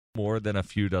more than a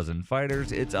few dozen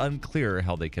fighters, it's unclear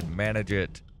how they can manage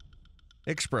it.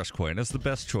 ExpressCoin is the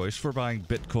best choice for buying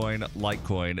Bitcoin,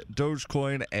 Litecoin,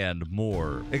 Dogecoin, and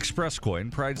more.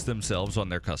 ExpressCoin prides themselves on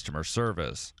their customer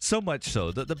service, so much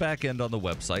so that the back end on the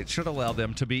website should allow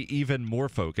them to be even more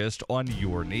focused on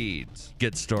your needs.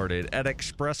 Get started at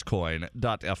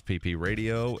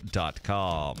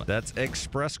expresscoin.fppradio.com. That's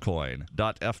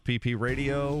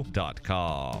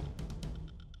expresscoin.fppradio.com.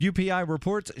 UPI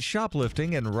reports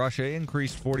shoplifting in Russia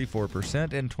increased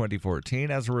 44% in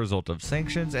 2014 as a result of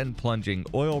sanctions and plunging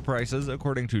oil prices,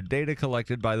 according to data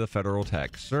collected by the Federal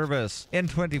Tax Service. In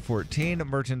 2014,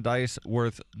 merchandise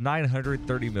worth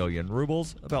 930 million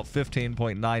rubles, about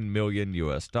 $15.9 million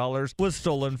US dollars, was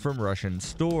stolen from Russian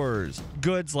stores.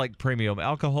 Goods like premium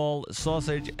alcohol,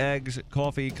 sausage, eggs,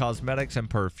 coffee, cosmetics, and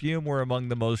perfume were among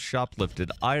the most shoplifted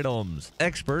items.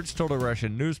 Experts told a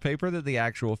Russian newspaper that the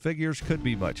actual figures could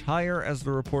be much higher, as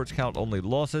the reports count only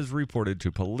losses reported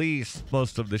to police.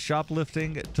 Most of the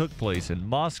shoplifting took place in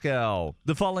Moscow.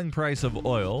 The falling price of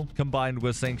oil, combined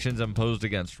with sanctions imposed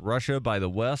against Russia by the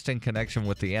West in connection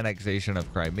with the annexation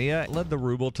of Crimea, led the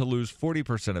ruble to lose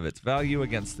 40% of its value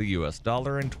against the US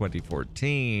dollar in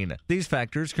 2014. These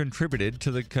factors contributed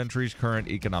to the country's current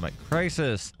economic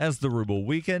crisis. As the ruble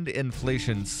weakened,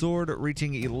 inflation soared,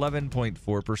 reaching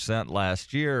 11.4%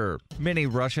 last year. Many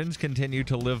Russians continue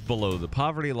to live below the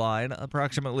poverty line,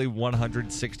 approximately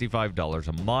 $165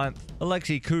 a month.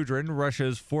 Alexei Kudrin,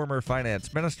 Russia's former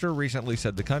finance minister, recently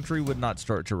said the country would not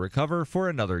start to recover for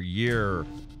another year.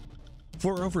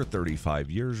 For over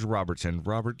 35 years, Robertson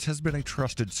Roberts has been a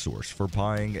trusted source for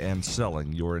buying and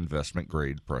selling your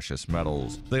investment-grade precious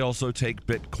metals. They also take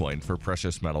Bitcoin for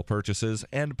precious metal purchases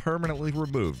and permanently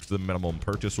removed the minimum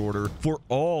purchase order for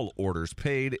all orders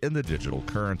paid in the digital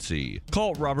currency.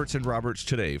 Call Robertson Roberts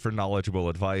today for knowledgeable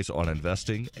advice on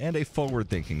investing and a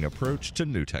forward-thinking approach to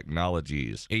new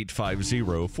technologies.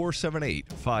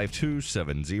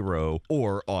 850-478-5270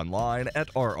 or online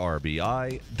at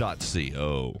rrbi.co.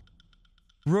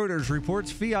 Reuters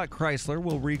reports Fiat Chrysler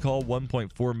will recall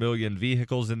 1.4 million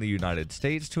vehicles in the United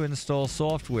States to install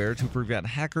software to prevent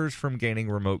hackers from gaining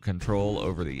remote control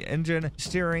over the engine,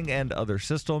 steering, and other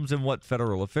systems in what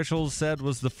federal officials said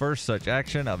was the first such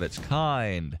action of its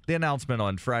kind. The announcement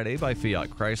on Friday by Fiat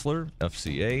Chrysler,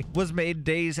 FCA, was made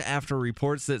days after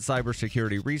reports that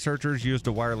cybersecurity researchers used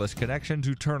a wireless connection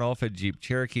to turn off a Jeep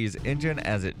Cherokee's engine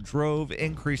as it drove,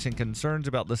 increasing concerns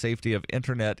about the safety of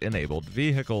internet-enabled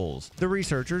vehicles. The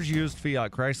researchers used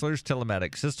Fiat Chrysler's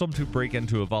telematic system to break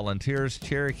into a volunteer's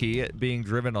Cherokee being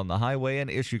driven on the highway and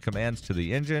issue commands to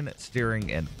the engine,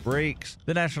 steering, and brakes.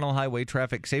 The National Highway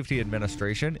Traffic Safety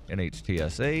Administration,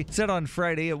 NHTSA, said on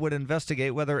Friday it would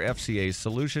investigate whether FCA's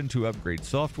solution to upgrade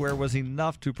software was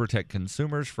enough to protect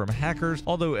consumers from hackers,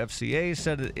 although FCA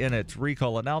said in its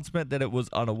recall announcement that it was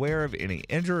unaware of any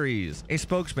injuries. A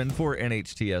spokesman for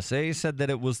NHTSA said that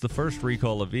it was the first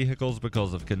recall of vehicles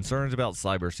because of concerns about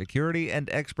cybersecurity, and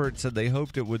experts said they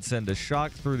hoped it would send a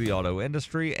shock through the auto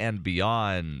industry and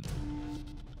beyond.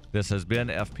 This has been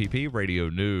FPP Radio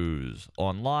News,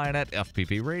 online at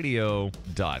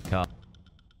fppradio.com.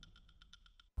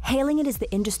 Hailing it as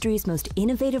the industry's most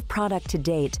innovative product to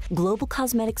date, global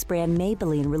cosmetics brand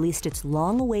Maybelline released its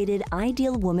long-awaited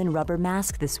Ideal Woman Rubber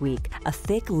Mask this week, a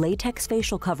thick latex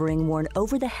facial covering worn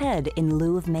over the head in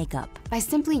lieu of makeup. By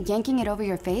simply yanking it over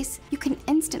your face, you can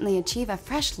instantly achieve a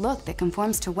fresh look that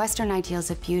conforms to Western ideals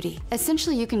of beauty.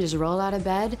 Essentially, you can just roll out of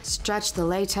bed, stretch the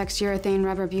latex urethane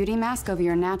rubber beauty mask over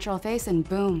your natural face, and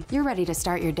boom, you're ready to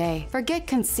start your day. Forget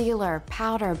concealer,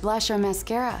 powder, blush, or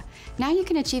mascara. Now you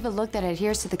can achieve a look that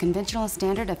adheres to the conventional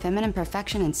standard of feminine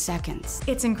perfection in seconds.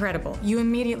 It's incredible. You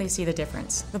immediately see the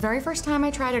difference. The very first time I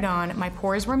tried it on, my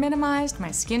pores were minimized,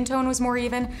 my skin tone was more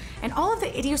even, and all of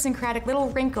the idiosyncratic little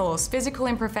wrinkles, physical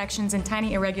imperfections, and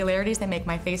tiny irregularities that make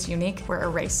my face unique were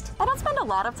erased. I don't spend a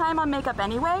lot of time on makeup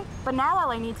anyway, but now all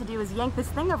I need to do is yank this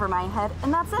thing over my head,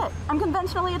 and that's it. I'm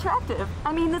conventionally attractive.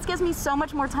 I mean, this gives me so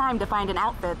much more time to find an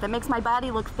outfit that makes my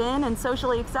body look thin and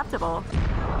socially acceptable.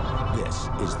 This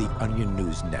is the Onion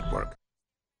News Network.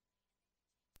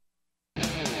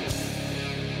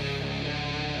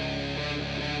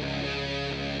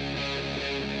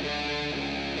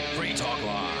 Free Talk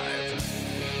Live.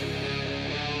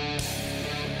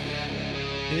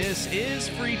 This is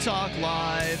Free Talk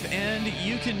Live, and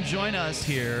you can join us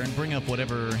here and bring up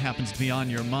whatever happens to be on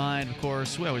your mind. Of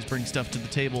course, we always bring stuff to the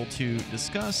table to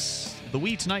discuss. The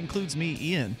we tonight includes me,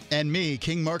 Ian. And me,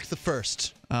 King Mark the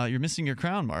First. You're missing your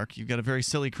crown, Mark. You've got a very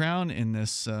silly crown in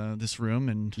this room,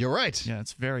 and you're right. Yeah,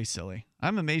 it's very silly.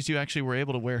 I'm amazed you actually were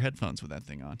able to wear headphones with that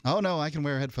thing on. Oh no, I can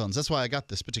wear headphones. That's why I got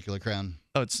this particular crown.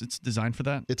 Oh, it's designed for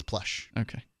that? It's plush.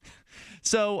 Okay.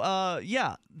 So,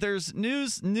 there's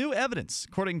new evidence.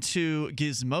 According to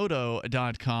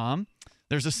Gizmodo.com,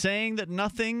 there's a saying that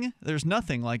there's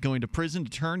nothing like going to prison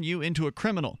to turn you into a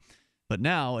criminal. But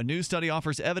now, a new study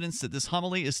offers evidence that this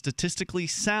homily is statistically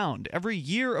sound. Every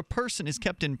year a person is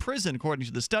kept in prison, according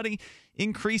to the study,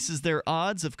 increases their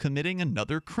odds of committing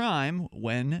another crime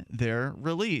when they're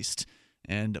released.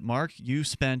 And, Mark, you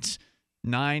spent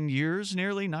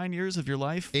nearly 9 years of your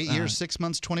life. 8 years, 6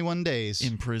 months, 21 days.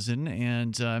 In prison.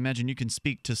 And I imagine you can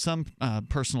speak to some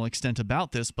personal extent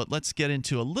about this, but let's get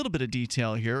into a little bit of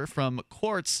detail here. From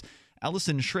Quartz,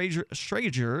 Allison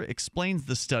Schrager explains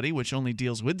the study, which only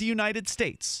deals with the United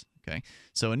States. Okay,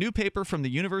 so a new paper from the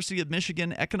University of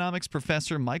Michigan economics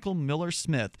professor Michael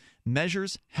Miller-Smith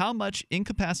measures how much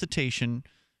incapacitation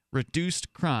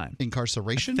reduced crime.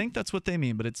 Incarceration? I think that's what they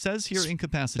mean, but it says here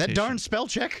incapacitation. That darn spell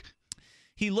check.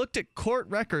 He looked at court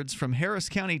records from Harris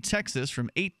County, Texas from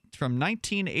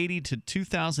 1980 to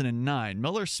 2009.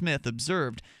 Miller-Smith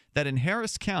observed that in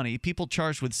Harris County, people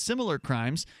charged with similar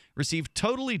crimes received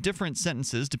totally different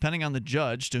sentences depending on the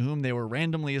judge to whom they were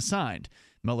randomly assigned.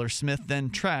 Miller-Smith then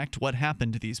tracked what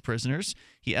happened to these prisoners.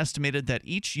 He estimated that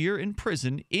each year in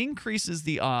prison increases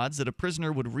the odds that a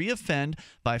prisoner would reoffend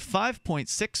by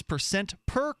 5.6%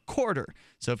 per quarter.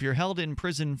 So if you're held in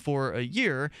prison for a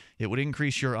year, it would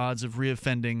increase your odds of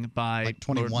reoffending by like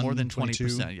 21, more than 20%.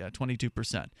 22. Yeah,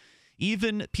 22%.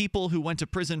 Even people who went to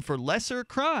prison for lesser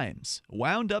crimes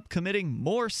wound up committing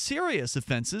more serious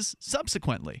offenses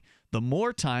subsequently, the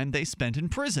more time they spent in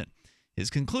prison. His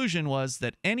conclusion was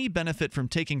that any benefit from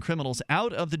taking criminals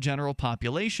out of the general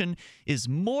population is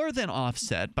more than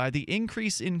offset by the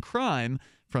increase in crime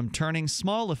from turning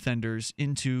small offenders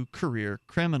into career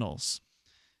criminals.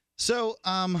 So,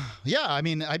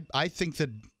 I think that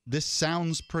this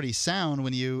sounds pretty sound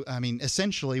when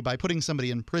essentially by putting somebody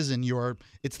in prison,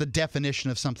 it's the definition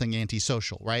of something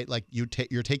antisocial, right? Like you're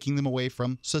taking them away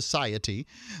from society,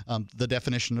 the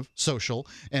definition of social,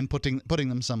 and putting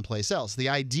them someplace else. The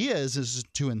idea is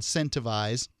to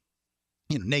incentivize,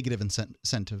 negative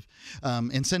incentive,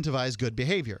 incentivize good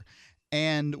behavior.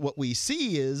 And what we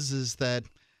see is that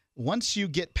once you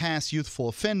get past youthful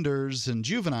offenders and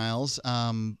juveniles,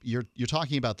 you're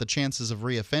talking about the chances of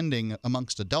reoffending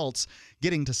amongst adults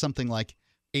getting to something like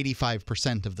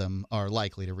 85% of them are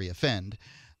likely to reoffend.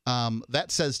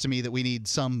 That says to me that we need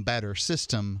some better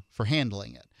system for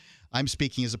handling it. I'm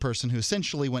speaking as a person who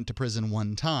essentially went to prison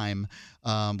one time,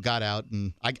 got out,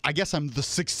 and I guess I'm the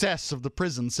success of the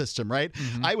prison system, right?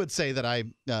 Mm-hmm. I would say that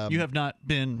you have not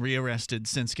been rearrested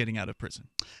since getting out of prison.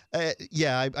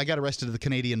 I got arrested at the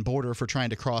Canadian border for trying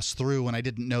to cross through when I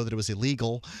didn't know that it was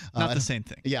illegal. Not the same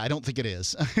thing. Yeah, I don't think it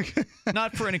is.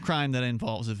 Not for any crime that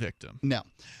involves a victim. No.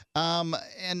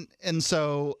 And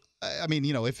so,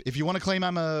 if you want to claim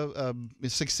I'm a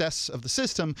success of the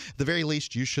system, at the very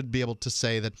least, you should be able to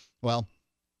say that, well,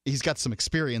 he's got some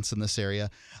experience in this area.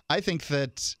 I think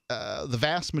that the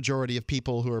vast majority of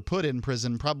people who are put in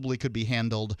prison probably could be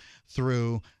handled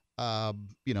through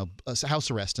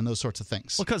house arrest and those sorts of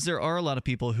things. Well, because there are a lot of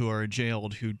people who are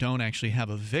jailed who don't actually have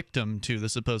a victim to the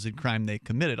supposed crime they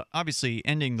committed. Obviously,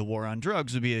 ending the war on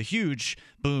drugs would be a huge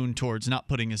boon towards not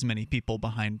putting as many people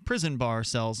behind prison bar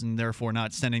cells and therefore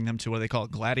not sending them to what they call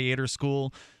gladiator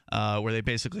school, where they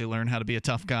basically learn how to be a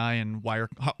tough guy and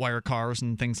hot wire cars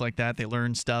and things like that. They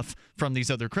learn stuff from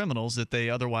these other criminals that they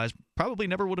otherwise probably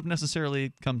never would have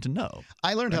necessarily come to know.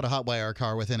 I learned how to hot wire a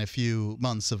car within a few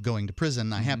months of going to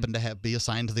prison. I happened to be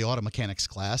assigned to the auto mechanics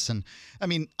class, and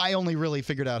I only really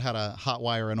figured out how to hot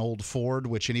wire an old Ford,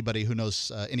 which anybody who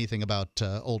knows anything about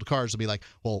old cars will be like,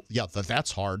 well, yeah,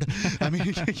 that's hard.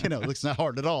 It's not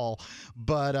hard at all,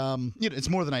 but it's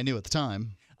more than I knew at the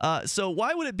time. So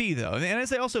why would it be, though? And as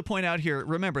they also point out here,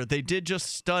 remember, they did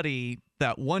just study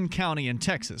that one county in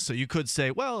Texas. So you could say,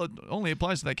 well, it only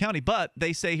applies to that county. But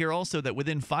they say here also that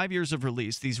within 5 years of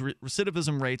release, these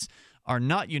recidivism rates are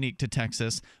not unique to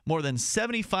Texas. More than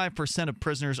 75% of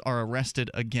prisoners are arrested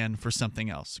again for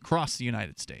something else across the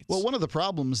United States. Well, one of the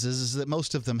problems is that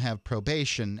most of them have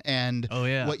probation. And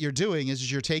what you're doing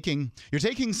is you're taking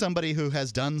somebody who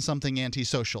has done something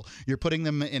antisocial. You're putting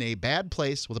them in a bad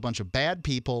place with a bunch of bad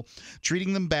people,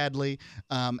 treating them badly,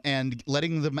 and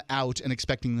letting them out and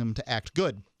expecting them to act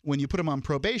good. When you put them on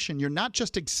probation, you're not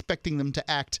just expecting them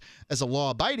to act as a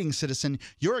law-abiding citizen,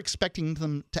 you're expecting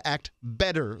them to act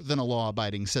better than a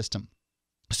law-abiding system.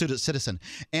 citizen,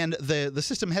 and the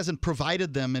system hasn't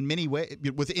provided them in many ways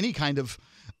with any kind of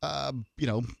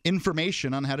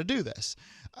information on how to do this.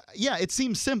 Yeah, it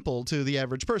seems simple to the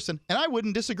average person, and I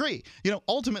wouldn't disagree.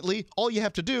 Ultimately, all you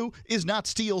have to do is not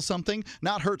steal something,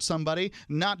 not hurt somebody,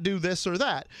 not do this or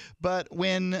that. But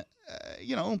when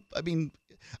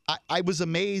I was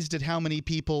amazed at how many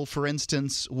people, for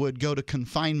instance, would go to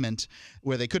confinement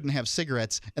where they couldn't have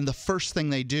cigarettes, and the first thing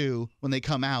they do when they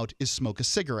come out is smoke a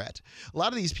cigarette. A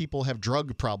lot of these people have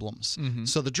drug problems.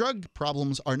 So the drug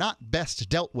problems are not best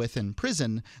dealt with in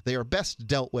prison. They are best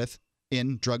dealt with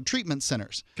in drug treatment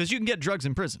centers. Because you can get drugs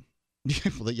in prison.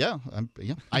 Yeah,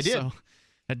 I did. So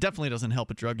it definitely doesn't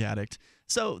help a drug addict.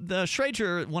 So the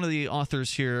Schrager, one of the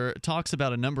authors here, talks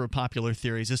about a number of popular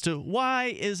theories as to why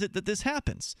is it that this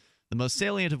happens. The most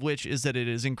salient of which is that it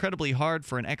is incredibly hard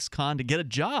for an ex-con to get a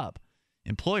job.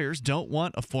 Employers don't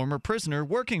want a former prisoner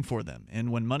working for them.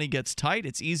 And when money gets tight,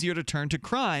 it's easier to turn to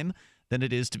crime than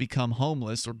it is to become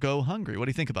homeless or go hungry. What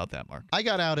do you think about that, Mark? I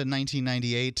got out in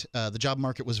 1998. The job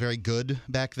market was very good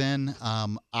back then.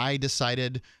 I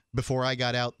decided before I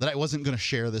got out that I wasn't going to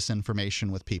share this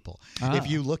information with people. If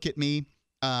you look at me,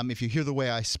 if you hear the way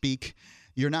I speak,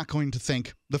 you're not going to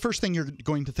think, the first thing you're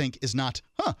going to think is not,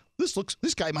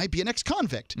 this guy might be an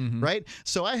ex-convict, right?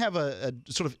 So I have a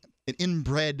sort of an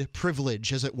inbred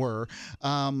privilege, as it were.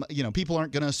 People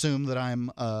aren't going to assume that I'm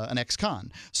an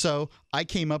ex-con. So I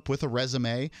came up with a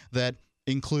resume that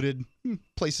included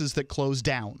places that closed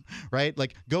down, right?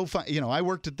 Like, go find, I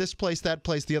worked at this place, that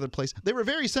place, the other place. They were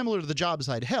very similar to the jobs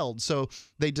I'd held. So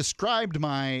they described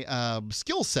my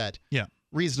skill set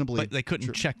reasonably. But they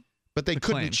couldn't check. But they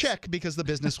couldn't claims. Check because the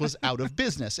business was out of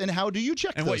business. And how do you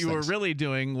check and those what you things? were really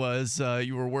doing was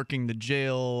you were working the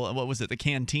jail, what was it, the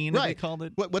canteen, as they called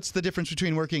it? What's the difference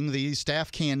between working the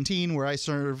staff canteen, where I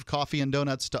serve coffee and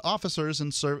donuts to officers,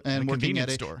 and working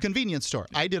at a convenience store?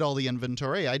 I did all the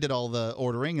inventory. I did all the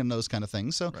ordering and those kind of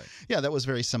things. So, yeah, that was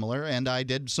very similar. And I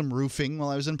did some roofing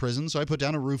while I was in prison. So I put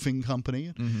down a roofing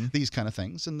company, these kind of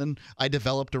things. And then I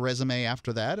developed a resume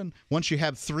after that. And once you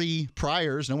have 3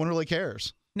 priors, no one really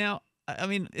cares. Now, I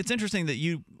mean, it's interesting that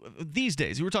these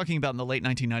days, you were talking about in the late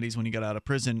 1990s when you got out of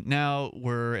prison. Now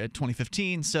we're at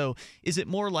 2015. So is it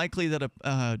more likely that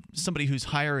somebody who's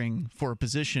hiring for a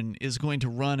position is going to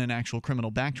run an actual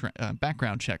criminal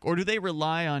background check? Or do they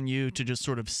rely on you to just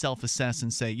sort of self-assess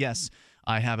and say, yes,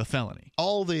 I have a felony?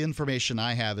 All the information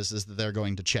I have is that they're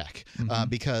going to check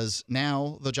because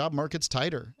now the job market's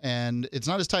tighter. And it's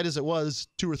not as tight as it was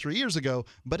 2 or 3 years ago,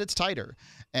 but it's tighter.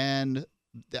 And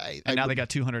now they got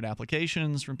 200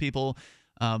 applications from people,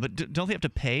 but don't they have to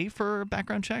pay for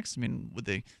background checks? I mean,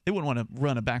 they wouldn't want to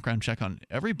run a background check on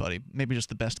everybody, maybe just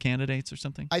the best candidates or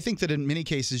something? I think that in many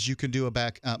cases you can do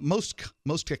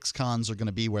most ex-cons are going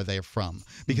to be where they're from,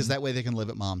 because that way they can live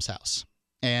at mom's house.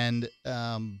 And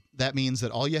that means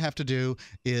that all you have to do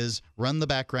is run the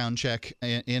background check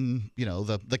in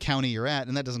the county you're at,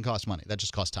 and that doesn't cost money. That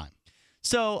just costs time.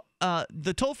 So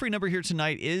the toll-free number here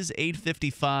tonight is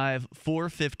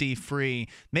 855-450-FREE.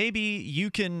 Maybe you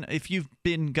can, if you've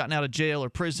been gotten out of jail or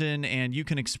prison, and you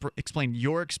can explain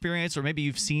your experience, or maybe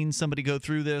you've seen somebody go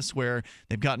through this where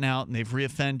they've gotten out and they've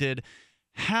reoffended.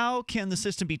 How can the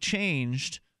system be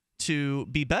changed to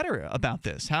be better about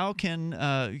this? How can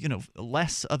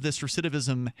less of this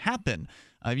recidivism happen?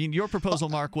 I mean, your proposal,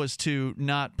 Mark, was to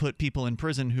not put people in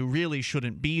prison who really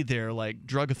shouldn't be there, like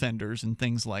drug offenders and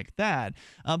things like that.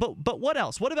 But what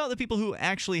else? What about the people who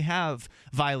actually have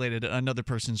violated another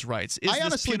person's rights? Is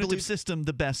this punitive system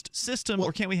the best system,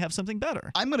 or can we have something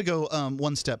better? I'm going to go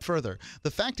one step further. The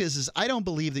fact is I don't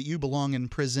believe that you belong in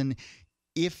prison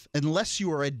unless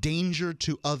you are a danger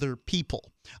to other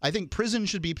people. I think prison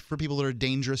should be for people that are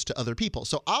dangerous to other people.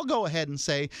 So I'll go ahead and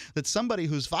say that somebody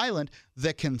who's violent,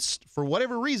 that can, for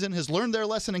whatever reason, has learned their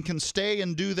lesson and can stay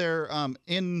and do their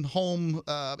in-home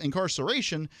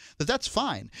incarceration, that's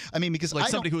fine. I mean, because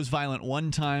somebody who was violent one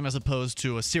time as opposed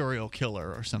to a serial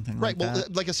killer or something like that. Right. Well,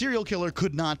 like a serial killer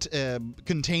could not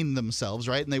contain themselves,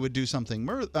 right? And they would do something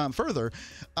further.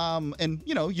 And,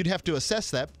 you'd have to assess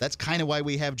that. That's kind of why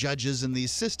we have judges in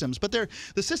these systems. But the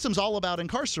system's all about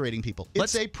incarcerating people.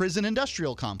 It's a prison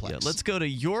industrial complex. Yeah, let's go to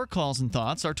your calls and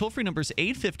thoughts. Our toll-free number is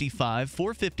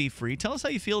 855-450-FREE. Tell us how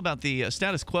you feel about the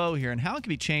status quo here and how it can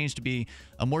be changed to be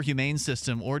a more humane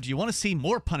system, or do you want to see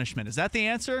more punishment? Is that the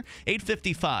answer?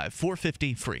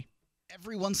 855-450-FREE.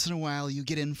 Every once in a while, you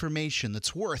get information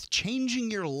that's worth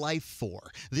changing your life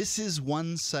for. This is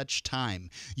one such time.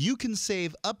 You can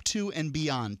save up to and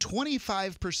beyond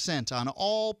 25% on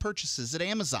all purchases at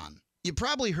Amazon. You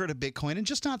probably heard of Bitcoin and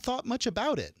just not thought much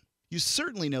about it. You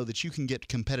certainly know that you can get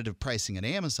competitive pricing at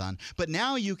Amazon, but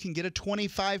now you can get a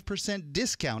 25%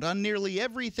 discount on nearly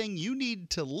everything you need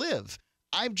to live.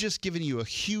 I've just given you a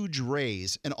huge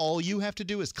raise, and all you have to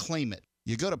do is claim it.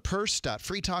 You go to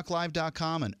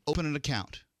purse.freetalklive.com and open an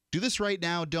account. Do this right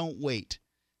now, don't wait.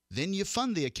 Then you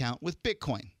fund the account with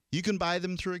Bitcoin. You can buy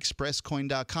them through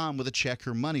expresscoin.com with a check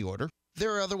or money order.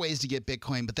 There are other ways to get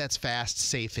Bitcoin, but that's fast,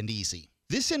 safe, and easy.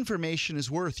 This information is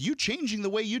worth you changing the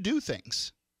way you do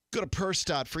things. Go to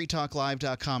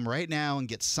purse.freetalklive.com right now and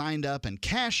get signed up and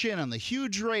cash in on the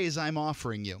huge raise I'm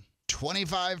offering you.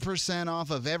 25%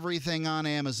 off of everything on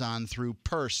Amazon through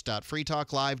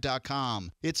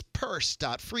purse.freetalklive.com. It's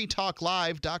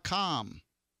purse.freetalklive.com.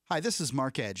 Hi, this is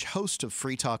Mark Edge, host of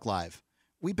Free Talk Live.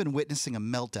 We've been witnessing a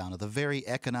meltdown of the very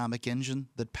economic engine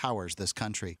that powers this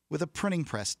country. With a printing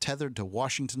press tethered to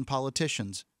Washington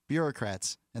politicians,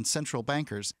 bureaucrats, and central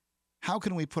bankers, how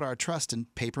can we put our trust in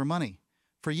paper money?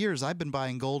 For years, I've been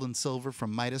buying gold and silver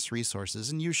from Midas Resources,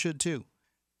 and you should too.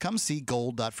 Come see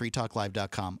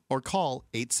gold.freetalklive.com or call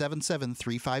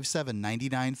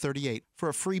 877-357-9938 for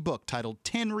a free book titled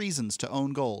 10 Reasons to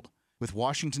Own Gold. With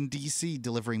Washington, D.C.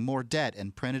 delivering more debt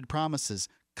and printed promises,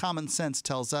 common sense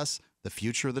tells us the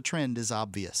future of the trend is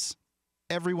obvious.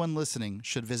 Everyone listening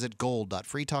should visit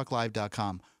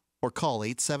gold.freetalklive.com or call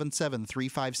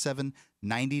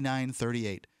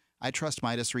 877-357-9938. I trust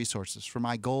Midas Resources for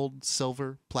my gold,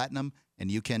 silver, platinum,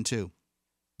 and you can too.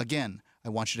 Again, I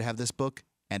want you to have this book,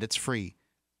 and it's free.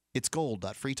 It's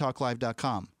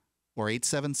gold.freetalklive.com or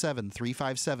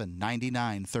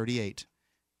 877-357-9938.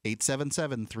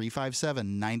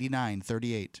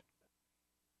 877-357-9938.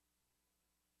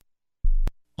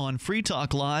 On Free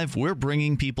Talk Live, we're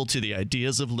bringing people to the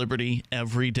ideas of liberty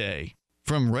every day.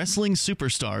 From wrestling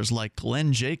superstars like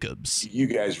Glenn Jacobs. You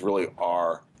guys really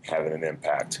are having an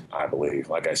impact, I believe.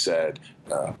 Like I said,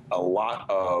 a lot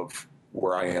of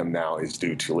where I am now is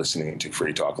due to listening to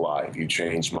Free Talk Live. You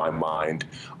changed my mind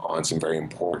on some very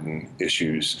important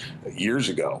issues years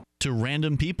ago. To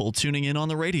random people tuning in on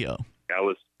the radio. I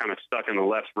was kind of stuck in the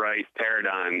left-right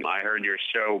paradigm. I heard your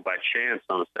show by chance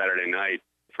on a Saturday night.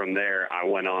 From there, I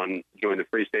went on, joined the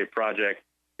Free State Project,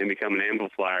 and become an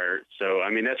amplifier. So,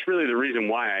 I mean, that's really the reason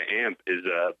why I amp is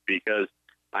because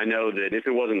I know that if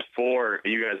it wasn't for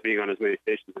you guys being on as many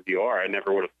stations as you are, I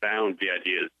never would have found the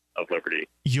ideas of liberty.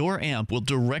 Your amp will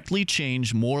directly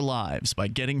change more lives by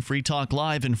getting Free Talk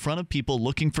Live in front of people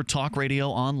looking for talk radio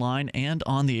online and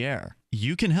on the air.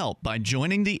 You can help by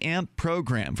joining the AMP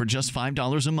program for just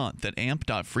 $5 a month at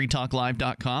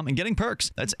amp.freetalklive.com and getting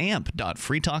perks. That's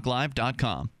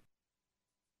amp.freetalklive.com.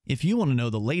 If you want to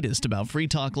know the latest about Free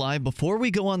Talk Live before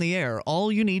we go on the air,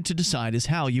 all you need to decide is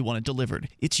how you want it delivered.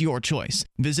 It's your choice.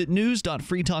 Visit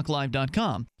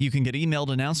news.freetalklive.com. You can get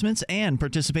emailed announcements and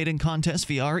participate in contests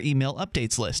via our email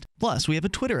updates list. Plus, we have a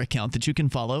Twitter account that you can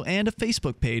follow and a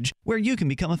Facebook page where you can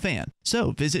become a fan. So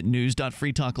visit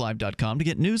news.freetalklive.com to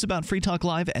get news about Free Talk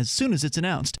Live as soon as it's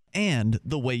announced and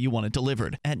the way you want it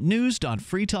delivered at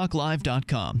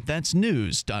news.freetalklive.com. That's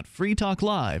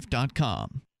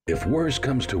news.freetalklive.com. If worst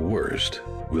comes to worst,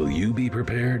 will you be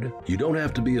prepared? You don't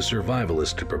have to be a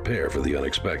survivalist to prepare for the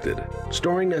unexpected.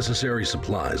 Storing necessary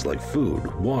supplies like food,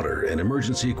 water, and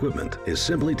emergency equipment is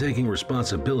simply taking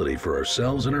responsibility for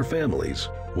ourselves and our families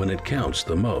when it counts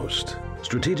the most.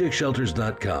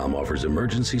 StrategicShelters.com offers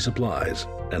emergency supplies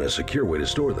and a secure way to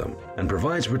store them, and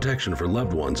provides protection for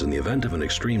loved ones in the event of an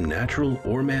extreme natural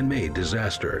or man-made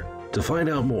disaster. To find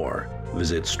out more,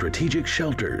 visit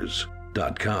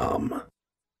StrategicShelters.com.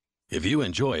 If you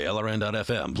enjoy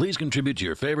LRN.FM, please contribute to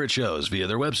your favorite shows via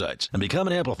their websites and become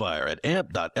an amplifier at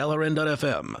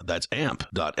amp.lrn.fm. That's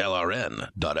amp.lrn.fm.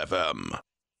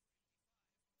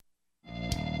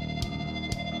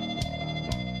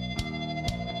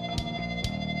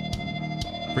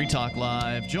 Free Talk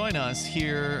Live. Join us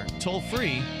here toll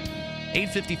free,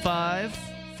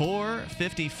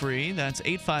 855-450-FREE. That's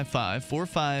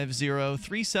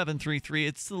 855-450-3733.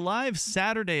 It's the live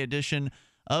Saturday edition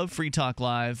of Free Talk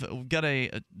Live. We've got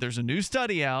there's a new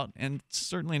study out, and it's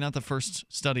certainly not the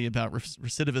first study about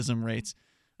recidivism rates,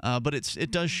 but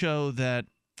it does show that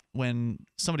when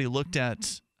somebody looked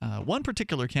at one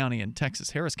particular county in Texas,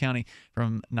 Harris County,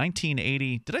 from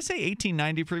 1980, did I say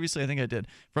 1890 previously? I think I did.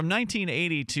 From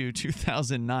 1980 to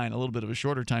 2009, a little bit of a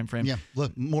shorter time frame. Yeah,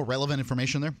 look, more relevant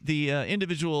information there. The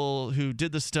individual who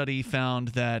did the study found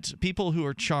that people who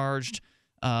are charged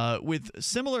with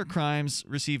similar crimes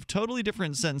receive totally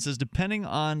different sentences depending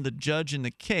on the judge in the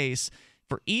case.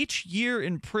 For each year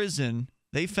in prison,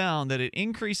 they found that it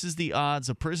increases the odds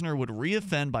a prisoner would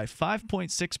reoffend by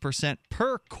 5.6%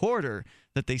 per quarter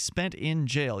that they spent in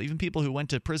jail. Even people who went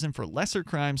to prison for lesser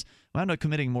crimes wound up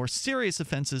committing more serious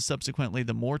offenses subsequently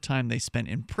the more time they spent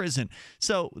in prison.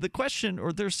 So the question,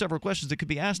 or there's several questions that could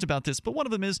be asked about this, but one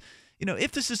of them is,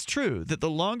 if this is true, that the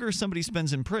longer somebody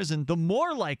spends in prison, the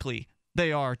more likely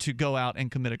they are to go out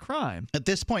and commit a crime. At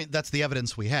this point, that's the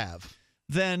evidence we have.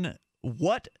 Then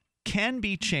what can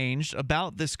be changed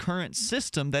about this current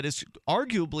system that is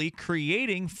arguably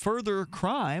creating further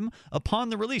crime upon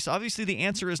the release? Obviously, the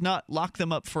answer is not lock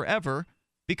them up forever,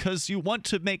 because you want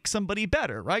to make somebody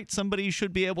better, right? Somebody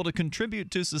should be able to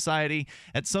contribute to society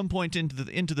at some point into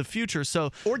the future.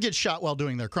 Or get shot while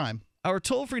doing their crime. Our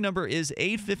toll-free number is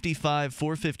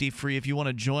 855-450-FREE if you want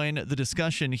to join the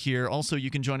discussion here. Also, you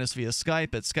can join us via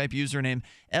Skype at Skype username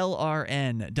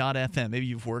LRN.FM. Maybe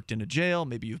you've worked in a jail.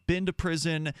 Maybe you've been to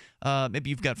prison.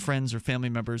 Maybe you've got friends or family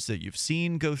members that you've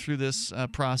seen go through this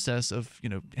process of,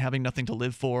 having nothing to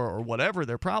live for or whatever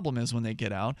their problem is when they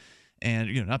get out.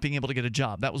 And not being able to get a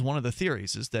job. That was one of the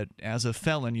theories, is that as a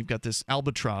felon, you've got this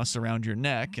albatross around your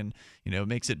neck, and it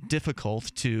makes it difficult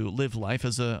to live life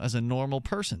as a normal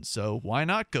person. So why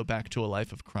not go back to a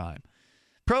life of crime?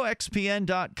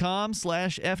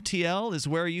 ProXPN.com/FTL is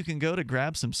where you can go to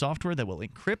grab some software that will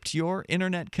encrypt your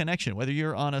internet connection. Whether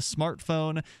you're on a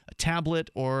smartphone, a tablet,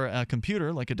 or a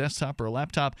computer like a desktop or a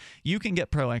laptop, you can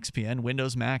get ProXPN.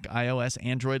 Windows, Mac, iOS,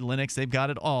 Android, Linux, they've got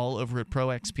it all over at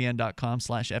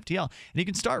ProXPN.com/FTL. And you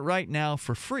can start right now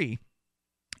for free.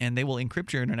 And they will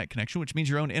encrypt your internet connection, which means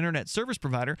your own internet service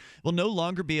provider will no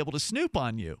longer be able to snoop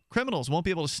on you. Criminals won't be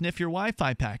able to sniff your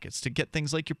Wi-Fi packets to get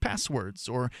things like your passwords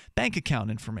or bank account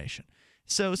information.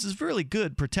 So this is really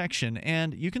good protection,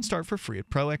 and you can start for free at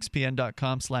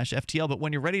proxpn.com/FTL. But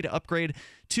when you're ready to upgrade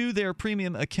to their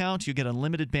premium account, you get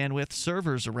unlimited bandwidth,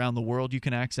 servers around the world you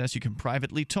can access. You can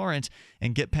privately torrent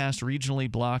and get past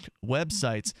regionally blocked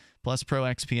websites. Plus,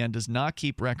 ProXPN does not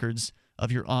keep records of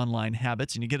your online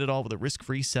habits, and you get it all with a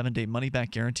risk-free 7-day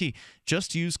money-back guarantee.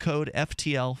 Just use code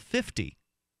FTL50.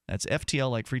 That's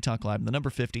FTL like Free Talk Live, and the number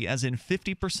 50, as in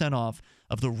 50% off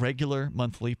of the regular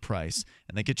monthly price.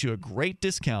 And they get you a great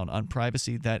discount on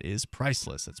privacy that is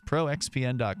priceless. That's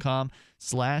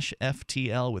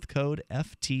proxpn.com/FTL with code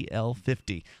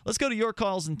FTL50. Let's go to your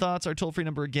calls and thoughts. Our toll-free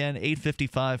number again,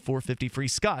 855-450-FREE.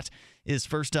 Scott is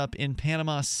first up in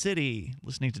Panama City,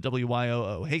 listening to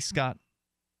WYOO. Hey, Scott.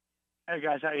 Hey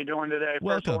guys, how you doing today?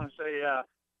 First, I want to say,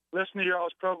 listen to your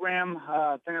all's program.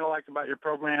 Thing I like about your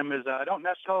program is I don't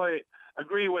necessarily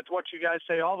agree with what you guys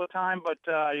say all the time, but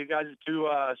you guys do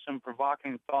some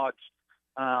provoking thoughts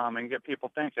and get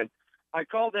people thinking. I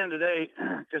called in today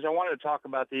because I wanted to talk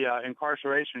about the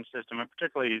incarceration system, and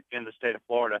particularly in the state of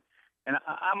Florida. And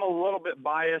I'm a little bit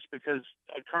biased because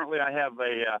currently I have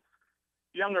a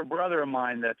younger brother of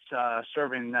mine that's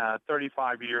serving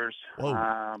 35 years.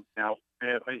 Now.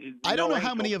 I don't know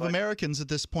how many of Americans at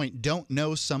this point don't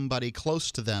know somebody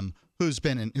close to them who's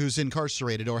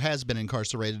incarcerated or has been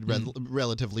incarcerated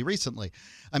relatively recently.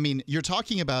 I mean, you're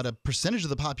talking about a percentage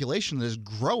of the population that is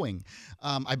growing.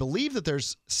 I believe that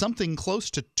there's something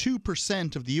close to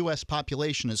 2% of the U.S.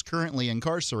 population is currently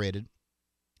incarcerated.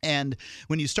 And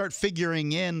when you start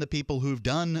figuring in the people who've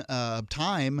done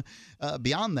time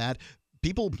beyond that,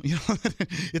 people,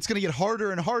 it's going to get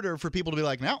harder and harder for people to be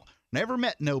like, no, never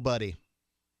met nobody.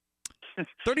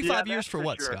 35 years for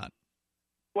what, sure. Scott?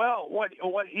 Well, what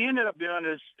he ended up doing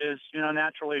is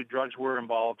naturally drugs were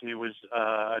involved. He was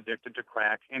addicted to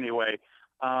crack anyway.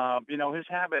 His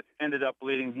habit ended up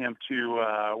leading him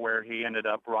to where he ended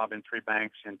up robbing 3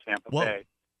 banks in Tampa Bay.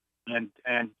 And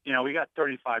he got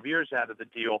 35 years out of the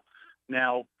deal.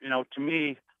 Now, to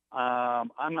me,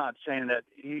 I'm not saying that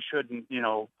he shouldn't,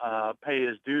 pay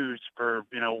his dues for,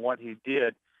 what he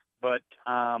did. But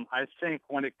I think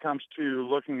when it comes to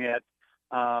looking at,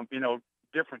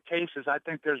 different cases, I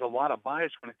think there's a lot of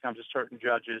bias when it comes to certain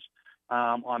judges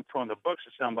on throwing the books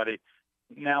at somebody.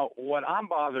 Now, what I'm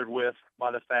bothered with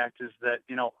by the fact is that,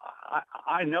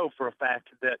 I know for a fact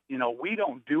that, we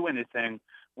don't do anything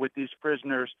with these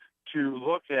prisoners to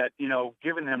look at,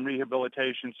 giving them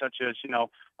rehabilitation, such as,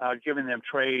 giving them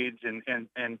trades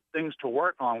and things to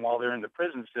work on while they're in the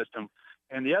prison system.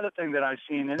 And the other thing that I've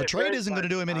seen... A trade isn't going to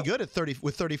do him any good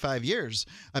with 35 years.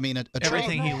 I mean,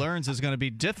 everything he learns is going to be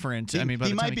different.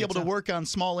 He might be able to work on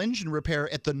small engine repair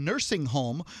at the nursing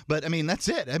home, but, that's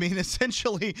it.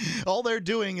 Essentially, all they're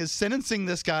doing is sentencing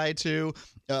this guy to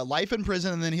life in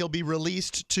prison, and then he'll be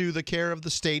released to the care of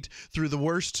the state through the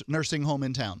worst nursing home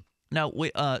in town. Now,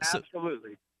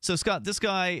 absolutely. So, Scott, this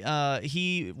guy,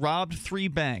 he robbed 3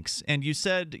 banks, and you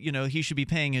said, he should be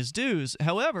paying his dues.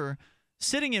 However,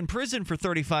 sitting in prison for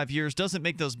 35 years doesn't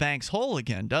make those banks whole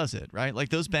again, does it? Right? Like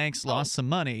those banks lost some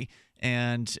money,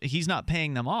 and he's not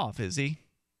paying them off, is he?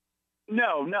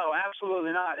 No,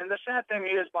 absolutely not. And the sad thing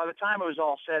is, by the time it was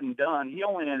all said and done, he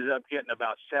only ended up getting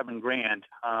about $7,000.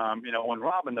 When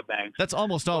robbing the banks. That's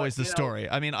almost always the story.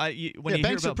 I mean, when you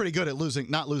banks hear are pretty good at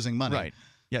not losing money. Right.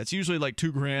 Yeah, it's usually like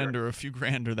 $2,000 or a few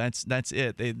grand, or that's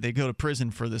it. They go to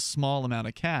prison for this small amount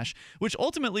of cash, which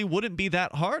ultimately wouldn't be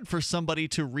that hard for somebody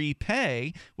to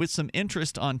repay with some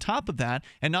interest on top of that,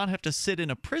 and not have to sit in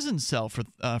a prison cell for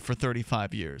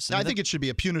 35 years. I think it should be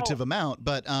a punitive amount,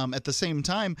 but at the same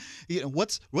time,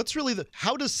 what's really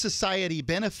how does society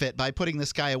benefit by putting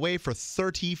this guy away for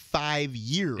 35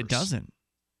 years? It doesn't.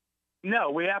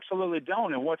 No, we absolutely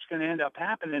don't. And what's going to end up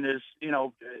happening is,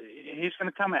 he's going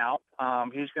to come out.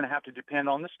 He's going to have to depend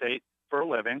on the state for a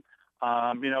living.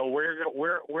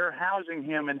 We're housing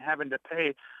him and having to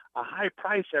pay a high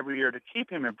price every year to keep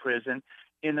him in prison.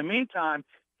 In the meantime,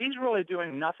 he's really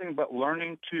doing nothing but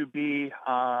learning to be,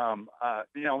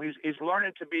 he's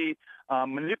learning to be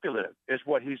manipulative is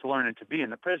what he's learning to be in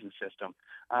the prison system.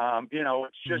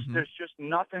 It's just there's just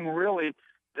nothing really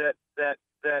that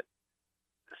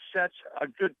sets a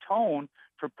good tone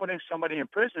for putting somebody in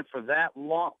prison for that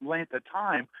long length of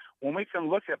time, when we can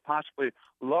look at possibly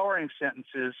lowering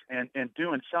sentences and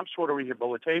doing some sort of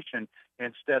rehabilitation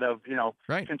instead of,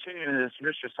 continuing this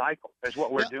vicious cycle is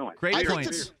what we're doing. Great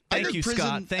points. Thank you,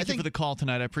 Scott. Thank you for the call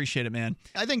tonight. I appreciate it, man.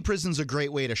 I think prison's a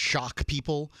great way to shock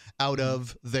people out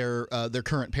of their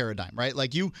current paradigm, right?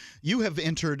 Like you have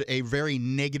entered a very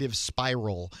negative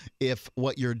spiral if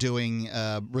what you're doing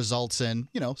results in,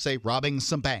 say robbing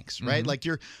some banks, right? Like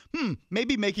you're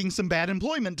maybe making some bad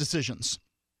employment decisions.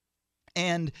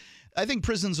 And I think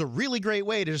prison's a really great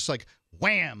way to just like,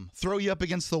 wham, throw you up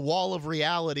against the wall of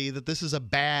reality that this is a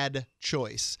bad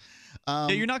choice.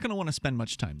 You're not going to want to spend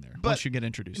much time there once you get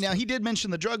introduced. Now, he did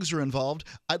mention the drugs are involved.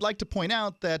 I'd like to point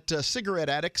out that cigarette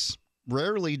addicts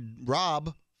rarely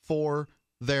rob for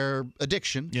their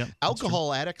addiction. Yeah,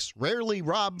 alcohol addicts rarely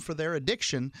rob for their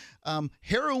addiction.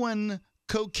 Heroin,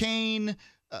 cocaine,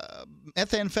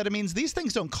 methamphetamines, these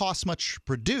things don't cost much to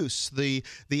produce. The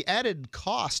added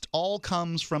cost all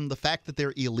comes from the fact that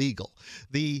they're illegal.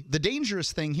 The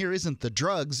dangerous thing here isn't the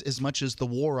drugs as much as the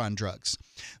war on drugs.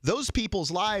 Those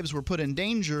people's lives were put in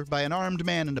danger by an armed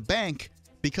man in a bank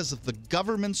because of the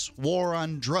government's war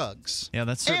on drugs. Yeah,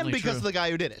 that's certainly true. And because true. of the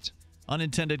guy who did it.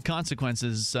 Unintended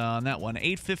consequences on that one.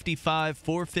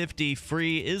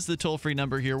 855-450-FREE is the toll-free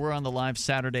number here. We're on the live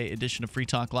Saturday edition of Free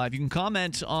Talk Live. You can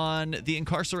comment on the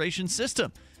incarceration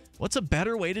system. What's a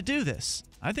better way to do this?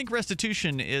 I think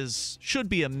restitution should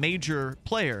be a major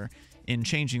player in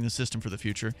changing the system for the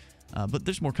future. But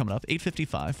there's more coming up.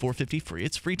 855-450-FREE.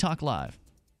 It's Free Talk Live.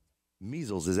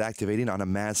 Measles is activating on a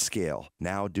mass scale,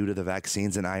 now due to the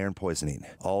vaccines and iron poisoning.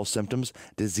 All symptoms,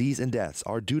 disease, and deaths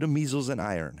are due to measles and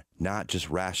iron, not just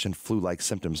rash and flu-like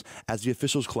symptoms, as the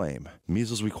officials claim.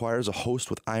 Measles requires a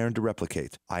host with iron to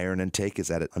replicate. Iron intake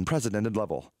is at an unprecedented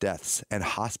level. Deaths and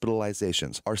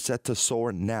hospitalizations are set to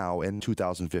soar now in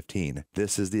 2015.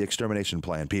 This is the extermination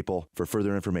plan, people. For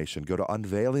further information, go to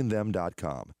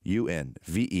unveilingthem.com.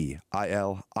 UNVEILING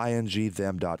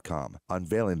them.com.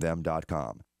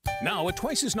 Unveilingthem.com. Now, a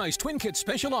twice as nice Twin Kit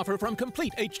special offer from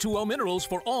Complete H2O Minerals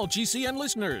for all GCN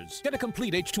listeners. Get a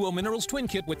Complete H2O Minerals Twin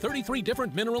Kit with 33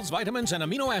 different minerals, vitamins, and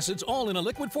amino acids all in a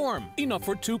liquid form. Enough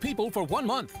for 2 people for 1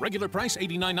 month. Regular price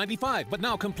 $89.95, but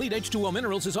now Complete H2O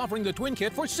Minerals is offering the Twin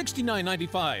Kit for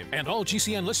 $69.95. And all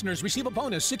GCN listeners receive a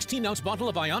bonus 16-ounce bottle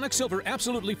of Ionic Silver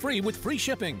absolutely free with free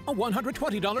shipping. A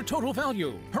 $120 total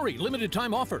value. Hurry, limited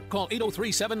time offer. Call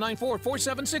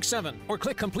 803-794-4767 or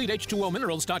click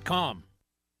CompleteH2OMinerals.com.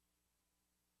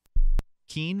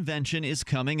 Keenvention is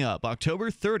coming up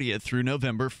October 30th through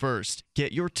November 1st.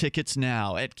 Get your tickets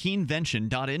now at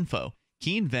keenvention.info.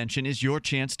 Keenvention is your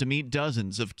chance to meet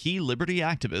dozens of key liberty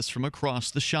activists from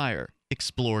across the Shire.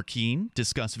 Explore Keene,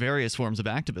 discuss various forms of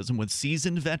activism with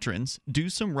seasoned veterans, do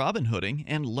some Robin Hooding,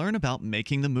 and learn about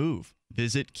making the move.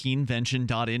 Visit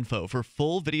keenvention.info for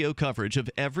full video coverage of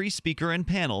every speaker and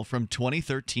panel from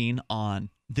 2013 on.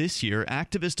 This year,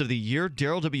 Activist of the Year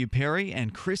Daryl W. Perry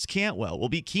and Chris Cantwell will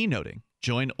be keynoting.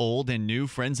 Join old and new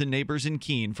friends and neighbors in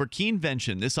Keene for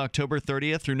Keenvention this October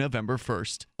 30th through November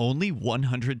 1st. Only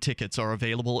 100 tickets are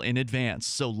available in advance,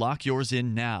 so lock yours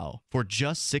in now for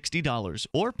just $60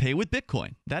 or pay with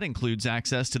Bitcoin. That includes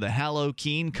access to the Hallow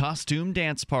Keene Costume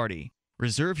Dance Party.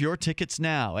 Reserve your tickets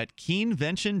now at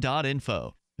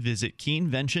keenvention.info. Visit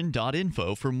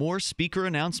keenvention.info for more speaker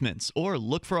announcements or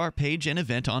look for our page and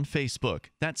event on Facebook.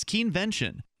 That's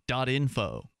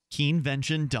keenvention.info.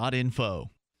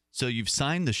 Keenvention.info. So you've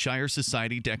signed the Shire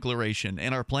Society Declaration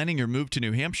and are planning your move to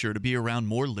New Hampshire to be around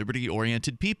more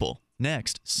liberty-oriented people.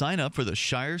 Next, sign up for the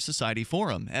Shire Society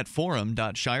Forum at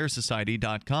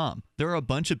forum.shiresociety.com. There are a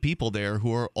bunch of people there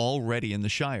who are already in the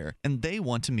Shire, and they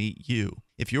want to meet you.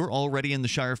 If you're already in the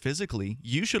Shire physically,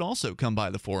 you should also come by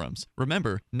the forums.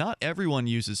 Remember, not everyone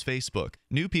uses Facebook.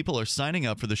 New people are signing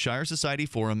up for the Shire Society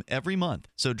Forum every month,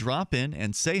 so drop in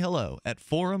and say hello at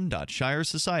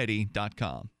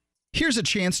forum.shiresociety.com. Here's a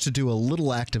chance to do a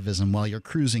little activism while you're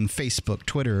cruising Facebook,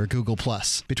 Twitter, or Google+.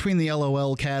 Between the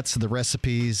LOL cats, the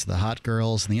recipes, the hot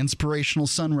girls, and the inspirational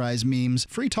sunrise memes,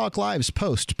 Free Talk Live's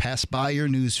posts pass by your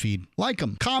newsfeed. Like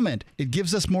them, comment. It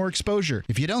gives us more exposure.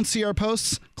 If you don't see our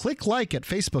posts, click like at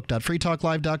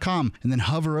facebook.freetalklive.com and then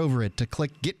hover over it to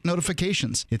click Get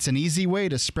Notifications. It's an easy way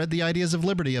to spread the ideas of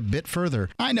liberty a bit further.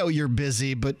 I know you're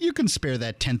busy, but you can spare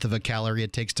that tenth of a calorie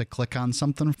it takes to click on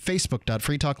something.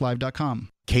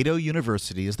 facebook.freetalklive.com. Cato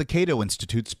University is the Cato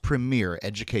Institute's premier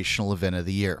educational event of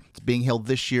the year. It's being held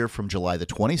this year from July the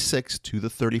 26th to the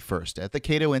 31st at the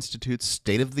Cato Institute's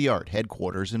state-of-the-art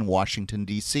headquarters in Washington,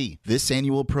 D.C. This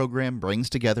annual program brings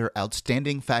together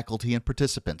outstanding faculty and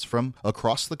participants from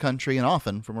across the country and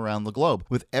often from around the globe,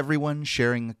 with everyone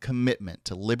sharing a commitment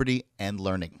to liberty and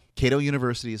learning. Cato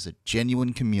University is a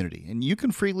genuine community, and you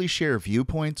can freely share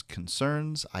viewpoints,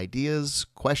 concerns, ideas,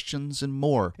 questions, and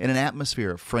more in an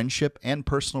atmosphere of friendship and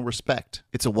personal respect.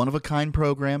 It's a one-of-a-kind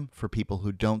program for people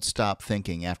who don't stop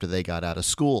thinking after they got out of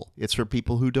school. It's for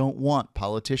people who don't want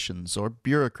politicians or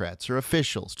bureaucrats or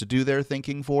officials to do their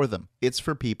thinking for them. It's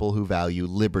for people who value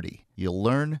liberty. You'll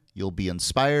learn, you'll be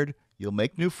inspired, you'll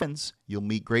make new friends, you'll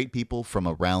meet great people from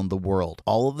around the world.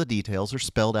 All of the details are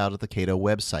spelled out at the Cato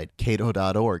website,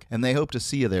 cato.org, and they hope to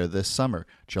see you there this summer,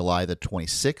 July the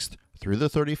 26th through the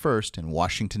 31st in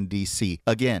Washington, D.C.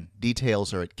 Again,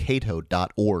 details are at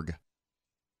cato.org.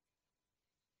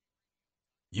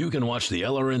 You can watch the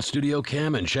LRN Studio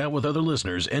Cam and chat with other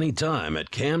listeners anytime at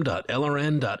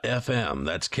cam.lrn.fm.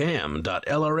 That's cam.lrn.fm.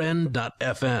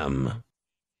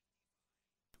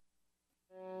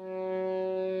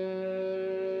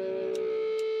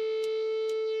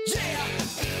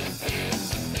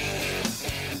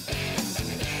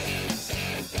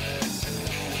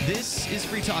 This is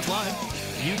Free Talk Live.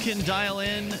 You can dial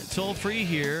in toll-free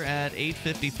here at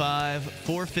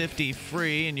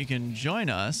 855-450-FREE, and you can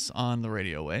join us on the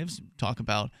radio waves, talk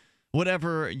about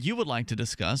whatever you would like to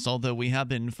discuss, although we have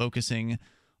been focusing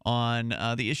on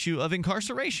the issue of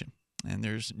incarceration. And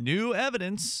there's new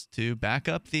evidence to back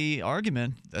up the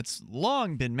argument that's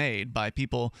long been made by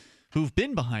people who've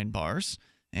been behind bars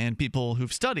and people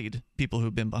who've studied people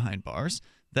who've been behind bars,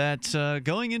 that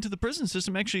going into the prison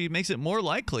system actually makes it more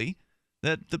likely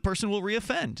that the person will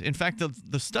reoffend. In fact,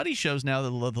 the study shows now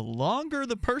that the longer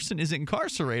the person is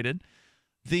incarcerated,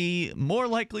 the more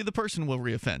likely the person will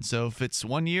reoffend. So if it's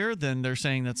 1 year, then they're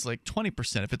saying that's like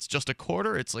 20%. If it's just a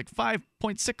quarter, it's like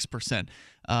 5.6%.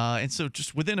 And so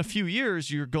just within a few years,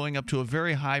 you're going up to a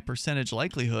very high percentage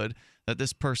likelihood that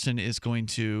this person is going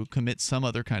to commit some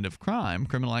other kind of crime,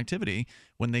 criminal activity,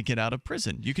 when they get out of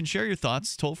prison. You can share your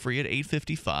thoughts toll-free at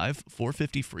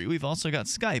 855-450-FREE. We've also got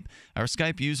Skype. Our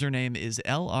Skype username is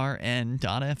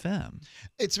lrn.fm.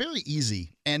 It's very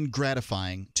easy and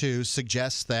gratifying to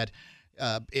suggest that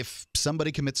if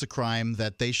somebody commits a crime,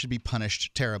 that they should be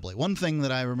punished terribly. One thing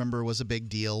that I remember was a big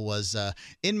deal was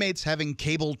inmates having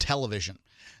cable television.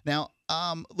 Now,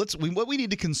 what we need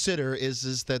to consider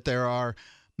is that there are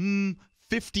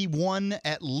 51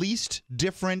 at least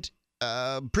different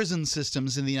prison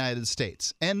systems in the United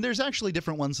States. And there's actually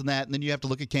different ones than that. And then you have to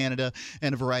look at Canada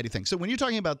and a variety of things. So when you're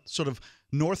talking about sort of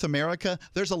North America,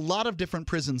 there's a lot of different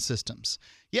prison systems.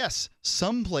 Yes,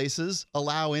 some places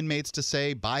allow inmates to,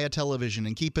 say, buy a television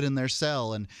and keep it in their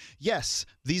cell. And yes,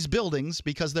 these buildings,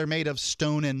 because they're made of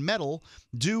stone and metal,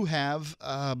 do have,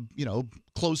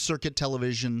 closed-circuit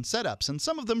television setups. And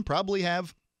some of them probably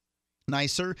have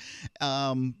nicer,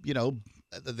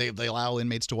 they allow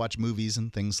inmates to watch movies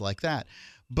and things like that.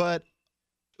 But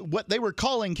what they were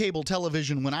calling cable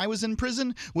television when I was in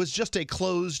prison was just a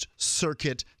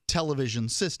closed-circuit television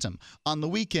system. On the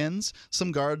weekends,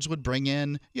 some guards would bring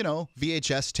in,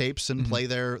 VHS tapes and play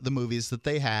the movies that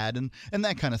they had and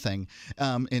that kind of thing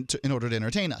in order to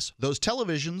entertain us. Those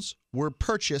televisions were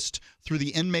purchased through the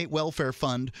Inmate Welfare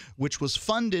Fund, which was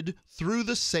funded through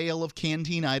the sale of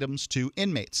canteen items to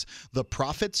inmates. The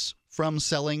profits from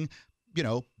selling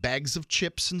bags of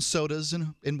chips and sodas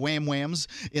and wham-whams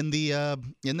in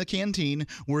the canteen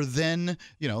were then,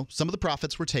 some of the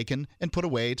profits were taken and put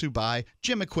away to buy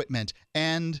gym equipment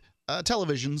and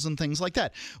televisions and things like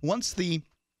that. Once the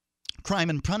crime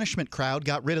and punishment crowd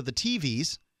got rid of the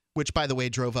TVs, which, by the way,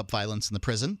 drove up violence in the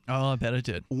prison. Oh, I bet it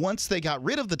did. Once they got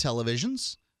rid of the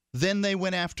televisions, then they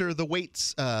went after the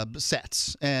weights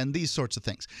sets and these sorts of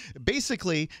things.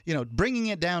 Basically, bringing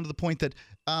it down to the point that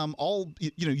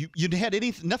you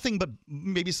had nothing but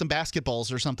maybe some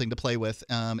basketballs or something to play with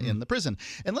in the prison.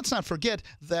 And let's not forget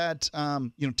that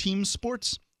team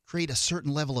sports create a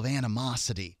certain level of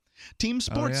animosity. Team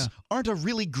sports aren't a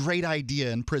really great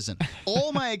idea in prison.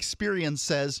 All my experience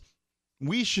says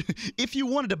if you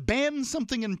wanted to ban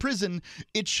something in prison,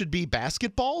 it should be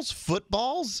basketballs,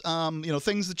 footballs,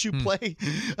 things that you play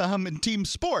in team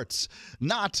sports,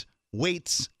 not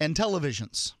weights and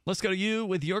televisions. Let's go to you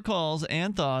with your calls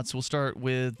and thoughts. We'll start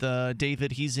with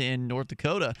David. He's in North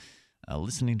Dakota,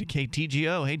 listening to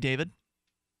KTGO. Hey, David.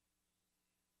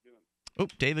 Oh,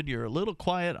 David, you're a little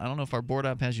quiet. I don't know if our board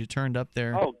app has you turned up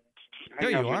there. Oh,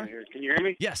 there you are. Can you hear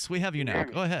me? Yes, we have you now.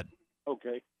 Go ahead.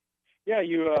 Okay. Yeah,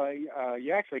 you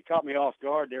actually caught me off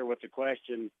guard there with the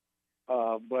question,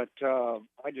 but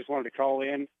I just wanted to call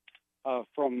in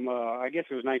from I guess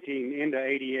it was into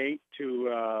 88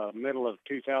 to middle of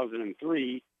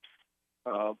 2003.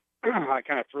 I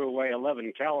kind of threw away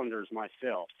 11 calendars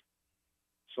myself,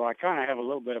 so I kind of have a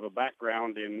little bit of a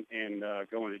background in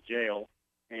going to jail,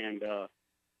 and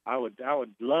I would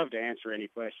love to answer any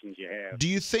questions you have. Do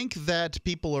you think that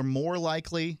people are more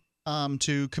likely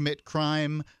to commit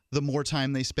crime the more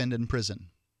time they spend in prison?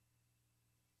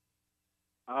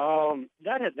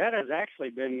 That has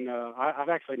actually been. I've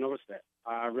actually noticed that.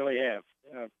 I really have.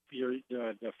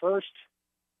 The first,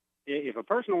 if a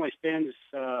person only spends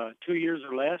 2 years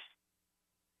or less,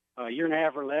 a year and a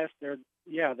half or less, they're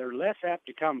less apt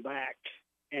to come back.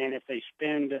 And if they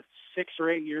spend 6 or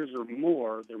 8 years or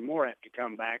more, they're more apt to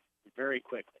come back very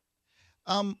quickly.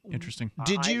 Interesting.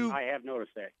 I have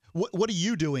noticed that. What are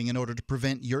you doing in order to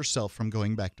prevent yourself from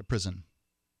going back to prison?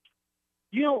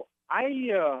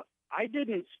 I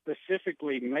didn't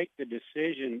specifically make the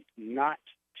decision not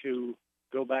to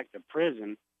go back to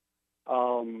prison.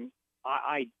 To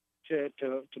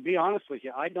be honest with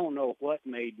you, I don't know what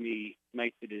made me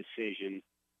make the decision.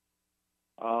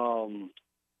 How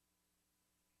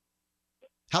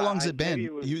long's it been?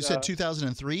 You said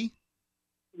 2003?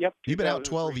 Yep. You've been out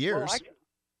 12 years. Well,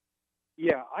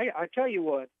 I tell you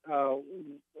what, I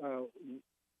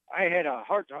had a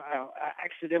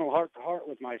accidental heart-to-heart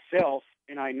with myself,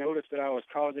 and I noticed that I was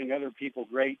causing other people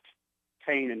great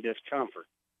pain and discomfort.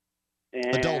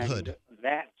 And adulthood.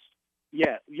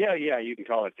 You can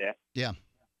call it that. Yeah.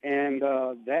 And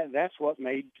that's what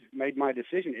made my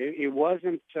decision. It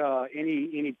wasn't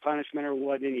any punishment or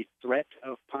wasn't any threat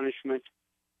of punishment.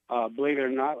 Believe it or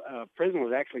not, prison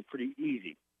was actually pretty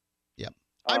easy. Yep.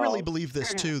 I really believe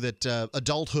this too, that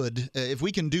adulthood, if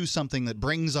we can do something that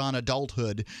brings on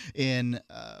adulthood in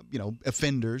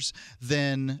offenders,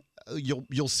 then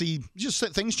you'll see just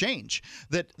things change.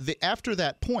 That after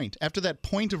that point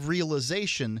of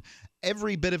realization,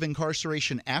 every bit of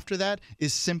incarceration after that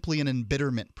is simply an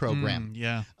embitterment program.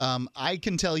 I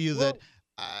can tell you that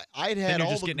I'd had then you're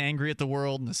just getting angry at the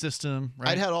world and the system, right?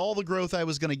 I'd had all the growth I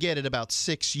was going to get at about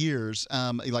 6 years.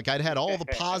 I'd had all the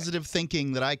positive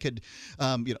thinking that I could,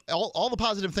 all the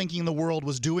positive thinking in the world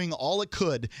was doing all it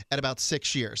could at about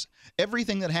 6 years.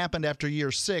 Everything that happened after year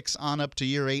 6 on up to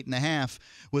year 8.5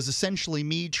 was essentially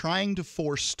me trying to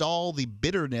forestall the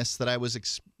bitterness that I was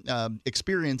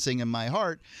experiencing in my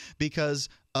heart because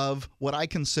of what I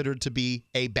considered to be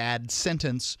a bad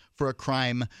sentence for a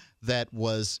crime that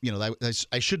was,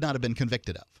 I should not have been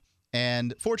convicted of.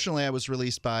 And fortunately, I was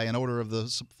released by an order of the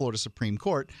Florida Supreme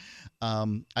Court.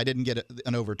 I didn't get it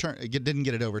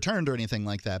overturned or anything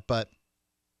like that. But,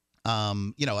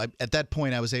 at that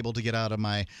point, I was able to get out of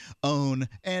my own.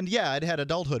 And, yeah, I'd had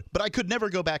adulthood. But I could never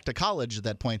go back to college at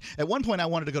that point. At one point, I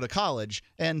wanted to go to college,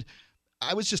 and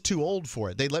I was just too old for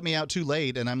it. They let me out too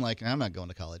late, and I'm like, I'm not going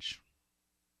to college.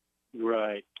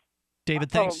 Right.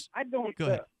 David, thanks. Go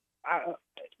ahead.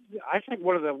 I think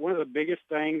one of the biggest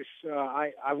things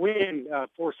I went in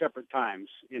 4 separate times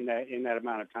in that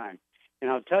amount of time,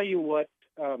 and I'll tell you what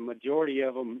majority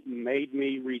of them made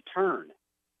me return.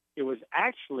 It was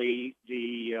actually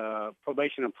the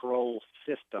probation and parole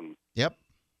system. Yep.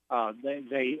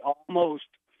 They almost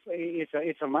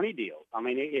it's a money deal. I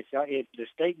mean, the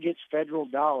state gets federal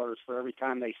dollars for every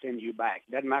time they send you back.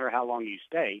 It doesn't matter how long you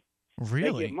stay.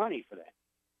 Really? They get money for that.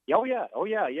 Oh yeah.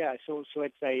 So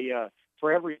it's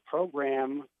for every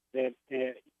program that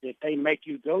they make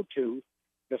you go to,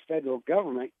 the federal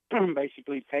government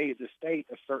basically pays the state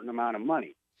a certain amount of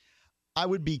money. I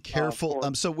would be careful.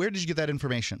 So where did you get that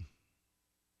information?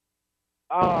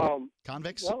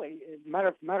 Convicts? Well,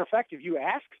 matter of fact, if you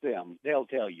ask them, they'll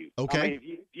tell you. Okay. I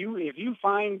mean, if you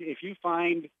find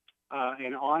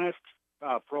an honest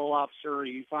parole officer,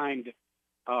 you find,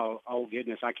 oh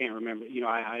goodness, I can't remember.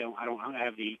 I don't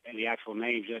have the actual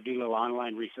names. I do a little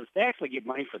online research. They actually get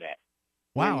money for that.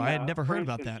 Wow, I had never heard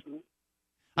about that.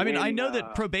 I mean, I know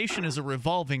that probation is a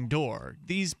revolving door.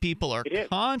 These people are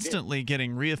constantly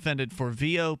getting reoffended for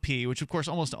VOP, which, of course,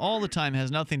 almost all the time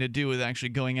has nothing to do with actually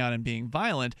going out and being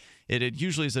violent. It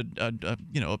usually is a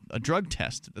drug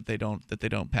test that they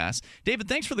don't pass. David,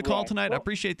 thanks for the call tonight. I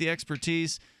appreciate the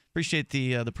expertise. Appreciate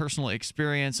the personal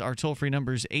experience. Our toll-free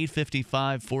number is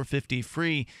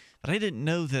 855-450-FREE. But I didn't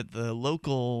know that the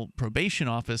local probation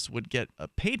office would get a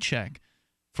paycheck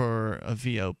for a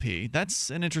VOP. That's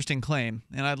an interesting claim,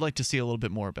 and I'd like to see a little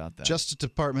bit more about that. Justice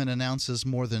Department announces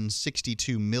more than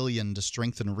 $62 million to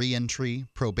strengthen reentry,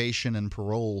 probation, and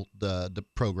parole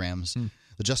programs.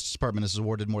 The Justice Department has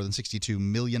awarded more than $62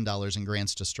 million in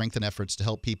grants to strengthen efforts to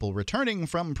help people returning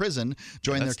from prison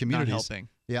join their communities. Not helping.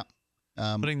 Yeah.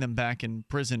 Putting them back in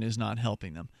prison is not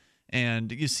helping them.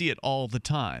 And you see it all the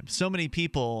time. So many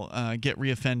people get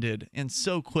reoffended and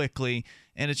so quickly,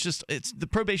 and it's the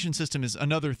probation system is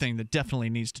another thing that definitely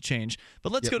needs to change.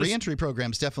 But let's go to reentry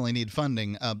programs definitely need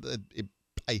funding. I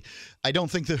don't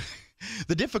think the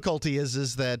difficulty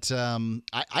is that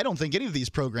I don't think any of these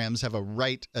programs have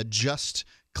a just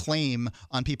claim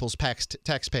on people's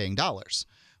tax-paying dollars.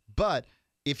 But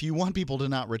if you want people to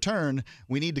not return,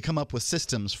 we need to come up with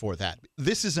systems for that.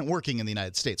 This isn't working in the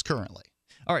United States currently.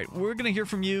 All right, we're going to hear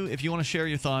from you. If you want to share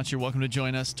your thoughts, you're welcome to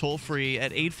join us toll-free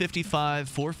at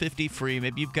 855-450-FREE.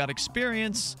 Maybe you've got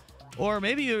experience, or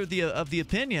maybe you're of the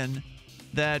opinion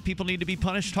that people need to be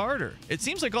punished harder. It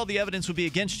seems like all the evidence would be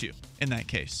against you in that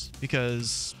case,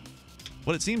 because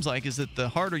what it seems like is that the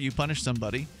harder you punish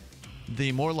somebody,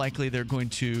 the more likely they're going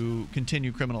to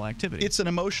continue criminal activity. It's an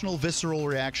emotional, visceral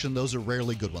reaction. Those are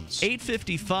rarely good ones.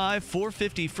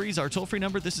 855-450-FREE is our toll-free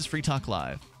number. This is Free Talk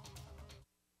Live.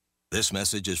 This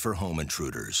message is for home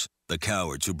intruders, the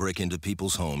cowards who break into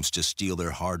people's homes to steal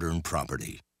their hard-earned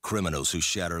property, criminals who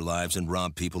shatter lives and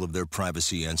rob people of their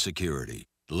privacy and security.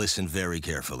 Listen very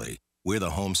carefully. We're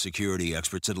the home security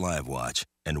experts at LiveWatch,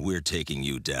 and we're taking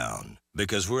you down.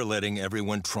 Because we're letting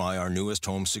everyone try our newest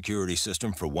home security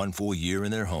system for 1 full year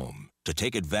in their home. To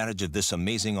take advantage of this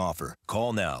amazing offer,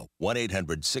 call now,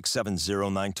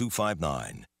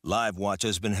 1-800-670-9259. LiveWatch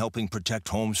has been helping protect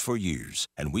homes for years,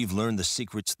 and we've learned the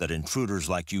secrets that intruders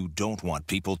like you don't want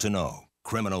people to know.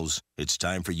 Criminals, it's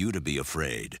time for you to be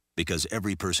afraid, because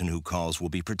every person who calls will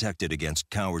be protected against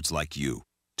cowards like you.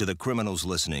 To the criminals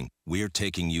listening, we're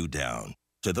taking you down.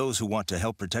 To those who want to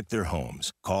help protect their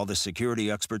homes, call the security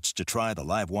experts to try the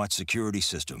LiveWatch security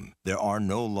system. There are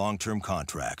no long-term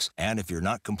contracts, and if you're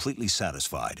not completely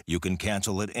satisfied, you can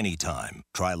cancel at any time.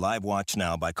 Try LiveWatch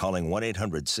now by calling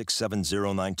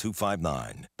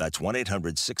 1-800-670-9259. That's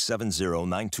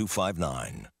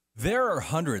 1-800-670-9259. There are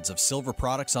hundreds of silver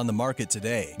products on the market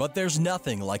today, but there's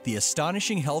nothing like the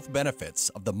astonishing health benefits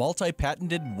of the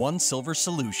multi-patented One Silver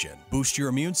Solution. Boost your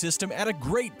immune system at a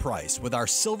great price with our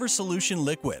Silver Solution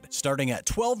Liquid, starting at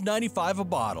 $12.95 a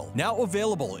bottle. Now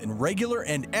available in regular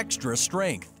and extra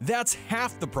strength. That's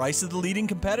half the price of the leading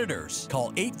competitors.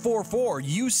 Call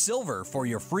 844-USILVER for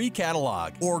your free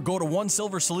catalog, or go to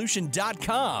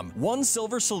OneSilverSolution.com.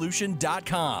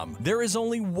 OneSilverSolution.com. There is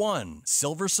only one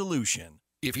Silver Solution.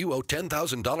 If you owe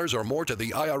 $10,000 or more to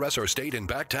the IRS or state in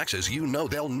back taxes, you know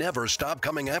they'll never stop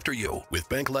coming after you. With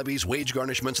bank levies, wage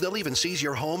garnishments, they'll even seize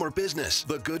your home or business.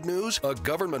 The good news? A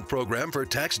government program for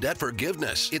tax debt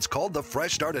forgiveness. It's called the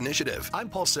Fresh Start Initiative. I'm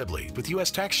Paul Sibley with U.S.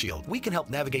 Tax Shield. We can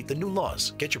help navigate the new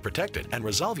laws, get you protected, and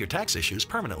resolve your tax issues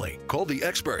permanently. Call the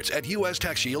experts at U.S.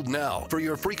 Tax Shield now for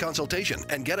your free consultation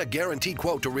and get a guaranteed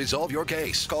quote to resolve your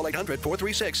case. Call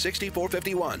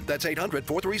 800-436-6451. That's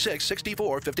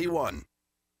 800-436-6451.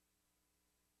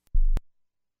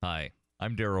 Hi,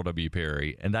 I'm Daryl W.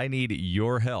 Perry, and I need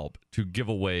your help to give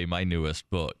away my newest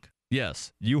book.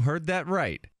 Yes, you heard that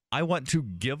right. I want to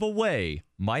give away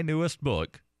my newest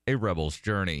book, A Rebel's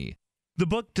Journey. The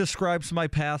book describes my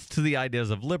path to the ideas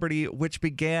of liberty, which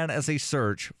began as a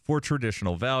search for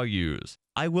traditional values.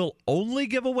 I will only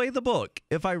give away the book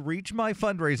if I reach my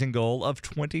fundraising goal of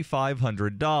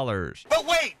 $2,500. But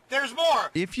wait, there's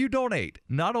more! If you donate,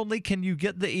 not only can you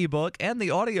get the ebook and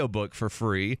the audiobook for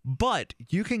free, but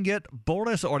you can get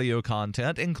bonus audio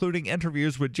content, including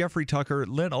interviews with Jeffrey Tucker,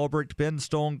 Lynn Ulbricht, Ben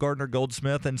Stone, Gardner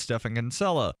Goldsmith, and Stephen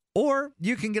Kinsella. Or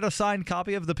you can get a signed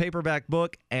copy of the paperback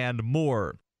book and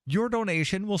more. Your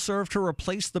donation will serve to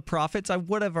replace the profits I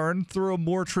would have earned through a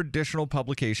more traditional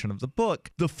publication of the book.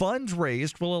 The funds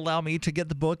raised will allow me to get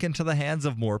the book into the hands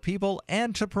of more people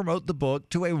and to promote the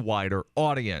book to a wider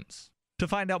audience. To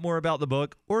find out more about the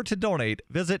book or to donate,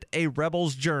 visit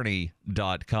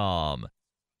arebelsjourney.com.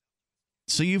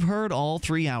 So you've heard all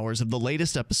 3 hours of the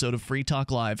latest episode of Free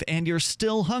Talk Live, and you're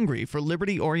still hungry for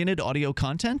liberty-oriented audio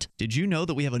content? Did you know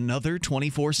that we have another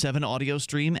 24/7 audio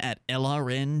stream at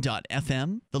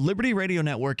LRN.FM? The Liberty Radio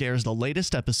Network airs the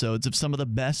latest episodes of some of the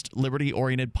best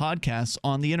liberty-oriented podcasts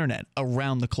on the internet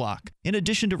around the clock. In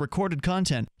addition to recorded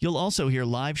content, you'll also hear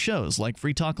live shows like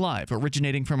Free Talk Live,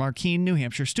 originating from our Keene, New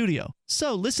Hampshire studio.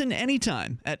 So listen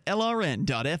anytime at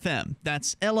LRN.FM.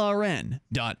 That's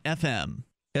LRN.FM.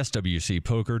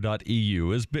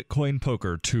 SWCpoker.eu is Bitcoin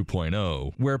Poker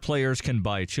 2.0, where players can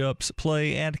buy chips,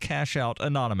 play, and cash out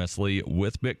anonymously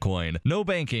with Bitcoin. No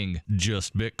banking,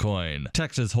 just Bitcoin.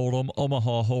 Texas Hold'em,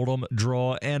 Omaha Hold'em,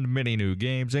 Draw, and many new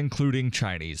games, including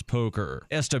Chinese poker.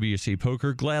 SWC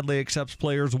Poker gladly accepts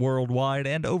players worldwide,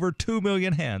 and over 2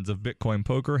 million hands of Bitcoin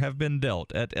poker have been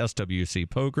dealt at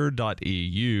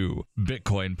SWCpoker.eu.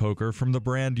 Bitcoin poker from the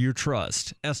brand you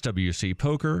trust.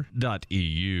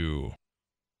 SWCpoker.eu.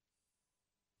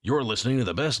 You're listening to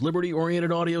the best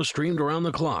liberty-oriented audio streamed around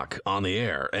the clock, on the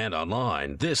air, and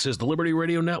online. This is the Liberty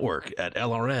Radio Network at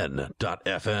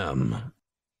LRN.FM.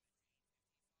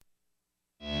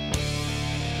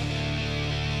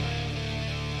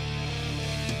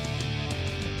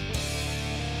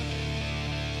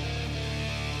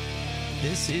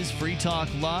 This is Free Talk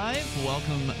Live.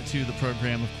 Welcome to the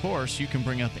program. Of course, you can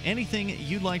bring up anything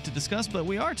you'd like to discuss, but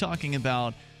we are talking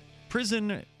about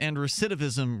prison and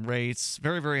recidivism rates,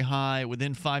 very, very high.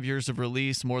 Within 5 years of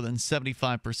release, more than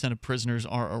 75% of prisoners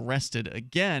are arrested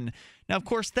again. Now, of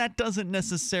course, that doesn't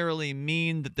necessarily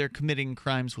mean that they're committing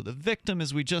crimes with a victim.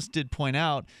 As we just did point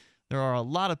out, there are a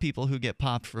lot of people who get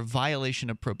popped for violation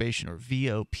of probation, or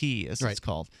VOP, as it's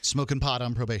called. Smoking pot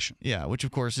on probation. Yeah, which,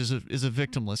 of course, is a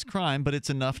victimless crime, but it's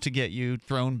enough to get you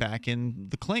thrown back in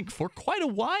the clink for quite a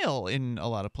while in a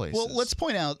lot of places. Well, let's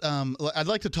point out, I'd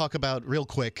like to talk about real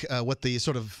quick what the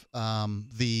sort of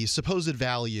the supposed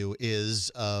value is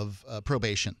of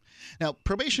probation. Now,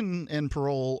 probation and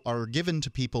parole are given to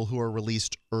people who are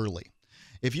released early.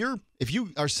 If you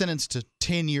are sentenced to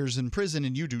 10 years in prison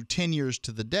and you do 10 years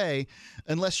to the day,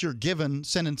 unless you're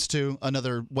sentenced to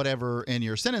another whatever in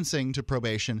your sentencing to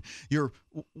probation, you're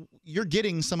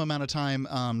getting some amount of time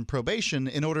on probation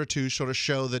in order to sort of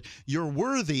show that you're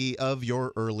worthy of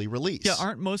your early release. Yeah,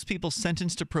 aren't most people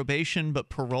sentenced to probation, but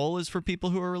parole is for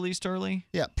people who are released early?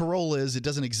 Yeah, parole is, it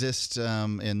doesn't exist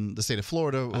in the state of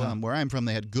Florida. Where I'm from,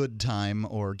 they had good time,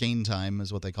 or gain time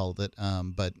is what they called it.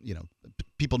 But, you know,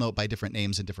 people know it by different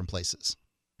names in different places.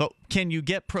 But can you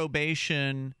get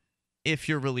probation if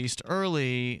you're released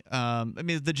early? I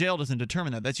mean, the jail doesn't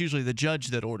determine that. That's usually the judge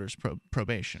that orders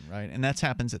probation, right? And that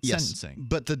happens at sentencing.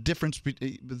 But the difference,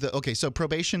 okay, so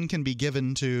probation can be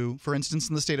given to, for instance,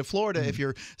 in the state of Florida, if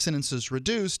your sentence is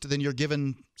reduced, then you're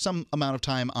given some amount of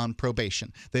time on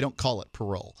probation. They don't call it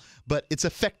parole, but it's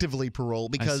effectively parole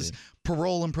because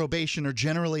parole and probation are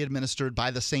generally administered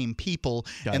by the same people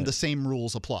and the same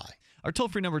rules apply. Our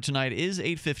toll-free number tonight is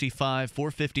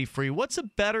 855-450-FREE. What's a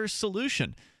better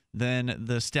solution than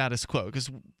the status quo?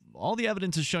 Because all the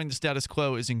evidence is showing the status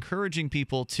quo is encouraging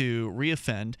people to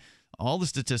reoffend. All the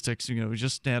statistics, you know, we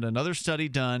just had another study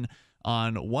done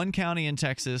on one county in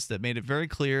Texas that made it very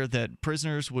clear that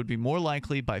prisoners would be more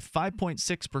likely by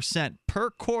 5.6%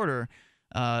 per quarter,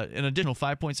 an additional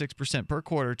 5.6% per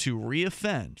quarter, to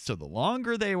reoffend. So the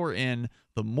longer they were in,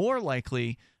 the more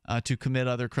likely to commit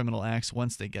other criminal acts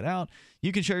once they get out.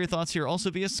 You can share your thoughts here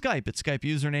also via Skype at Skype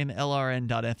username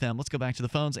LRN.FM. Let's go back to the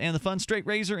phones and the fun. Straight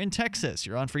Razor in Texas.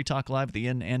 You're on Free Talk Live with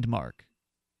Ian and Mark.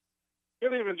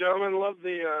 Good evening, gentlemen. Love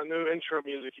the new intro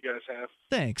music you guys have.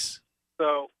 Thanks.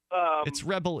 So it's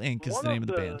Rebel Inc. is the name of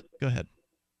the band. Go ahead.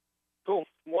 Cool.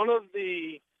 One of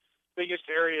the biggest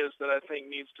areas that I think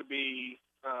needs to be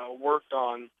worked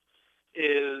on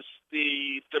is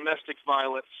the domestic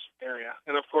violence area.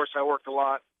 And, of course, I worked a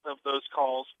lot of those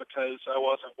calls because I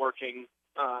wasn't working,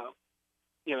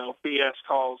 BS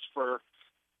calls for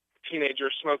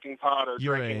teenagers smoking pot or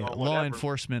drinking or whatever. You're a law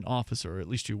enforcement officer, or at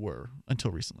least you were,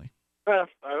 until recently. I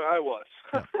was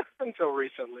until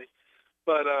recently.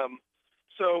 But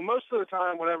so most of the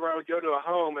time whenever I would go to a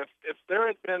home, if there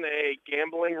had been a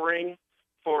gambling ring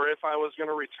for if I was going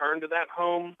to return to that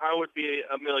home, I would be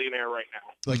a millionaire right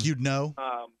now. Like you'd know?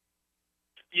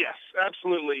 Yes,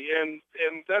 absolutely. And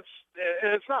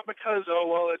it's not because,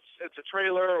 it's a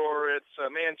trailer or it's a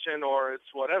mansion or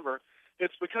it's whatever.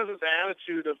 It's because of the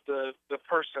attitude of the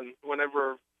person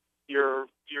whenever you're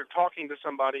talking to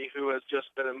somebody who has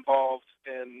just been involved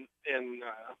in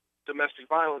domestic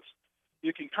violence.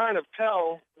 You can kind of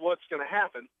tell what's going to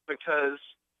happen because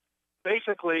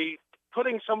basically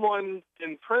putting someone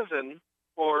in prison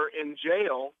or in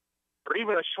jail or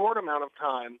even a short amount of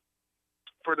time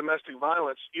for domestic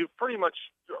violence, you've pretty much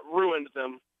ruined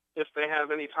them if they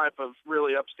have any type of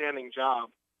really upstanding job.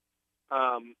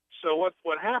 So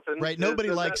what happens? Right. Nobody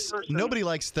likes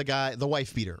the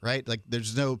wife beater, right? Like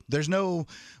there's no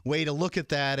way to look at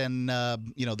that and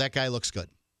that guy looks good.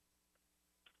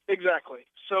 Exactly.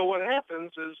 So what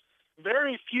happens is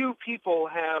very few people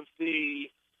have the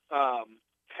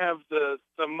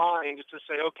mind to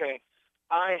say, okay,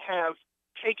 I have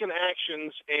taken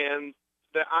actions and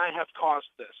that I have caused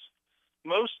this.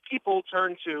 Most people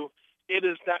turn to, it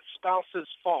is that spouse's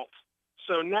fault.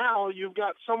 So now you've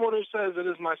got someone who says it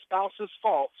is my spouse's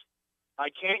fault. I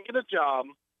can't get a job.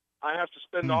 I have to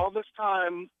spend all this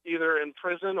time either in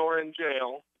prison or in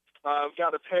jail. I've got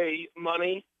to pay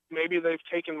money. Maybe they've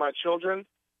taken my children.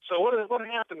 So what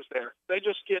happens there? They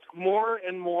just get more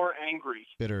and more angry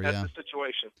at the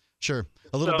situation. Sure.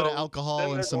 A little bit of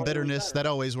alcohol and some bitterness, that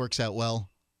always works out well.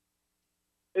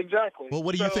 Exactly. Well,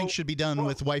 what do you think should be done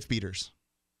with wife beaters?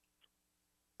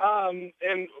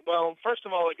 First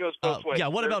of all, it goes both ways. Yeah,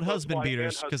 what about husband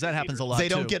beaters? Because that happens a lot. They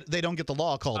don't get the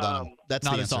law called on them. That's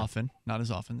not the as answer. often. Not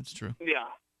as often. That's true. Yeah.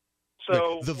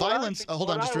 So the violence. Hold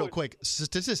on, just real quick.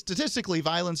 Statistically,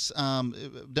 violence,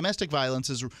 domestic violence,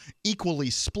 is equally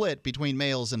split between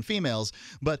males and females.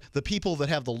 But the people that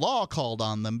have the law called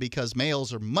on them, because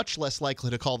males are much less likely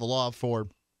to call the law for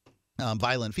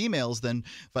violent females than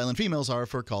violent females are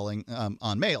for calling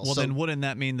on males. Well, then wouldn't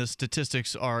that mean the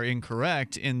statistics are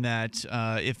incorrect in that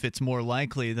if it's more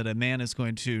likely that a man is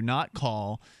going to not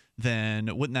call, then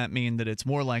wouldn't that mean that it's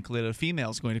more likely that a female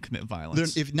is going to commit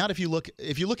violence? If you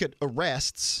look at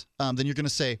arrests, then you're going to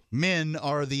say men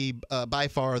are the by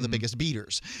far the biggest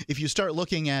beaters. If you start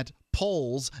looking at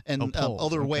polls and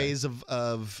other ways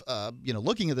of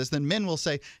looking at this, then men will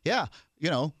say, yeah,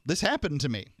 this happened to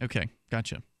me. Okay,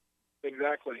 gotcha.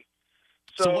 Exactly.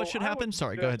 So what should happen?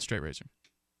 Sorry, go ahead, Straight Razor.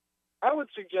 I would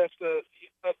suggest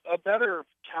a better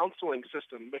counseling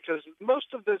system, because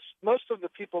most of the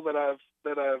people that I've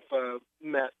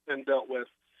met and dealt with,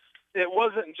 it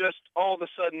wasn't just all of a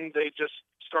sudden they just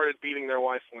started beating their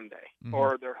wife one day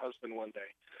or their husband one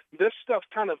day. This stuff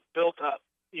kind of built up,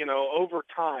 over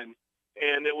time,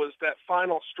 and it was that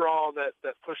final straw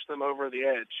that pushed them over the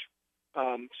edge.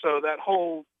 So that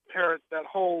whole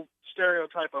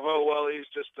stereotype of, oh, well, he's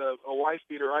just a wife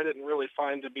beater, I didn't really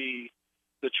find to be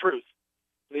the truth.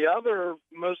 The other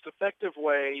most effective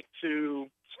way to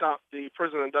stop the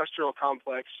prison industrial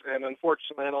complex, and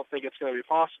unfortunately I don't think it's going to be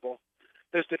possible,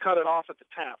 is to cut it off at the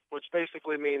tap, which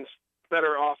basically means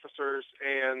better officers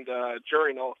and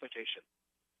jury nullification.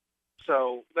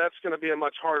 So that's going to be a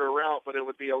much harder route, but it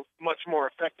would be much more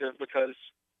effective because,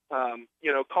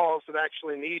 calls that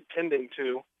actually need tending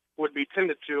to would be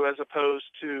tended to, as opposed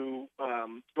to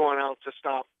going out to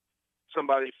stop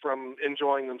somebody from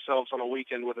enjoying themselves on a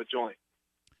weekend with a joint.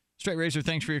 Straight Razor,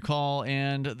 thanks for your call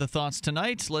and the thoughts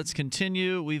tonight. Let's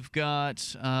continue. We've got,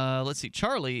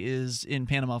 Charlie is in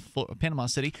Panama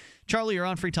City. Charlie, you're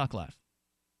on Free Talk Live.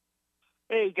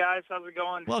 Hey, guys. How's it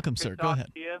going? Welcome, Good sir. to Go talk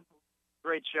ahead. to you.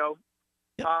 Great show.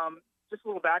 Yep. Just a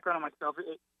little background on myself.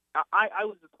 I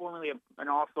was formerly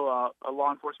a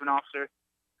law enforcement officer,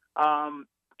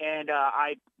 and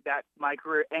my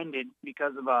career ended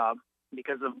because of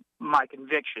my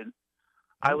conviction.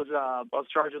 I was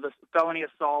charged with a felony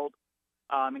assault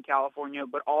in California,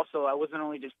 but also I wasn't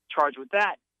only just charged with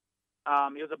that.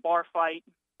 It was a bar fight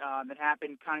that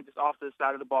happened kind of just off to the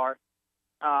side of the bar.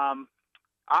 I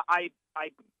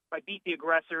beat the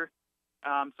aggressor,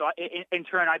 so in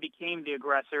turn I became the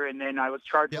aggressor, and then I was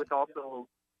charged with also.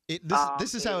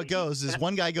 This is how it goes: is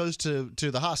one guy goes to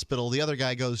the hospital, the other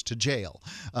guy goes to jail.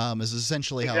 Is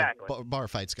essentially how bar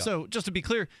fights go. So just to be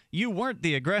clear, you weren't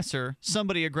the aggressor.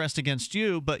 Somebody aggressed against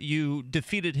you, but you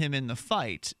defeated him in the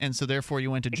fight, and so therefore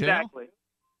you went to jail. Exactly.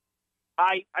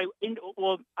 I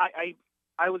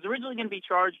was originally going to be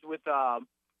charged with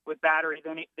battery.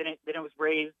 Then it was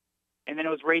raised, and then it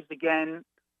was raised again.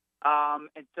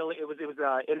 Until it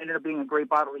ended up being a great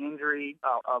bodily injury,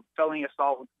 a felony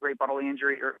assault with great bodily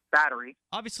injury or battery.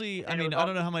 Obviously, I don't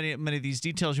know how many of these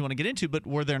details you want to get into, but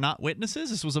were there not witnesses?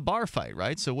 This was a bar fight,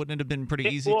 right? So wouldn't it have been pretty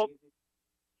easy? Well,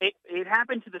 it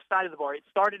happened to the side of the bar. It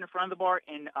started in front of the bar,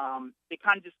 and it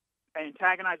kind of just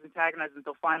antagonized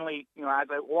until finally, as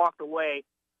I walked away,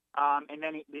 and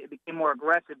then it became more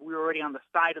aggressive. We were already on the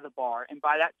side of the bar, and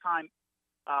by that time,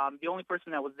 the only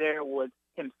person that was there was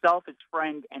himself, his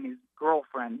friend, and his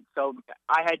girlfriend. So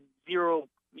I had zero,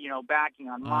 backing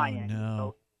on my end.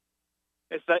 No.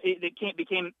 So it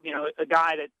became, a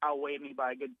guy that outweighed me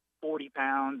by a good 40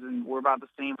 pounds, and we're about the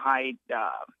same height.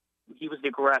 he was the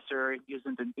aggressor. He's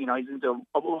into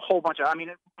a whole bunch of. I mean,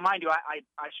 mind you, I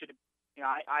should have,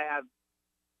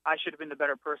 I should have been the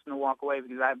better person to walk away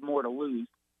because I have more to lose.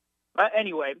 But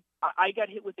anyway, I got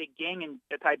hit with a gang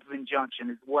type of injunction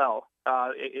as well.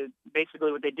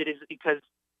 Basically, what they did is because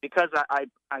I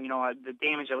the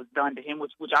damage that was done to him,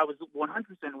 which I was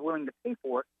 100% willing to pay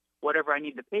for, whatever I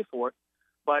need to pay for.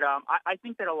 But I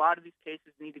think that a lot of these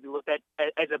cases need to be looked at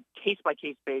as a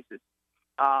case-by-case basis.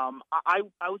 I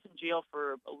was in jail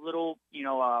for a little,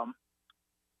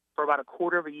 for about a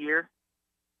quarter of a year.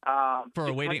 For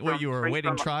you were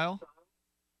awaiting trial?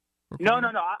 No.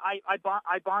 I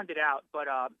bonded out, but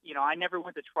I never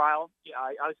went to trial.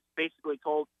 I was basically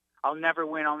told I'll never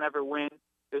win.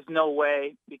 There's no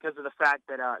way, because of the fact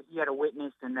that he had a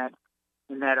witness and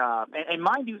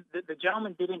mind you, the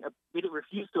gentleman didn't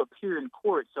refuse to appear in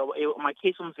court, so my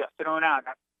case almost got thrown out.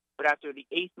 But after the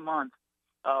 8th month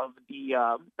of the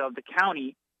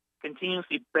county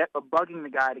continuously bugging the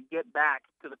guy to get back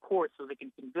to the court so they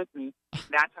can convict me,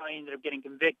 that's how I ended up getting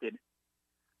convicted.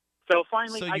 So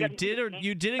finally,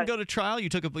 you didn't go to trial? You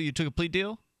took a plea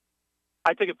deal?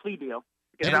 I took a plea deal.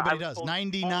 Everybody does.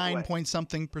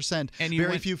 99-point-something%. And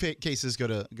very few cases go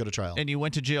to trial. And you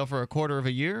went to jail for a quarter of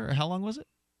a year? Or how long was it?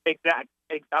 Exactly.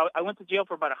 I went to jail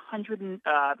for about 100.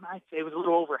 I'd say it was a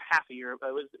little over half a year. It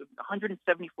was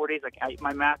 174 days.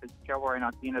 My math is terrible right now.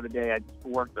 At the end of the day, I've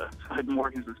been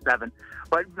working since 7.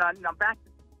 But now back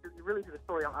to the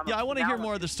story. I want to hear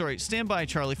more of the story. Stand by,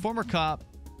 Charlie. Former cop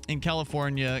in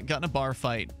California got in a bar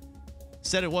fight.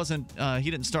 Said it wasn't. He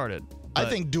didn't start it. I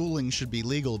think dueling should be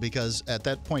legal because at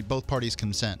that point both parties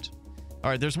consent. All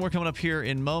right, there's more coming up here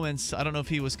in moments. I don't know if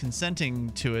he was consenting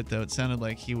to it, though. It sounded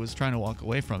like he was trying to walk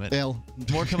away from it. Well,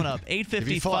 more coming up. 8:55. If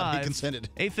he fought, he consented.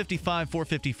 8:55,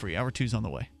 450 free. Hour 2's on the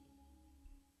way.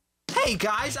 Hey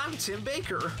guys, I'm Tim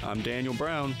Baker. I'm Daniel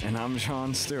Brown. And I'm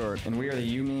Sean Stewart. And we are the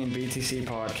You, Me, and BTC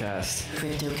podcast.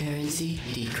 Cryptocurrency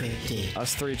decrypted.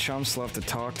 Us three chumps love to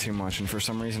talk too much, and for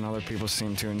some reason other people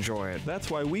seem to enjoy it.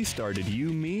 That's why we started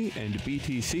You, Me, and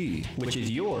BTC, which is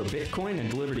your Bitcoin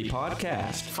and Liberty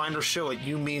podcast. Find our show at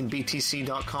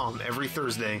youmeandbtc.com every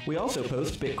Thursday. We also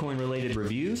post Bitcoin-related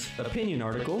reviews, opinion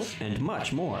articles, and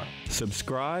much more.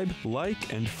 Subscribe,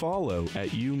 like, and follow at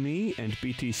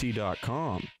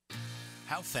youmeandbtc.com.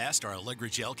 How fast are Allegra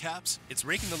gel caps? It's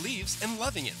raking the leaves and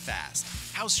loving it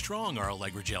fast. How strong are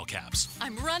Allegra gel caps?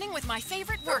 I'm running with my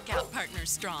favorite workout partner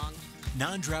strong.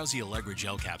 Non-drowsy Allegra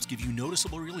gel caps give you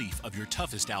noticeable relief of your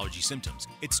toughest allergy symptoms.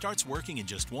 It starts working in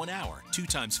just 1 hour, 2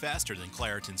 times faster than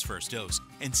Claritin's first dose,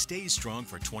 and stays strong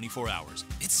for 24 hours.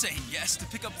 It's saying yes to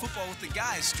pick up football with the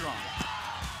guys strong.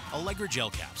 Allegra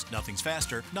gel caps. Nothing's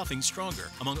faster, nothing's stronger.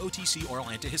 Among OTC oral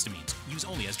antihistamines. Use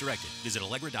only as directed. Visit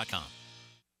Allegra.com.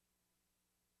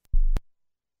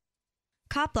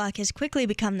 CopBlock has quickly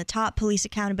become the top police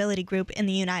accountability group in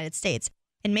the United States,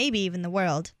 and maybe even the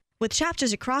world. With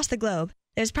chapters across the globe,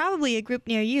 there's probably a group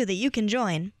near you that you can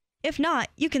join. If not,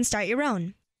 you can start your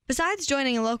own. Besides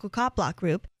joining a local CopBlock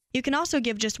group, you can also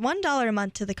give just $1 a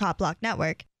month to the CopBlock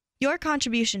network. Your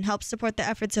contribution helps support the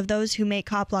efforts of those who make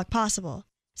CopBlock possible.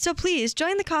 So please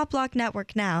join the CopBlock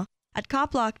network now at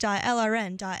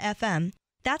copblock.lrn.fm.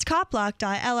 That's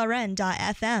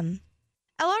copblock.lrn.fm.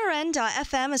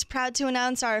 LRN.FM is proud to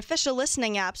announce our official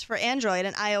listening apps for Android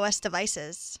and iOS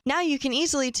devices. Now you can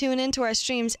easily tune into our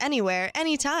streams anywhere,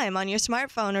 anytime on your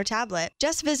smartphone or tablet.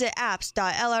 Just visit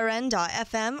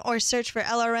apps.lrn.fm or search for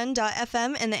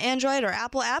LRN.FM in the Android or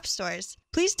Apple app stores.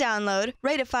 Please download,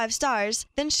 rate it 5 stars,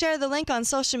 then share the link on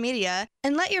social media,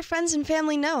 and let your friends and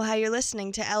family know how you're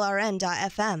listening to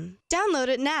LRN.FM. Download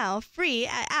it now, free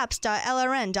at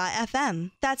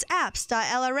apps.lrn.fm. That's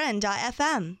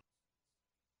apps.lrn.fm.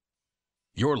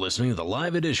 You're listening to the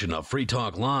live edition of Free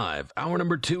Talk Live. Hour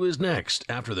number 2 is next,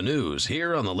 after the news,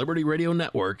 here on the Liberty Radio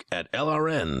Network at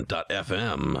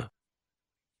LRN.FM.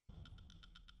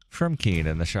 From Keene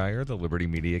in the Shire, the Liberty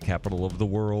Media capital of the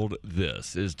world,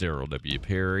 this is Daryl W.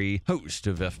 Perry, host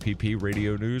of FPP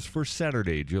Radio News for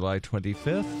Saturday, July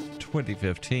 25th,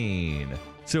 2015.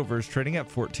 Silver is trading at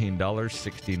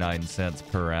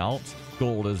 $14.69 per ounce.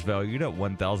 Gold is valued at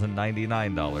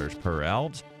 $1,099 per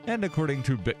ounce. And according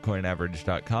to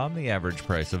BitcoinAverage.com, the average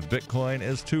price of Bitcoin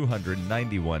is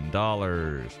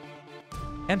 $291.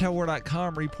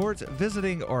 Antiwar.com reports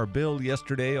visiting Erbil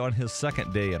yesterday on his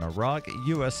second day in Iraq,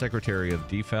 U.S. Secretary of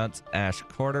Defense Ash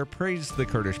Carter praised the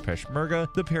Kurdish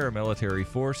Peshmerga, the paramilitary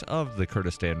force of the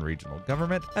Kurdistan Regional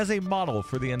Government, as a model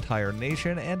for the entire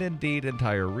nation and indeed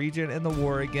entire region in the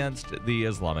war against the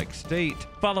Islamic State.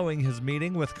 Following his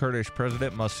meeting with Kurdish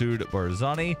President Masoud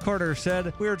Barzani, Carter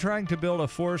said, "We are trying to build a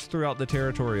force throughout the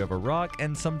territory of Iraq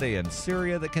and someday in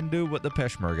Syria that can do what the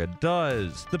Peshmerga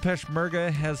does. The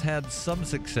Peshmerga has had some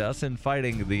success in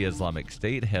fighting the Islamic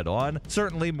State head-on,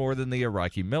 certainly more than the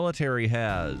Iraqi military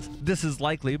has. This is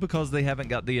likely because they haven't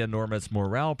got the enormous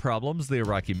morale problems the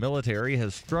Iraqi military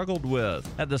has struggled with.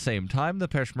 At the same time, the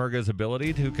Peshmerga's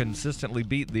ability to consistently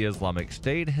beat the Islamic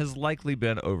State has likely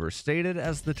been overstated,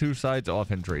 as the two sides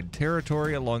often trade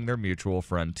territory along their mutual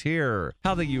frontier.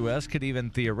 How the U.S. could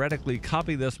even theoretically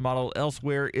copy this model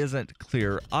elsewhere isn't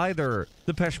clear either.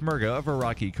 The Peshmerga of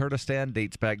Iraqi Kurdistan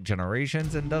dates back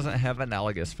generations and doesn't have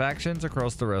analogous factions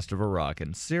across the rest of Iraq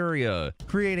and Syria.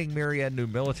 Creating myriad new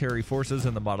military forces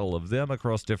in the model of them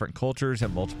across different cultures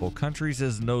and multiple countries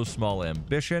is no small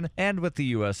ambition, and with the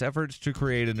U.S. efforts to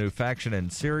create a new faction in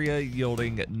Syria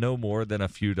yielding no more than a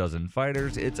few dozen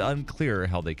fighters, it's unclear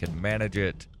how they can manage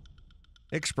it.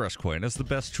 ExpressCoin is the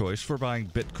best choice for buying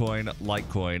Bitcoin,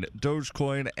 Litecoin,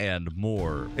 Dogecoin, and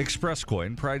more.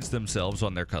 ExpressCoin prides themselves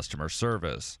on their customer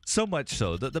service, so much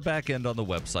so that the back end on the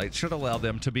website should allow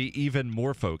them to be even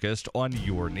more focused on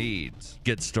your needs.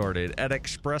 Get started at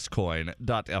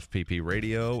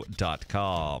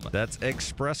expresscoin.fppradio.com. That's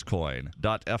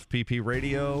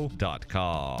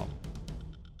expresscoin.fppradio.com.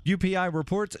 UPI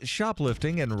reports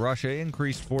shoplifting in Russia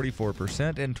increased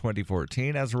 44% in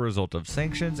 2014 as a result of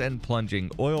sanctions and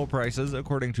plunging oil prices,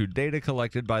 according to data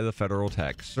collected by the Federal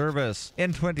Tax Service.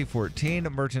 In 2014,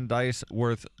 merchandise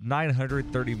worth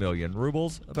 930 million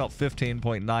rubles, about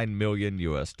 $15.9 million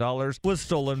US dollars, was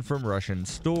stolen from Russian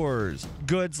stores.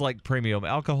 Goods like premium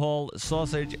alcohol,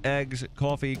 sausage, eggs,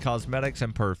 coffee, cosmetics,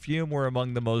 and perfume were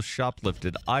among the most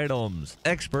shoplifted items.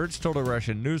 Experts told a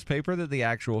Russian newspaper that the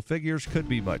actual figures could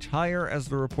be much higher, as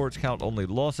the reports count only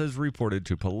losses reported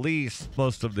to police.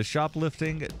 Most of the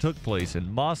shoplifting took place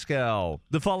in Moscow.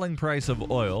 The falling price of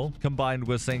oil, combined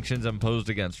with sanctions imposed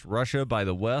against Russia by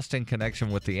the West in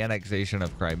connection with the annexation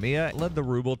of Crimea, led the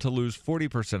ruble to lose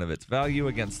 40% of its value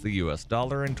against the US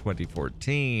dollar in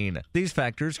 2014. These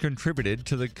factors contributed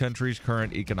to the country's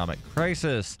current economic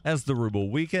crisis. As the ruble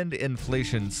weakened,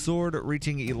 inflation soared,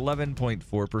 reaching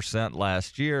 11.4%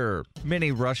 last year.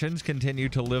 Many Russians continue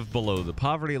to live below the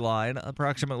poverty line,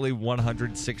 approximately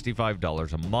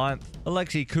 $165 a month.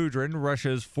 Alexei Kudrin,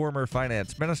 Russia's former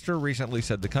finance minister, recently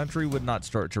said the country would not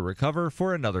start to recover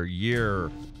for another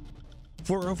year.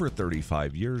 For over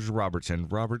 35 years, Robertson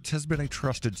Roberts has been a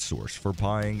trusted source for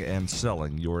buying and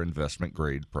selling your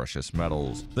investment-grade precious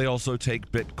metals. They also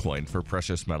take Bitcoin for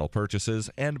precious metal purchases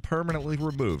and permanently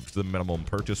removed the minimum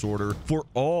purchase order for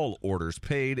all orders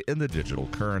paid in the digital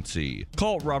currency.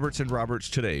 Call Robertson Roberts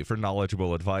today for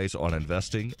knowledgeable advice on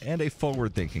investing and a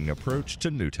forward-thinking approach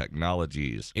to new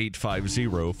technologies.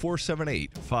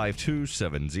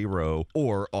 850-478-5270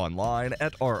 or online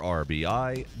at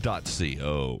rrbi.co.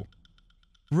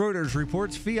 Reuters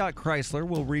reports Fiat Chrysler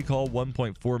will recall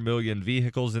 1.4 million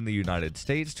vehicles in the United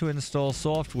States to install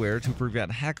software to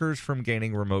prevent hackers from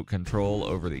gaining remote control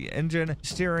over the engine,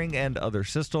 steering, and other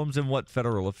systems in what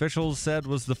federal officials said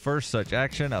was the first such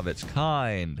action of its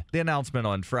kind. The announcement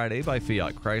on Friday by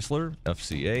Fiat Chrysler,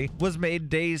 FCA, was made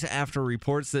days after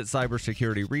reports that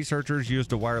cybersecurity researchers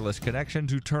used a wireless connection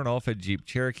to turn off a Jeep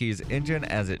Cherokee's engine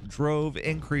as it drove,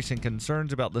 increasing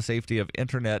concerns about the safety of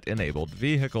internet-enabled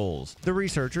vehicles. The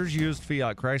researchers used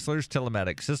Fiat Chrysler's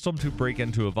telematic system to break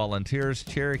into a volunteer's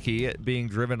Cherokee being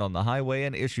driven on the highway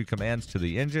and issue commands to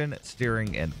the engine,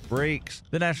 steering, and brakes.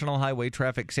 The National Highway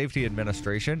Traffic Safety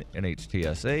Administration,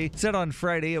 NHTSA, said on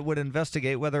Friday it would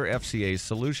investigate whether FCA's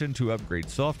solution to upgrade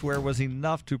software was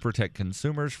enough to protect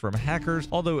consumers from hackers,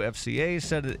 although FCA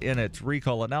said in its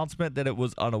recall announcement that it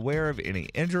was unaware of any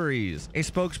injuries. A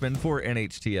spokesman for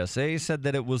NHTSA said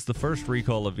that it was the first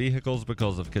recall of vehicles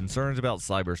because of concerns about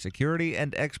cybersecurity,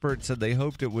 and experts said they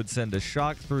hoped it would send a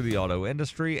shock through the auto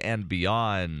industry and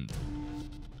beyond.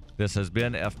 This has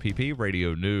been FPP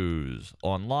Radio News,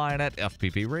 online at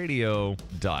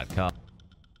fppradio.com.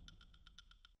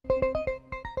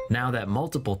 Now that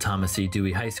multiple Thomas E.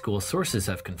 Dewey High School sources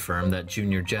have confirmed that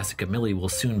junior Jessica Milley will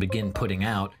soon begin putting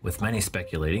out, with many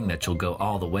speculating that she'll go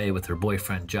all the way with her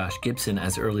boyfriend Josh Gibson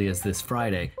as early as this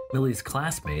Friday, Millie's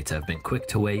classmates have been quick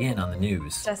to weigh in on the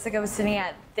news. Jessica was sitting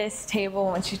at this table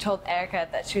when she told Erica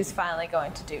that she was finally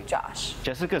going to do Josh.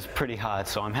 Jessica's pretty hot,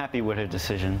 so I'm happy with her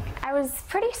decision. I was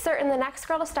pretty certain the next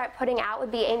girl to start putting out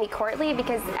would be Amy Courtley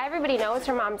because everybody knows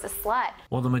her mom's a slut.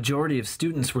 While the majority of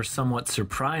students were somewhat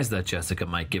surprised that Jessica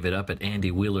might give it up at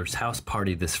Andy Wheeler's house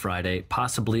party this Friday,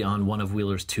 possibly on one of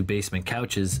Wheeler's 2 basement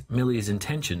couches, Millie's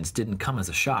intentions didn't come as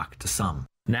a shock to some.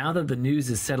 Now that the news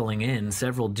is settling in,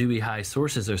 several Dewey High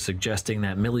sources are suggesting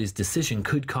that Millie's decision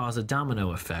could cause a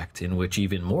domino effect in which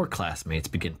even more classmates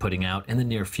begin putting out in the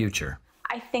near future.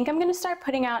 I think I'm going to start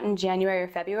putting out in January or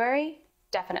February,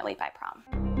 definitely by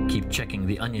prom. Keep checking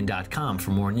theonion.com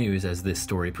for more news as this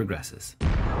story progresses.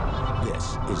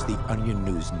 This is the Onion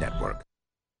News Network.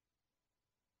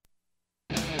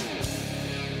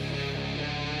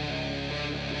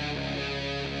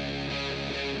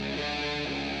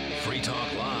 Free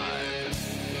Talk Live.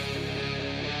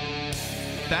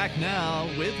 Back now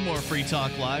with more Free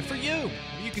Talk Live for you.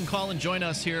 You can call and join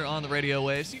us here on the radio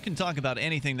waves. You can talk about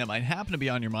anything that might happen to be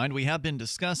on your mind. We have been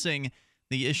discussing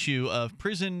the issue of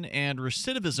prison and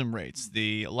recidivism rates,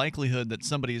 the likelihood that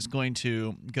somebody is going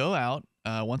to go out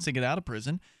once they get out of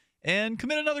prison and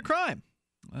commit another crime.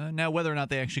 Now, whether or not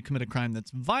they actually commit a crime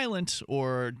that's violent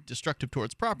or destructive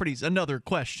towards property is another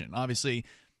question. Obviously,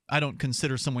 I don't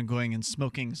consider someone going and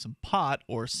smoking some pot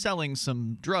or selling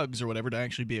some drugs or whatever to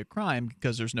actually be a crime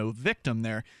because there's no victim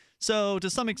there. So to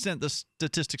some extent, the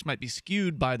statistics might be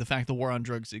skewed by the fact the war on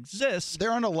drugs exists.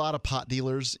 There aren't a lot of pot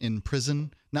dealers in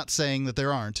prison. Not saying that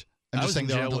there aren't. I'm just saying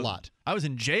there aren't a lot. I was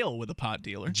in jail with a pot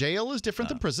dealer. Jail is different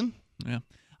than prison. Yeah.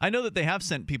 I know that they have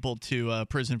sent people to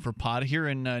prison for pot. Here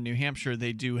in New Hampshire,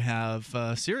 they do have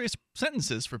serious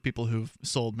sentences for people who've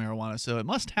sold marijuana, so it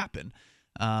must happen.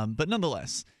 But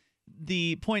nonetheless,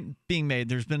 the point being made,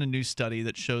 there's been a new study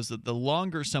that shows that the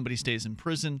longer somebody stays in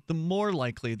prison, the more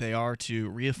likely they are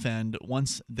to reoffend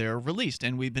once they're released.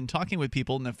 And we've been talking with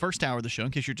people in the first hour of the show,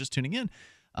 in case you're just tuning in,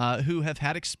 who have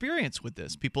had experience with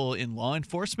this. People in law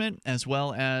enforcement, as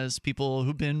well as people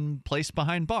who've been placed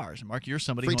behind bars. Mark, you're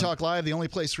somebody Free Talk Live, the only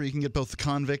place where you can get both the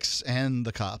convicts and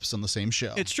the cops on the same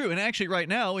show. It's true. And actually right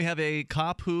now we have a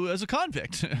cop who is a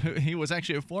convict. He was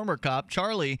actually a former cop.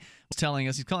 Charlie was telling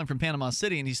us, he's calling from Panama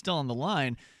City, and he's still on the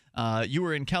line. You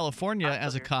were in California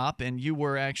as a cop, and you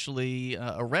were actually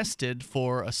arrested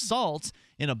for assault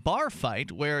in a bar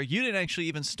fight where you didn't actually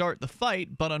even start the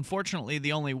fight, but unfortunately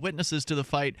the only witnesses to the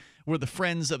fight were the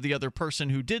friends of the other person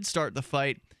who did start the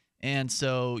fight, and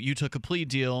so you took a plea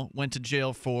deal, went to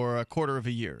jail for a quarter of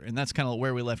a year, and that's kind of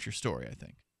where we left your story, I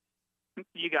think.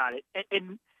 You got it.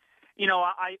 And you know,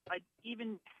 I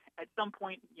even at some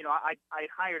point, you know, I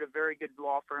hired a very good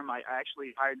law firm. I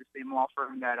actually hired the same law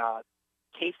firm that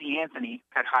Casey Anthony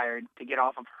had hired to get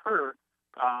off of her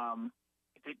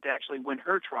to actually win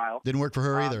her trial. Didn't work for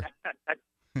her either.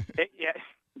 Yeah,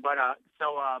 but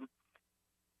so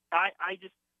I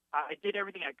did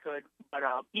everything I could. But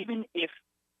even if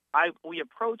we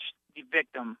approached the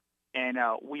victim and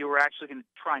we were actually going to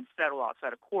try and settle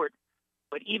outside of court,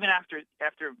 but even after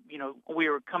you know we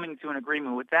were coming to an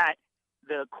agreement with that,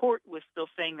 the court was still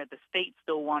saying that the state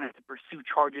still wanted to pursue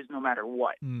charges no matter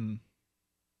what.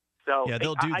 So yeah,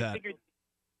 they'll do that. I figured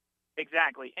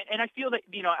exactly, and I feel that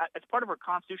you know, as part of our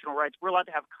constitutional rights, we're allowed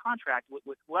to have a contract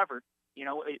with whoever, you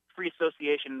know, free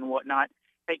association and whatnot.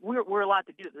 Hey, we're allowed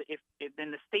to do it. If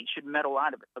then the state should meddle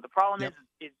out of it. But the problem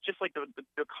is just like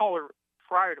the caller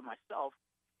prior to myself,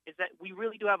 is that we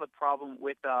really do have a problem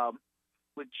with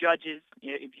judges.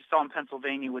 You know, if you saw in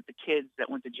Pennsylvania with the kids that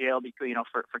went to jail because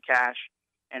for cash,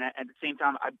 and at the same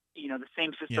time, the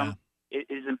same system. Yeah.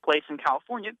 Is in place in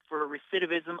California for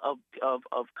recidivism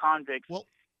of convicts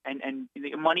and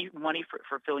the money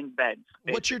for filling beds.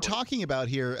 Basically. What you're talking about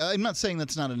here, I'm not saying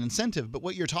that's not an incentive, but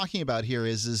what you're talking about here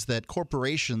is that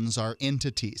corporations are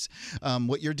entities.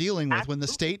 What you're dealing with when the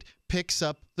state picks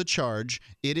up the charge,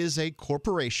 it is a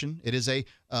corporation. It is a,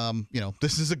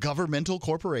 this is a governmental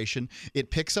corporation.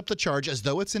 It picks up the charge as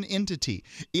though it's an entity.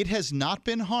 It has not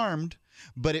been harmed,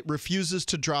 but it refuses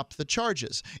to drop the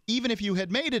charges. Even if you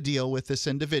had made a deal with this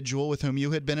individual with whom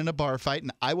you had been in a bar fight,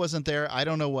 and I wasn't there, I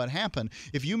don't know what happened.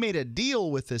 If you made a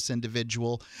deal with this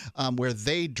individual where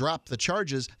they dropped the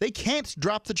charges, they can't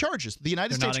drop the charges. The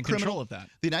United States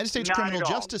criminal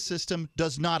justice system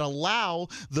does not allow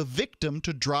the victim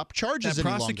to drop charges any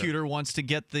longer. The prosecutor wants to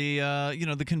get the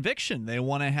the conviction. They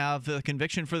want to have a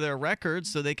conviction for their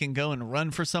records so they can go and run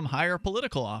for some higher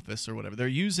political office or whatever. They're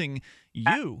using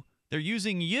you. They're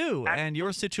using you and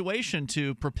your situation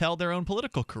to propel their own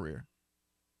political career.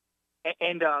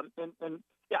 And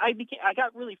I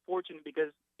got really fortunate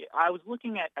because I was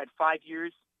looking at 5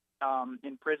 years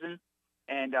in prison,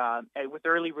 And with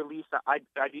early release,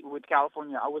 with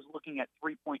California, I was looking at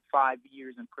 3.5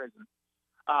 years in prison.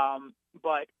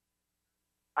 But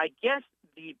I guess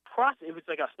the process, it was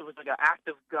like an act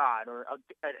of God or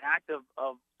an act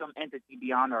of some entity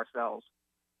beyond ourselves.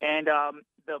 And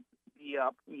the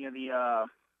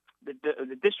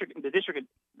district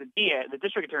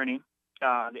attorney,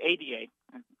 the ADA,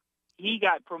 he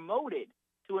got promoted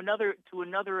to another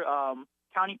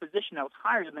county position that was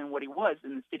higher than what he was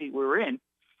in the city we were in.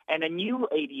 And a new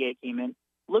ADA came in,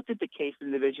 looked at the case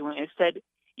individually, and said,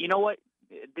 you know what,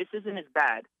 this isn't as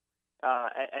bad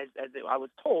as I was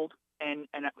told. And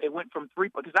it went from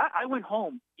because I went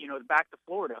home, back to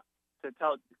Florida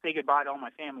to say goodbye to all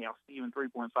my family. I'll see you in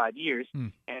 3.5 years,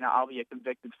 and I'll be a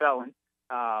convicted felon,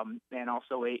 and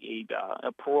also a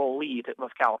parolee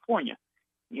of California.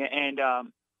 Yeah,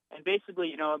 and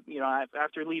basically,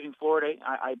 after leaving Florida,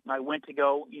 I went to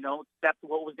go, accept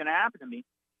what was going to happen to me,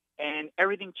 and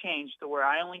everything changed to where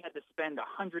I only had to spend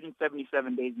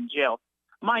 177 days in jail.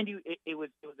 Mind you, it was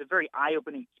a very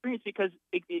eye-opening experience because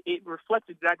it reflects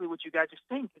exactly what you guys are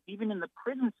saying. Because even in the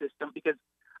prison system, because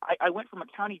I went from a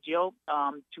county jail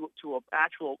to an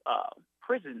actual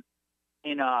prison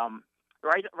in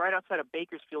right outside of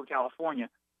Bakersfield, California.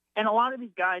 And a lot of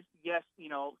these guys, yes,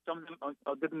 some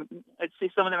of them, I'd say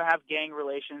some of them have gang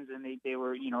relations, and they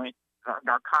were,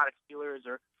 narcotics dealers,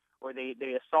 or they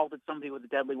assaulted somebody with a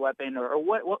deadly weapon, or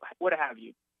what have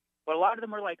you. But a lot of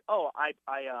them are like, oh, I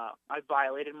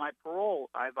violated my parole,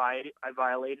 I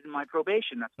violated my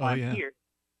probation. That's why I'm here.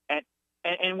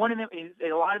 And one of them is,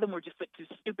 a lot of them were just like two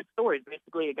stupid stories.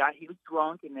 Basically, a guy, he was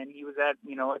drunk, and then he was at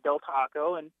a Del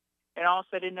Taco, and all of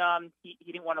a sudden he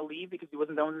didn't want to leave because he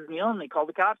wasn't done with his meal, and they called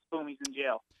the cops. Boom, he's in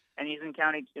jail, and he's in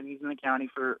the county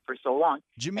for so long.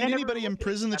 Did you meet anybody in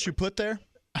prison that you put there?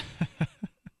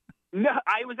 No,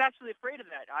 I was actually afraid of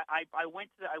that. I went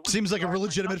to. Seems like a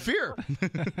legitimate fear.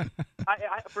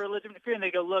 For a legitimate fear, and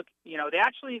they go, look, they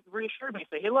actually reassured me.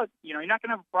 Say, hey, look, you're not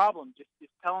gonna have a problem. Just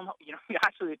tell them.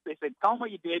 Actually, they said, tell them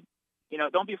what you did.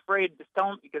 Don't be afraid. Just tell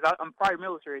them, because I'm prior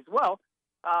military as well.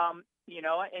 And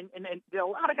a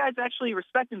lot of guys actually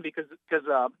respect him because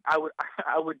I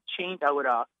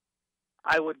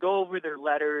would go over their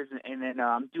letters and then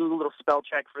do a little spell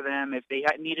check for them if they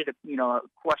needed a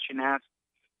question asked.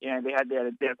 They had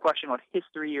a question about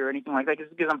history or anything like that,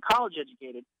 because I'm college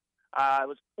educated. I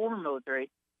was former military,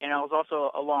 and I was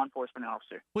also a law enforcement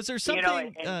officer. Was there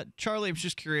something, Charlie, I'm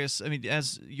just curious, I mean,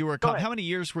 as you were a cop, how many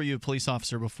years were you a police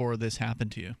officer before this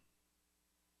happened to you?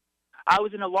 I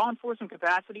was in a law enforcement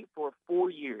capacity for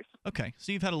 4 years. Okay,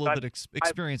 so you've had a little bit of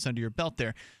experience under your belt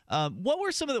there. What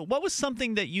was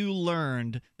something that you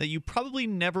learned that you probably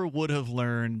never would have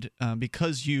learned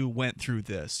because you went through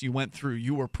this? You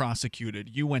were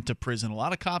prosecuted, you went to prison. A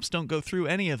lot of cops don't go through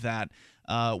any of that.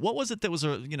 What was it that was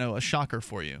a shocker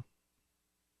for you?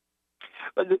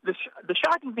 The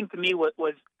shocking thing to me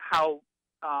was how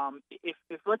if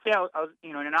let's say I was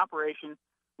in an operation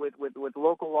with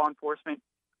local law enforcement.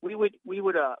 It was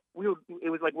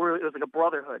like a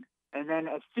brotherhood. And then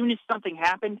as soon as something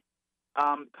happened,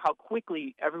 how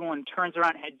quickly everyone turns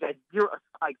around and had zero.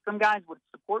 Like, some guys would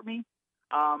support me,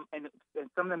 and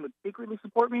some of them would secretly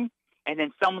support me, and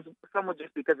then some would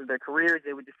just because of their careers,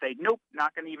 they would just say, nope,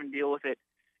 not going to even deal with it.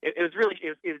 It was really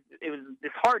it was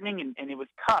disheartening, and it was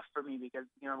tough for me because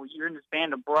you're in this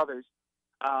band of brothers,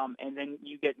 and then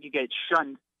you get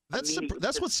shunned.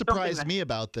 That's what surprised me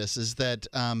about this is that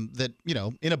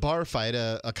in a bar fight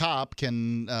a cop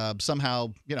can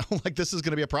somehow like this is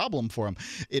going to be a problem for him.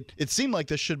 It seemed like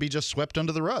this should be just swept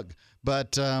under the rug,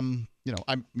 but I'm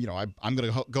going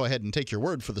to go ahead and take your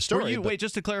word for the story. Wait,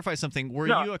 just to clarify something, were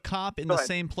you a cop in the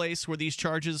same place where these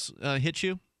charges hit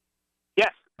you?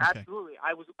 Yes, okay. Absolutely.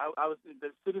 I was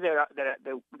the city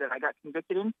that I got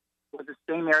convicted in was the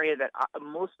same area that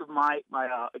most of my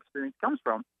experience comes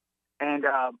from.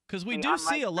 Because we do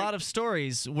see a lot of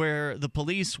stories where the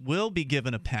police will be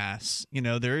given a pass.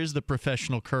 There is the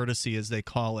professional courtesy, as they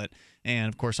call it. And,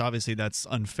 of course, obviously that's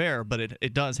unfair, but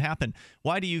it does happen.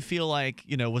 Why do you feel like,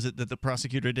 was it that the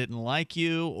prosecutor didn't like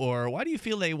you, or why do you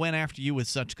feel they went after you with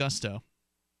such gusto?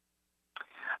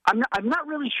 I'm not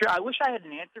really sure. I wish I had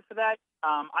an answer for that.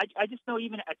 I just know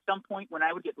even at some point when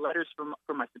I would get letters from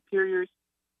my superiors,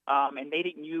 and they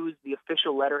didn't use the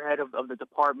official letterhead of the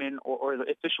department or the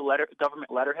official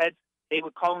government letterhead, they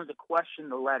would call them to question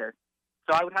the letter.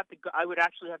 So I would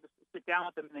actually have to sit down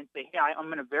with them and then say, hey, I'm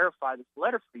going to verify this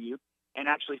letter for you, and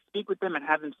actually speak with them and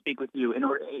have them speak with you. In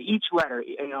order, each letter,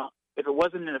 if it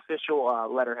wasn't an official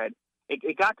letterhead,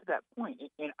 it got to that point,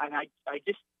 and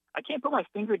I can't put my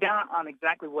finger down on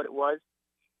exactly what it was,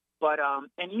 but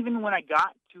and even when I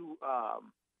got to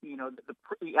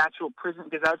the actual prison,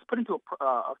 because I was put into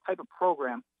a type of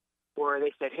program where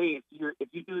they said, hey, if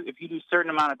you do a certain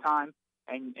amount of time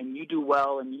and you do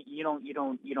well and you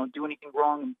don't do anything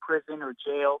wrong in prison or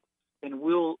jail, then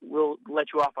we'll let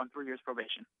you off on 3 years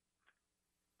probation.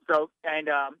 So and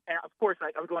of course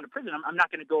I was going to prison. I'm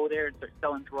not going to go there and start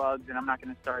selling drugs, and I'm not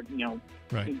going to start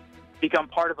right. become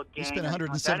part of a gang. You spent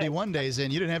 171 days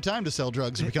in. You didn't have time to sell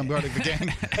drugs and become part of the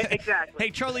gang. Exactly.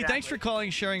 Hey, Charlie, thanks for calling,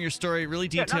 sharing your story. Really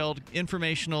detailed,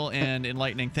 informational, and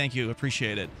enlightening. Thank you.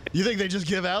 Appreciate it. You think they just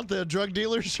give out the drug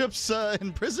dealerships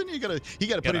in prison? You gotta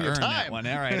put in your time. That one.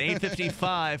 All right,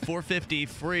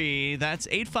 855-450-FREE. That's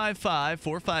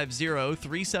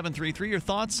 855-450-3733. Your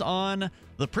thoughts on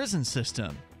the prison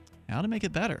system. How to make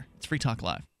it better. It's Free Talk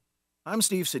Live. I'm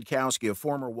Steve Sidkowski, a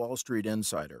former Wall Street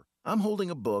insider. I'm holding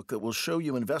a book that will show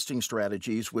you investing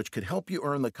strategies which could help you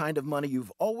earn the kind of money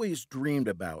you've always dreamed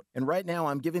about. And right now,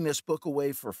 I'm giving this book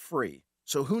away for free.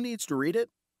 So who needs to read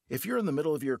it? If you're in the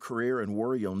middle of your career and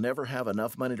worry you'll never have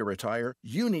enough money to retire,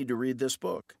 you need to read this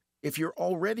book. If you're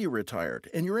already retired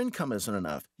and your income isn't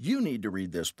enough, you need to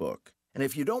read this book. And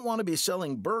if you don't want to be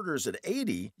selling burgers at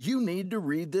 80, you need to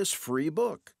read this free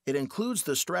book. It includes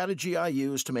the strategy I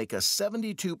use to make a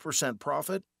 72%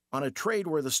 profit on a trade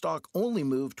where the stock only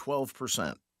moved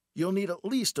 12%. You'll need at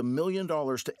least $1 million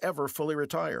to ever fully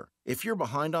retire. If you're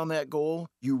behind on that goal,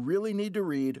 you really need to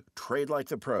read Trade Like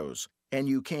the Pros. And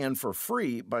you can for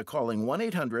free by calling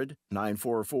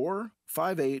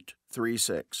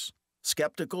 1-800-944-5836.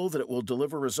 Skeptical that it will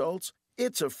deliver results?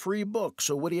 It's a free book,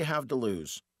 so what do you have to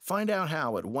lose? Find out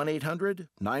how at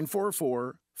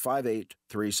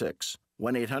 1-800-944-5836.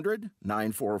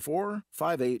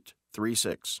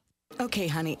 1-800-944-5836. Okay,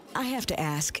 honey, I have to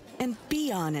ask, and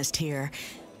be honest here.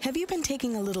 Have you been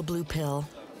taking a little blue pill?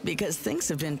 Because things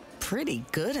have been pretty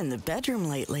good in the bedroom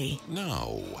lately.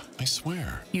 No, I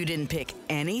swear. You didn't pick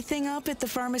anything up at the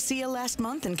Pharmacia last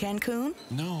month in Cancun?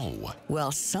 No.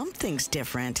 Well, something's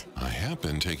different. I have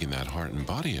been taking that heart and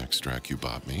body extract you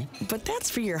bought me. But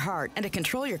that's for your heart and to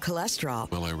control your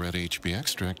cholesterol. Well, I read HB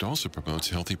extract also promotes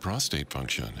healthy prostate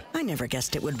function. I never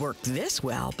guessed it would work this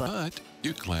well, But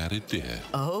you're glad it did.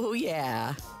 Oh,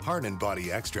 yeah. Heart and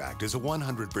Body Extract is a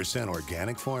 100%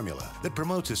 organic formula that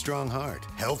promotes a strong heart,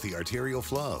 healthy arterial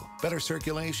flow, better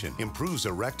circulation, improves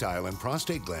erectile and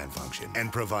prostate gland function,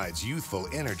 and provides youthful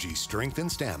energy, strength,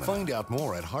 and stamina. Find out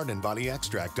more at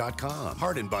heartandbodyextract.com.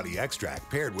 Heart and Body Extract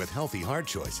paired with healthy heart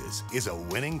choices is a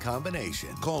winning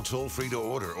combination. Call toll-free to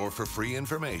order or for free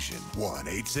information.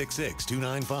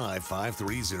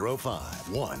 1-866-295-5305.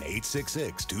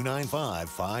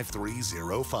 1-866-295-5305.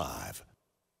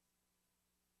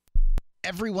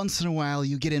 Every once in a while,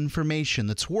 you get information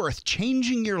that's worth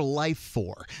changing your life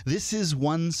for. This is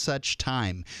one such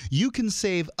time. You can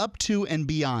save up to and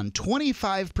beyond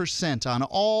 25% on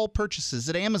all purchases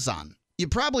at Amazon. You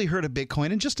probably heard of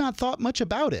Bitcoin and just not thought much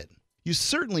about it. You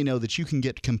certainly know that you can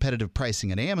get competitive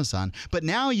pricing at Amazon, but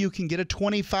now you can get a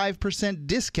 25%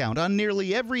 discount on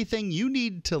nearly everything you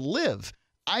need to live.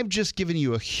 I've just given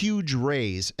you a huge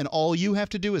raise, and all you have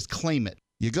to do is claim it.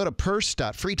 You go to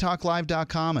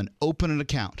purse.freetalklive.com and open an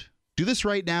account. Do this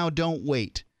right now, don't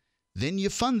wait. Then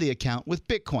you fund the account with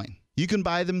Bitcoin. You can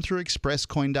buy them through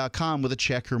expresscoin.com with a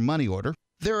check or money order.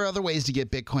 There are other ways to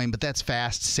get Bitcoin, but that's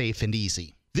fast, safe, and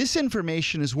easy. This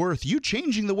information is worth you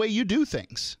changing the way you do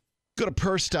things. Go to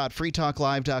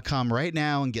purse.freetalklive.com right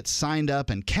now and get signed up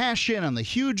and cash in on the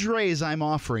huge raise I'm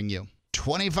offering you.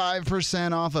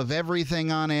 25% off of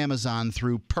everything on Amazon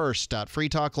through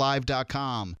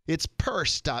purse.freetalklive.com. It's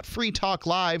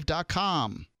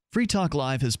purse.freetalklive.com. Free Talk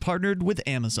Live has partnered with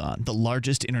Amazon, the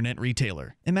largest internet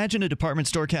retailer. Imagine a department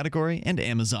store category, and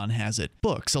Amazon has it.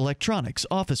 Books, electronics,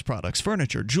 office products,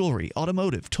 furniture, jewelry,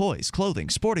 automotive, toys, clothing,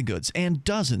 sporting goods, and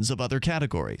dozens of other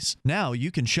categories. Now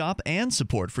you can shop and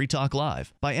support Free Talk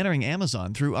Live by entering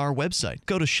Amazon through our website.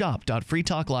 Go to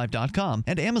shop.freetalklive.com,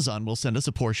 and Amazon will send us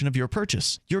a portion of your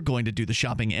purchase. You're going to do the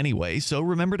shopping anyway, so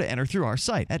remember to enter through our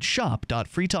site at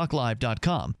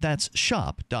shop.freetalklive.com. That's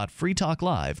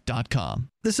shop.freetalklive.com.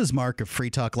 This is Mark of Free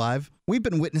Talk Live. We've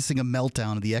been witnessing a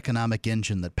meltdown of the economic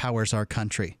engine that powers our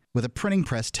country. With a printing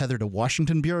press tethered to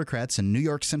Washington bureaucrats and New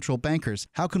York central bankers,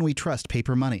 how can we trust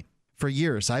paper money? For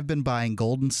years, I've been buying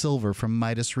gold and silver from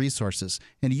Midas Resources,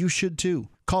 and you should too.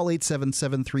 Call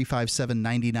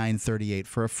 877-357-9938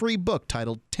 for a free book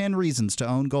titled 10 Reasons to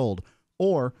Own Gold,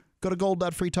 or go to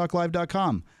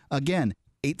gold.freetalklive.com. Again,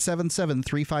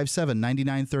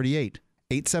 877-357-9938.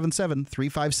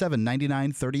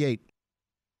 877-357-9938.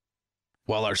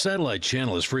 While our satellite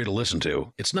channel is free to listen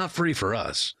to, it's not free for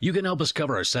us. You can help us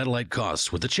cover our satellite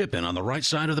costs with the chip-in on the right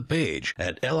side of the page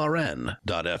at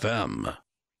lrn.fm.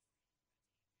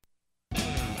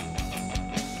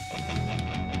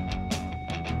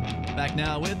 Back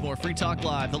now with more Free Talk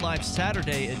Live, the live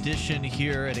Saturday edition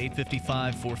here at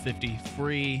 8:55, 450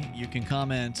 free. You can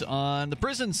comment on the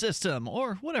prison system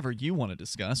or whatever you want to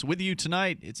discuss. With you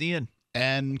tonight, it's Ian.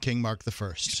 And King Mark the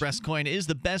First. ExpressCoin is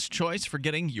the best choice for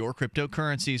getting your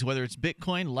cryptocurrencies, whether it's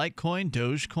Bitcoin, Litecoin,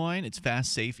 Dogecoin. It's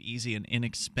fast, safe, easy, and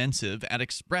inexpensive at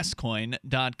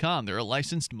expresscoin.com. They're a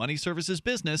licensed money services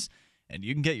business, and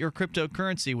you can get your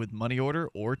cryptocurrency with money order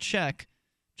or check.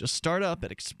 Just start up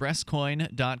at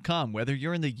expresscoin.com. Whether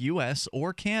you're in the U.S.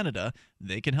 or Canada,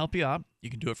 they can help you out. You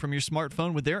can do it from your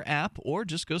smartphone with their app or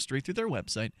just go straight through their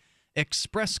website,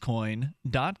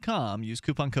 expresscoin.com. Use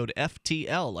coupon code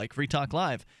FTL like Free Talk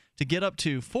Live to get up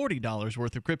to $40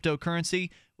 worth of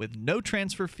cryptocurrency with no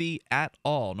transfer fee at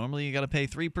all. Normally you got to pay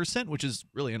 3%, which is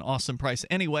really an awesome price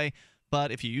anyway,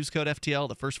 but if you use code FTL,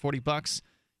 the first $40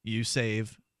 you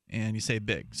save, and you save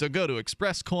big. So go to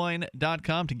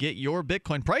expresscoin.com to get your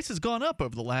Bitcoin. Price has gone up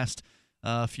over the last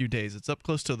few days. It's up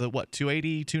close to the,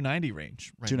 280, 290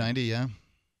 range. Right 290, now. Yeah.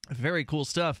 Very cool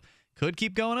stuff. Could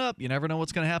keep going up. You never know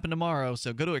what's going to happen tomorrow.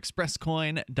 So go to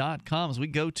expresscoin.com as we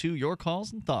go to your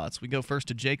calls and thoughts. We go first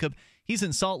to Jacob. He's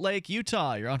in Salt Lake,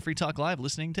 Utah. You're on Free Talk Live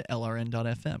listening to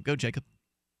LRN.FM. Go, Jacob.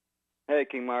 Hey,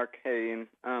 King Mark. Hey, Ian.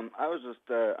 I was just,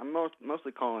 I'm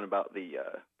mostly calling about the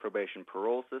probation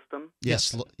parole system.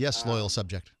 Yes, loyal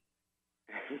subject.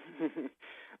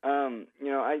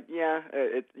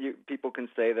 People can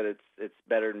say that it's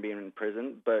better than being in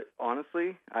prison, but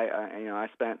honestly, I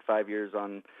spent 5 years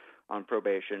on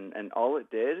probation, and all it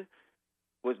did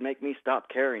was make me stop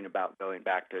caring about going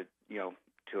back to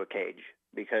a cage,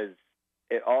 because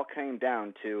it all came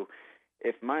down to,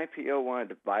 if my PO wanted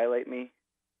to violate me,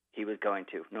 he was going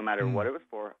to, no matter what it was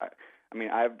for.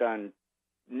 I've done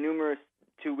numerous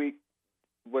 2-week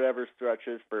whatever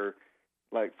stretches for,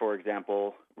 like, for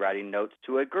example, writing notes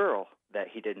to a girl that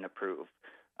he didn't approve.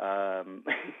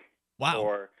 Wow.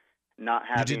 Or not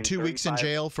having. You did 2 weeks in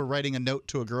jail for writing a note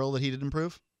to a girl that he didn't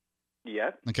approve?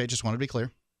 Yeah. Okay, just wanted to be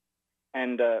clear.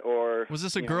 And or was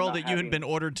this a girl that you had been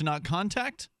ordered to not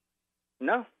contact?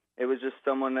 No. It was just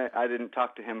someone that I didn't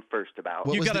talk to him first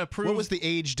about. You got to approve. What was the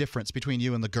age difference between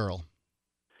you and the girl?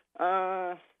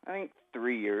 I think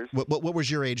 3 years. What was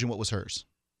your age and what was hers?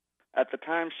 At the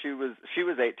time, she was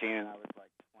 18 and I was like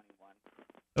 21.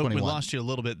 Oh, 21. We lost you a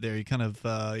little bit there. You kind of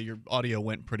your audio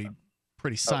went pretty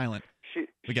silent. She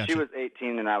you. was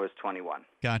 18 and I was 21.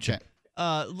 Gotcha. Okay.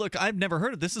 Look, I've never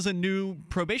heard of this. Is a new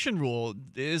probation rule.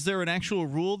 Is there an actual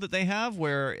rule that they have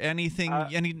where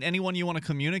anyone you want to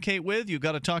communicate with, you've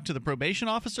got to talk to the probation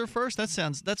officer first?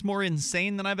 That's more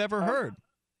insane than I've ever heard.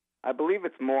 I believe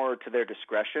it's more to their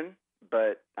discretion,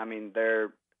 but at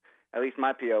least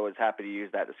my PO was happy to use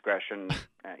that discretion,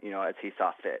 as he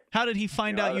saw fit. How did he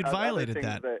find out you'd violated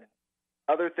that?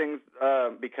 Other things,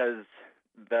 because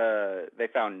they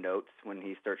found notes when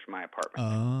he searched my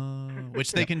apartment.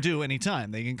 Which they can do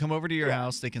anytime. They can come over to your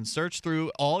house. They can search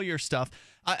through all your stuff.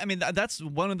 That's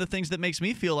one of the things that makes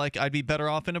me feel like I'd be better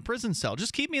off in a prison cell.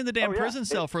 Just keep me in the damn prison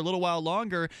cell for a little while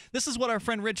longer. This is what our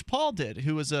friend Rich Paul did,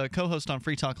 who was a co-host on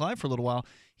Free Talk Live for a little while.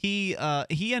 He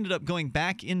ended up going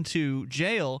back into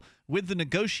jail with the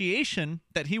negotiation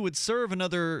that he would serve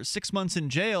another 6 months in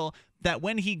jail, that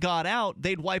when he got out,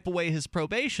 they'd wipe away his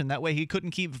probation. That way he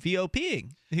couldn't keep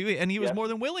VOPing. He was more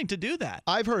than willing to do that.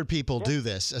 I've heard people do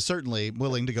this, certainly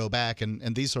willing to go back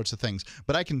and these sorts of things.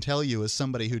 But I can tell you, as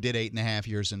somebody who did 8.5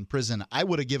 years in prison, I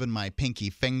would have given my pinky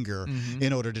finger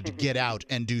in order to get out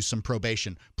and do some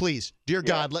probation. Please, dear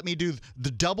God, let me do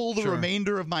double the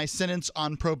remainder of my sentence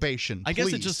on probation. I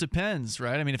guess it just depends,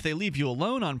 right? I mean, if they leave you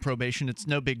alone on probation, it's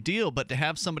no big deal. But to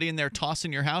have somebody in there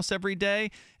tossing your house every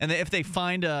day, and if they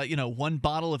find one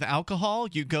bottle of alcohol,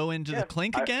 you go into the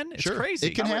clink again. It's crazy.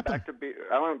 It can happen.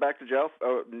 I went back to jail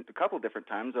a couple different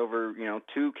times over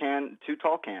two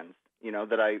tall cans.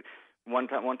 One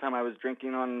time I was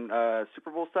drinking on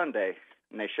Super Bowl Sunday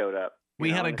and they showed up.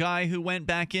 We had a guy who went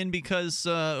back in because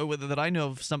that I know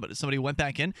of somebody who went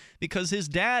back in because his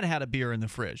dad had a beer in the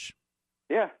fridge.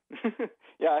 Yeah,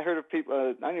 yeah. I heard of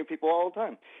people. I knew people all the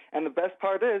time, and the best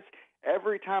part is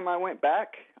every time I went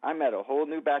back, I met a whole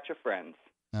new batch of friends.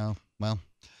 Oh, well,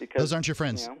 those aren't your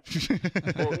friends. Well,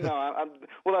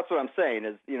 that's what I'm saying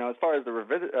is, as far as the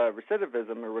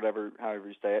recidivism or whatever, however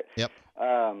you say it. Yep.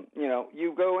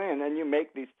 You go in and you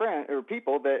make these friends or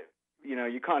people that,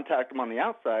 you contact them on the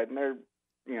outside and they're,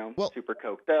 super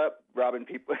coked up, robbing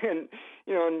people, and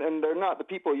and they're not the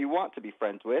people you want to be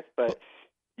friends with, but.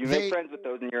 You make friends with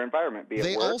those in your environment.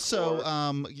 They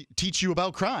also teach you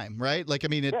about crime, right? Like,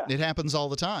 it happens all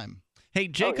the time. Hey,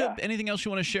 Jacob, anything else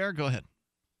you want to share? Go ahead.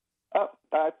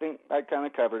 I think I kind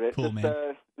of covered it. Cool,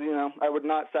 man. You know, I would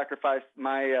not sacrifice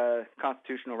my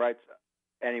constitutional rights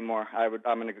anymore.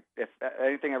 If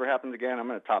anything ever happens again, I'm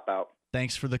going to top out.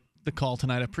 Thanks for the call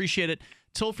tonight. I appreciate it.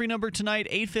 Toll-free number tonight,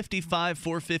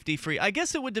 855-450-FREE. I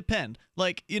guess it would depend.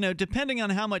 Like, you know, depending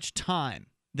on how much time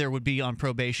there would be on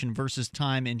probation versus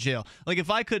time in jail. Like, if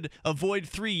I could avoid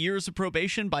 3 years of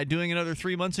probation by doing another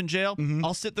 3 months in jail,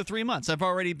 I'll sit the 3 months. I've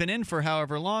already been in for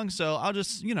however long, so I'll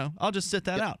just sit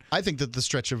that out. I think that the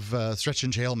stretch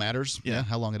in jail matters. Yeah,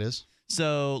 how long it is.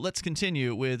 So let's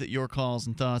continue with your calls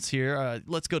and thoughts here.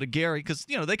 Let's go to Gary, because,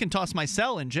 you know, they can toss my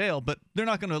cell in jail, but they're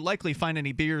not going to likely find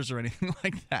any beers or anything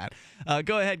like that.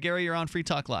 Go ahead, Gary. You're on Free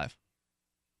Talk Live.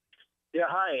 Yeah,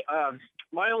 hi.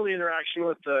 My only interaction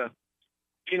with the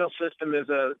penal system is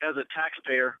as a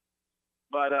taxpayer,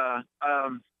 but I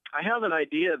have an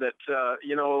idea that,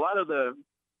 you know, a lot of the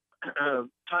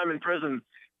time in prison,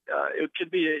 it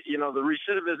could be, you know, the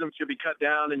recidivism could be cut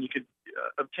down, and you could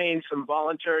obtain some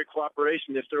voluntary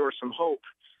cooperation if there were some hope.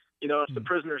 You know, if the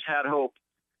prisoners had hope.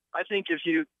 I think if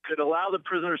you could allow the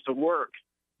prisoners to work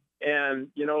and,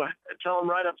 you know, tell them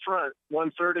right up front,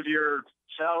 1/3 of your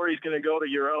salary is going to go to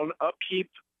your own upkeep,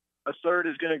 1/3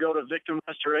 is going to go to victim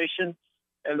restoration,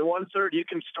 and the 1/3 you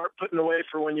can start putting away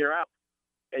for when you're out,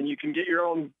 and you can get your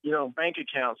own, you know, bank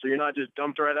account, so you're not just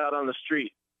dumped right out on the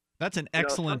street. That's an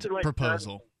excellent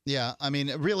proposal. Yeah, I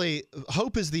mean, really,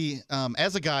 hope is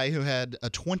as a guy who had a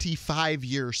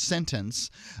 25-year sentence,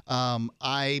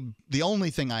 the only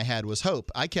thing I had was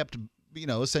hope. I kept, you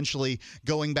know, essentially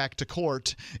going back to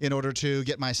court in order to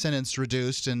get my sentence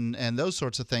reduced and those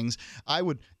sorts of things. I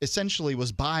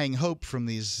was buying hope from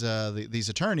these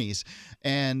attorneys.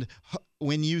 And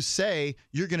when you say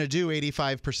you're going to do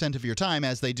 85% of your time,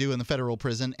 as they do in the federal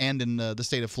prison and in the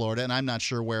state of Florida, and I'm not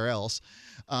sure where else,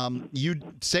 you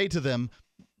say to them,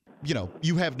 you know,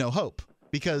 you have no hope,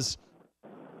 because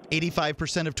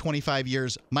 85% of 25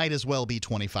 years might as well be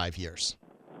 25 years.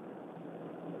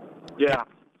 Yeah.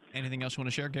 Anything else you want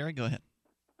to share, Gary? Go ahead.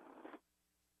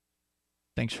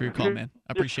 Thanks for your call, man.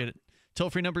 I appreciate it.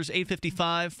 Toll-free number is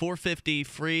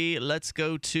 855-450-FREE. Let's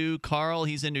go to Carl.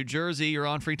 He's in New Jersey. You're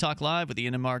on Free Talk Live with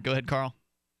Ian and Mark. Go ahead, Carl.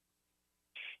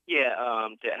 Yeah,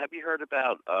 have you heard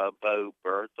about Bo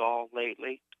Berthold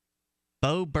lately?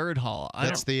 Bo Berthold.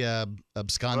 That's the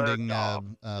absconding POW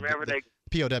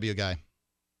guy.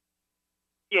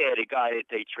 Yeah, the guy that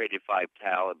they traded 5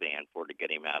 Taliban for to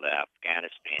get him out of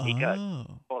Afghanistan. He got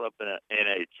caught up in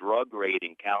a drug raid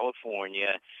in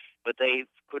California, but they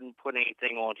couldn't put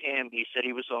anything on him. He said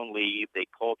he was on leave. They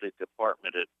called the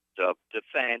Department of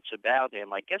Defense about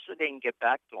him. I guess they didn't get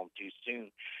back to him too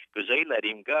soon because they let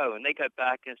him go. And they got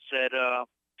back and said,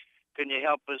 can you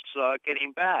help us get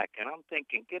him back? And I'm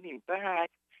thinking, get him back?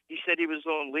 He said he was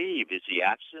on leave. Is he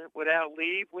absent without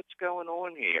leave? What's going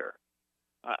on here?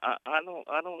 I don't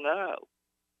know.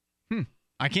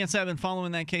 I can't say I've been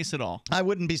following that case at all. I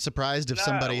wouldn't be surprised if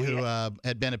somebody who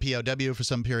had been a POW for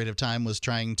some period of time was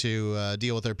trying to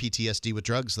deal with their PTSD with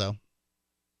drugs, though.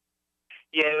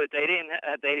 Yeah, but they didn't.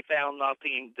 They found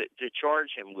nothing to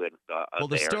charge him with. Well,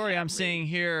 the story I'm seeing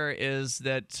here is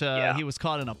that he was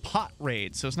caught in a pot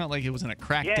raid, so it's not like it was in a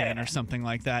crack den or something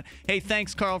like that. Hey,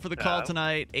 thanks, Carl, for the call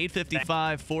tonight.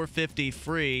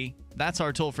 855-450-FREE. That's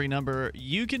our toll-free number.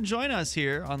 You can join us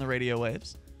here on the radio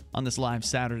waves on this live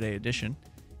Saturday edition.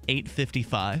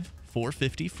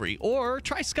 855-450-FREE. Or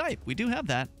try Skype. We do have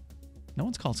that. No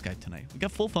one's called Skype tonight. We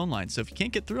got full phone lines, so if you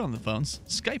can't get through on the phones,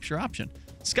 Skype's your option.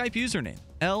 Skype username,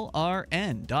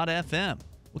 LRN.FM.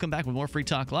 We'll come back with more Free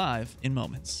Talk Live in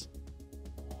moments.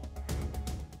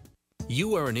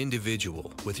 You are an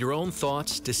individual with your own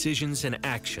thoughts, decisions, and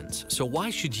actions, so why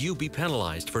should you be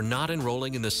penalized for not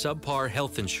enrolling in the subpar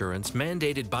health insurance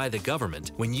mandated by the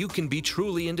government when you can be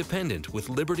truly independent with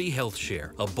Liberty Health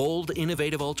Share, a bold,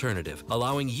 innovative alternative,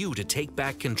 allowing you to take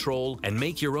back control and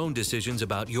make your own decisions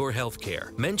about your health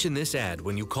care? Mention this ad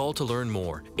when you call to learn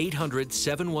more.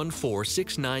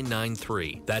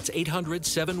 800-714-6993. That's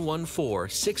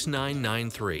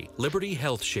 800-714-6993. Liberty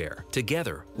Health Share.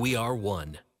 Together, we are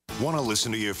one. Want to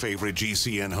listen to your favorite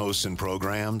GCN hosts and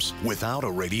programs without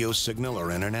a radio signal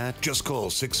or internet? Just call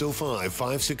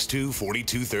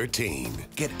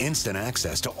 605-562-4213. Get instant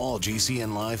access to all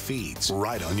GCN live feeds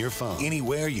right on your phone,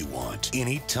 anywhere you want,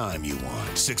 anytime you want.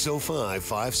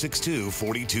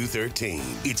 605-562-4213.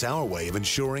 It's our way of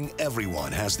ensuring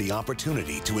everyone has the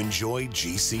opportunity to enjoy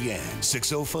GCN.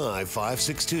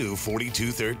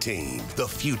 605-562-4213. The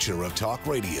future of talk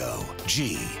radio.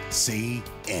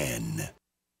 GCN.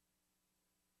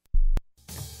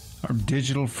 Our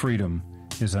digital freedom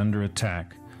is under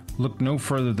attack. Look no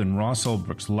further than Ross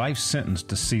Ulbricht's life sentence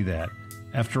to see that.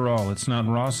 After all, it's not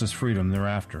Ross's freedom they're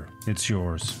after. It's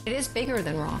yours. It is bigger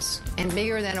than Ross and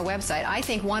bigger than a website. I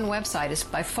think one website is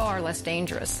by far less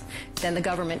dangerous than the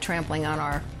government trampling on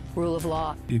our rule of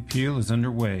law. The appeal is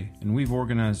underway, and we've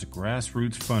organized a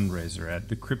grassroots fundraiser at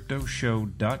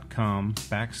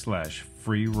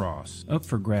thecryptoshow.com/free Ross. Up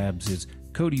for grabs is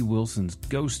Cody Wilson's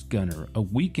Ghost Gunner, A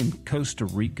Week in Costa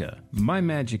Rica, My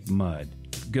Magic Mud,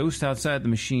 Ghost Outside the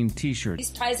Machine t-shirt.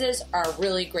 These prizes are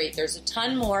really great. There's a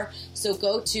ton more, so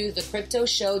go to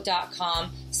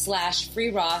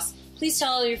thecryptoshow.com/free Ross. Please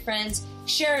tell all your friends,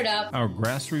 share it up. Our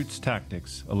grassroots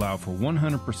tactics allow for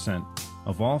 100%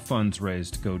 of all funds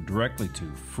raised to go directly to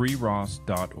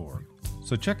freeross.org.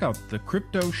 So check out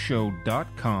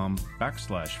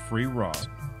thecryptoshow.com/free Ross.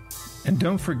 And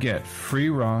don't forget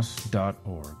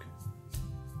freeross.org.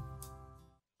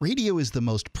 Radio is the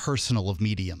most personal of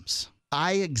mediums.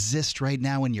 I exist right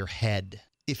now in your head.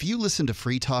 If you listen to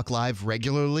Free Talk Live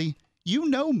regularly, you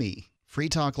know me. Free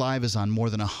Talk Live is on more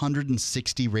than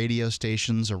 160 radio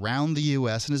stations around the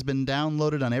U.S. and has been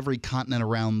downloaded on every continent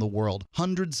around the world.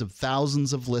 Hundreds of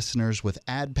thousands of listeners with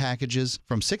ad packages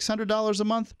from $600 a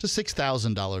month to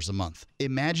 $6,000 a month.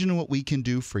 Imagine what we can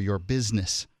do for your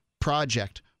business,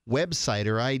 project, website,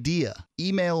 or idea.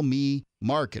 Email me,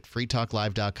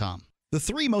 mark@freetalklive.com. The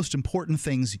three most important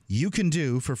things you can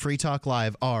do for Free Talk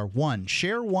Live are: 1,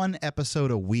 share one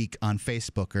episode a week on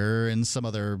Facebook or in some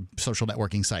other social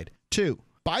networking site. 2,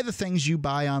 buy the things you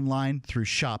buy online through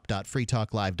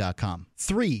shop.freetalklive.com.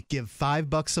 3, give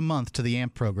 $5 a month to the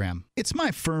AMP program. It's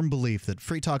my firm belief that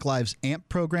Free Talk Live's AMP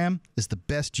program is the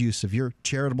best use of your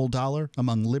charitable dollar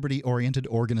among liberty-oriented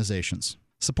organizations.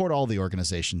 Support all the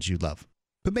organizations you love,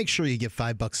 but make sure you give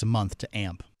 $5 a month to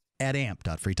AMP at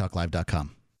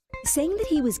amp.freetalklive.com. Saying that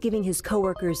he was giving his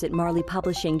coworkers at Marley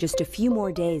Publishing just a few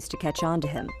more days to catch on to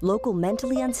him, local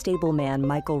mentally unstable man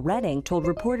Michael Redding told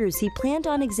reporters he planned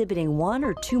on exhibiting 1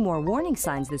 or 2 more warning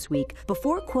signs this week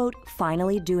before, quote,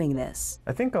 finally doing this.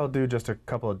 I think I'll do just a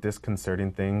couple of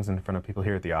disconcerting things in front of people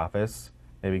here at the office.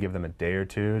 Maybe give them a day or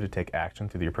two to take action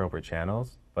through the appropriate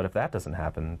channels. But if that doesn't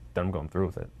happen, then I'm going through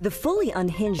with it. The fully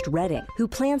unhinged Redding, who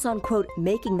plans on, quote,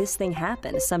 making this thing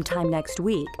happen sometime next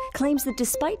week, claims that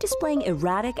despite displaying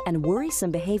erratic and worrisome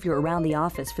behavior around the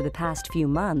office for the past few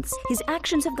months, his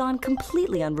actions have gone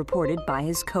completely unreported by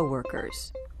his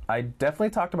coworkers. I definitely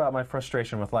talked about my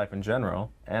frustration with life in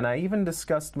general, and I even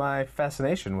discussed my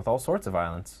fascination with all sorts of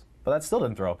violence. But that still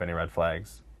didn't throw up any red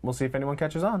flags. We'll see if anyone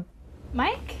catches on.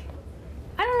 Mike?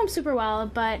 I don't know him super well,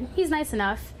 but he's nice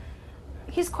enough.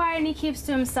 He's quiet and he keeps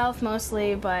to himself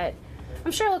mostly, but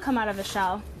I'm sure he'll come out of his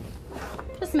shell.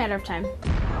 Just a matter of time.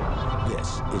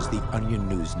 This is the Onion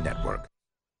News Network.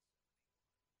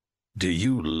 Do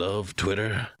you love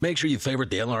Twitter? Make sure you favorite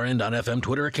the LRN.FM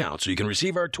Twitter account so you can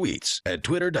receive our tweets at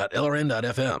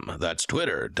twitter.lrn.fm. That's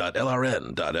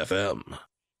twitter.lrn.fm.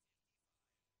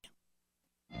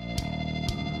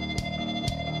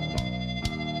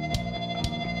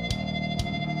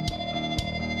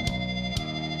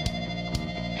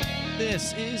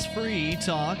 This is Free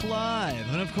Talk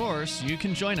Live. And of course, you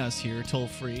can join us here toll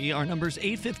free. Our number's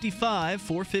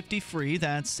 855-450-FREE.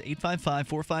 That's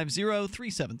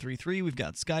 855-450-3733. We've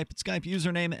got Skype. Skype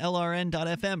username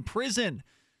LRN.FM. Prison.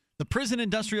 The prison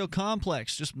industrial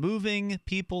complex. Just moving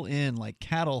people in like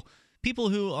cattle. People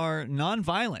who are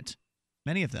nonviolent.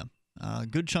 Many of them. A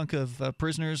good chunk of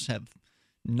prisoners have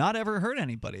not ever hurt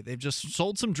anybody. They've just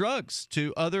sold some drugs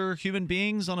to other human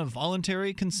beings on a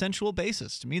voluntary, consensual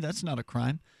basis. To me, that's not a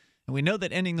crime. And we know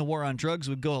that ending the war on drugs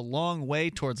would go a long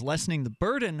way towards lessening the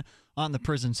burden on the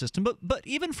prison system. But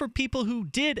even for people who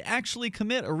did actually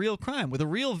commit a real crime with a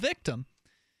real victim,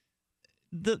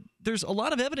 there's a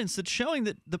lot of evidence that's showing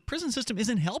that the prison system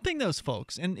isn't helping those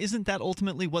folks. And isn't that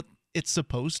ultimately what it's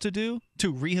supposed to do?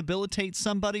 To rehabilitate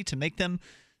somebody, to make them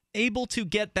able to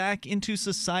get back into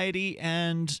society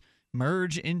and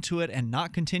merge into it and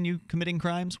not continue committing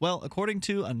crimes? Well, according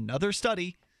to another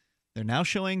study, they're now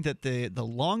showing that the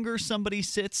longer somebody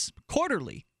sits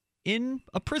quarterly in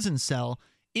a prison cell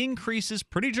increases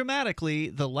pretty dramatically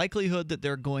the likelihood that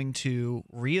they're going to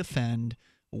reoffend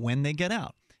when they get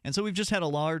out. And so we've just had a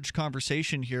large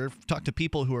conversation here, talked to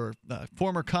people who are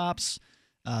former cops,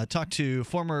 talked to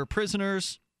former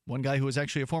prisoners, one guy who was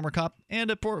actually a former cop and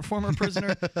a former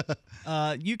prisoner.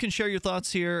 You can share your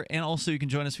thoughts here, and also you can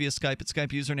join us via Skype at Skype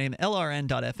username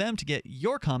LRN.FM to get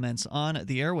your comments on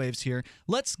the airwaves here.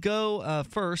 Let's go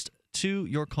first to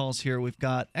your calls here. We've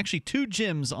got actually 2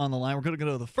 Jims on the line. We're going to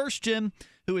go to the first Jim,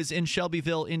 who is in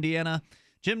Shelbyville, Indiana.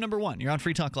 Jim number 1, you're on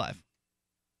Free Talk Live.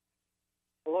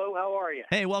 Hello, how are you?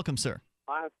 Hey, welcome, sir.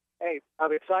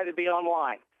 I'm excited to be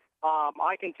online.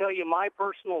 I can tell you my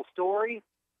personal story.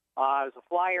 I was a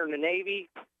flyer in the Navy,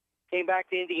 came back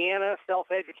to Indiana,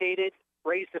 self-educated,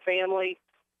 raised a family,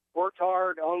 worked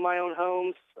hard, owned my own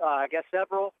homes, I guess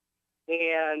several,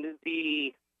 and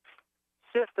the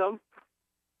system,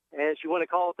 as you want to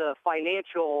call it, the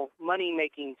financial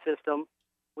money-making system,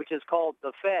 which is called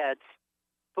the Feds,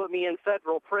 put me in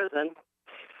federal prison,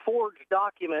 forged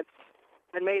documents,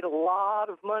 and made a lot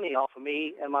of money off of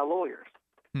me and my lawyers.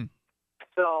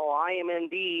 So I am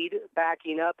indeed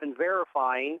backing up and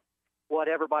verifying what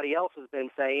everybody else has been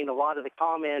saying. A lot of the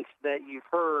comments that you've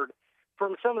heard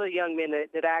from some of the young men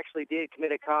that actually did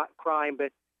commit a crime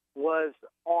but was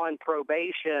on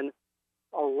probation,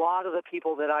 a lot of the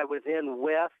people that I was in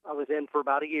with, I was in for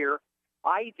about a year,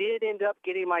 I did end up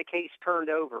getting my case turned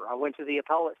over. I went to the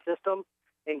appellate system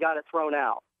and got it thrown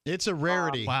out. It's a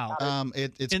rarity. Wow.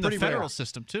 It's in pretty the federal rare.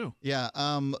 system, too. Yeah.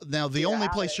 Now, the only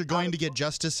place you're going to get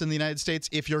justice in the United States,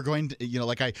 if you're going to,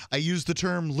 like I use the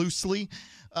term loosely,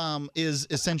 is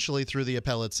essentially through the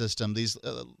appellate system. These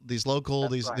local,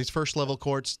 these first level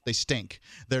courts, they stink.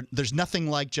 There's nothing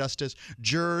like justice.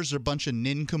 Jurors are a bunch of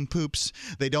nincompoops.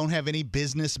 They don't have any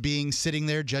business being sitting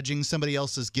there judging somebody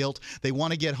else's guilt. They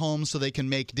want to get home so they can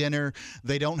make dinner.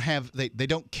 They don't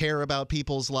care about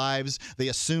people's lives. They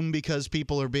assume because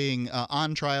people are being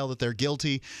on trial that they're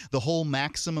guilty. The whole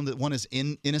maximum that one is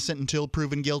innocent until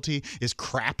proven guilty is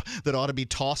crap that ought to be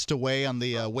tossed away on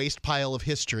the waste pile of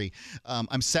history.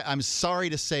 I'm sorry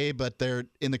to say, but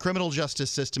in the criminal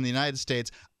justice system in the United States,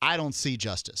 I don't see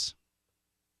justice.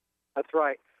 That's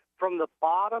right. From the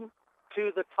bottom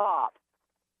to the top,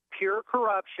 pure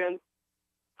corruption,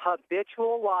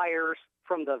 habitual liars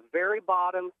from the very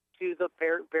bottom to the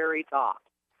very top.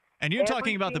 And you're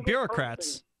talking about the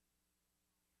bureaucrats.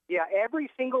 Yeah, every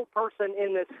single person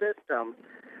in this system,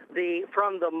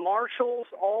 from the marshals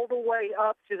all the way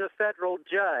up to the federal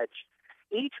judge,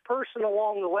 each person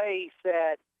along the way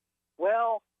said,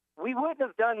 well, we wouldn't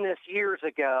have done this years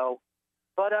ago,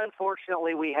 but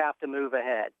unfortunately we have to move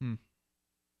ahead.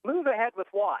 Move ahead with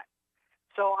what?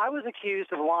 So I was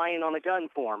accused of lying on a gun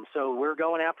form, so we're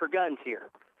going after guns here.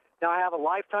 Now, I have a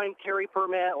lifetime carry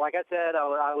permit. Like I said,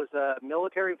 I was a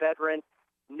military veteran,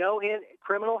 no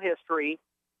criminal history.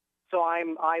 So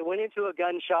I went into a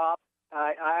gun shop.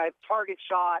 I target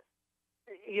shot,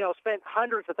 spent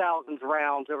hundreds of thousands of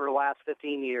rounds over the last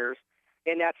 15 years,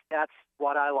 and that's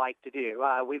what I like to do.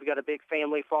 We've got a big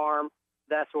family farm,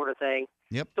 that sort of thing.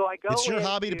 Yep. So I go. It's your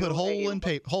hobby to put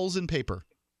holes in paper.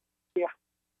 Yeah.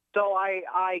 So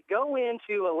I go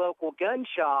into a local gun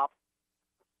shop,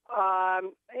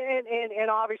 and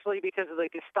obviously because of the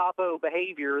Gestapo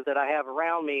behavior that I have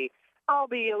around me, I'll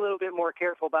be a little bit more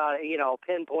careful about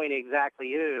pinpointing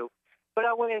exactly who. But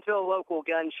I went into a local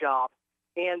gun shop,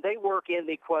 and they work in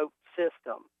the, quote,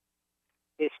 system.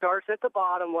 It starts at the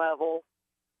bottom level.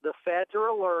 The feds are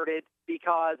alerted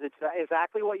because it's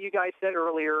exactly what you guys said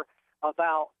earlier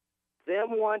about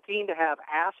them wanting to have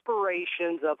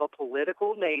aspirations of a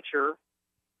political nature.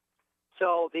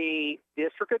 So the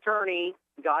district attorney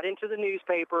got into the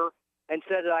newspaper and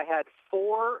said that I had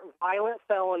 4 violent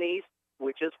felonies,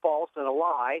 which is false and a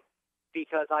lie,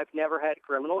 because I've never had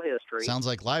criminal history. Sounds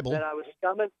like libel. That I was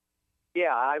coming.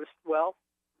 Yeah, I was. Well,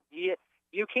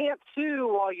 you can't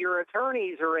sue while your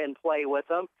attorneys are in play with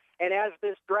them. And as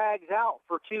this drags out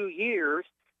for 2 years,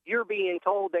 you're being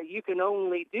told that you can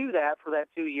only do that for that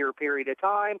 2-year period of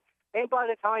time. And by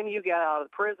the time you get out of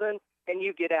prison and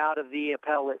you get out of the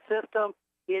appellate system,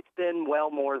 it's been well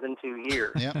more than 2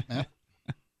 years. Yep.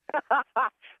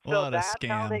 So What a that's scam.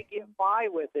 how they get by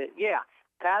with it. Yeah,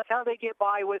 that's how they get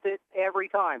by with it every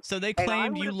time. So they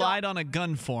claimed you lied on a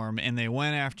gun form, and they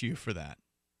went after you for that.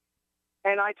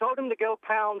 And I told them to go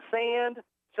pound sand,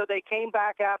 so they came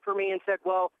back after me and said,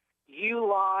 well, you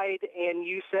lied, and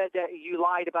you said that you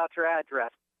lied about your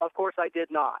address. Of course I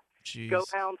did not. Jeez. Go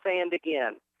pound sand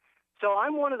again. So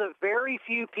I'm one of the very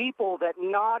few people that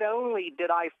not only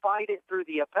did I fight it through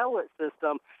the appellate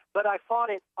system, but I fought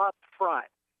it up front.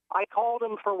 I called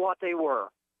them for what they were,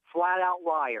 flat-out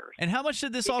liars. And how much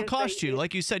did this all cost you?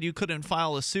 Like you said, you couldn't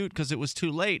file a suit because it was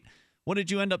too late. What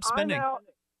did you end up spending?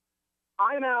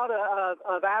 I'm out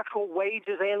of actual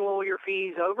wages and lawyer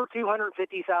fees over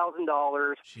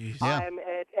 $250,000. Yeah. I'm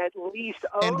at least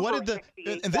over And what did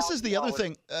and this is the other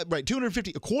thing, right?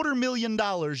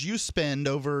 $250,000 you spend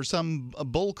over some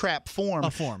bullcrap form. A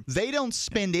form. They don't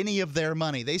spend any of their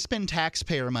money. They spend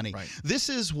taxpayer money. Right. This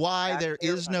is why there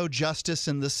is no justice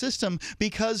in the system,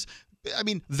 because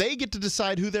they get to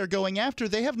decide who they're going after.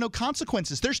 They have no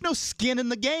consequences. There's no skin in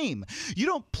the game. You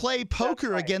don't play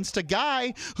poker against a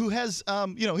guy who has,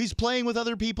 he's playing with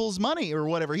other people's money or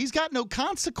whatever. He's got no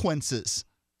consequences.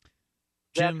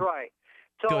 That's right.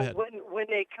 So Go ahead. when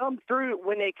they come through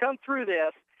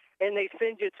this and they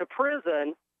send you to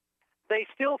prison, they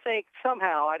still think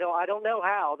somehow, I don't know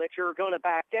how, that you're going to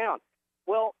back down.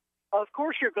 Well, of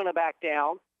course you're going to back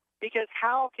down, because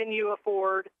how can you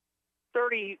afford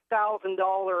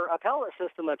 $30,000 appellate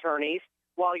system attorneys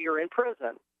while you're in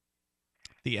prison?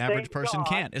 The average Thank person God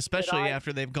can't, especially that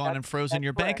after they've gone and frozen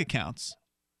your bank accounts.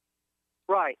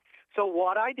 Right. So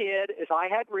what I did is I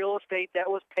had real estate that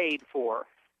was paid for.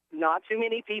 Not too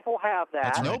many people have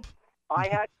that. That's nope. I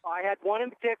had one in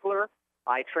particular.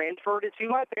 I transferred it to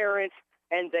my parents,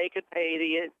 and they could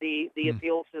pay the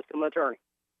appeal system attorney.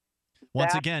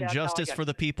 Once again, that's how I justice got for it.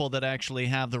 the people that actually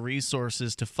have the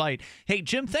resources to fight. Hey,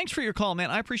 Jim, thanks for your call, man.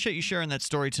 I appreciate you sharing that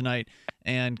story tonight,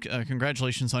 and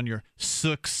congratulations on your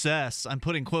success. I'm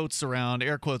putting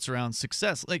air quotes around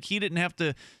success. Like, he didn't have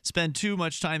to spend too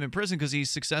much time in prison because he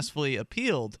successfully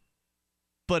appealed,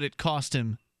 but it cost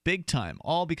him big time,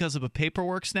 all because of a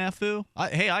paperwork snafu.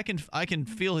 I can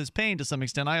feel his pain to some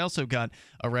extent. I also got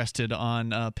arrested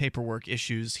on paperwork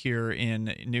issues here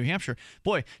in New Hampshire.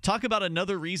 Boy, talk about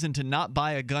another reason to not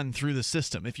buy a gun through the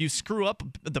system. If you screw up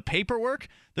the paperwork,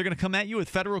 they're going to come at you with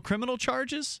federal criminal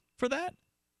charges for that.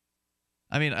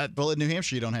 I mean, well, in New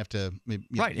Hampshire, you don't have to.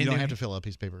 Right, you don't have to fill out a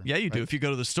piece of paper. Yeah, you do. right? If you go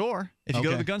to the store, if you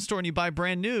go to the gun store and you buy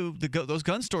brand new, those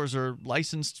gun stores are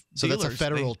licensed So dealers.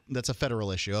 that's a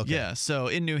federal issue. Okay. Yeah. So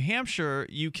in New Hampshire,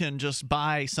 you can just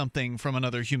buy something from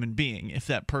another human being. If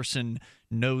that person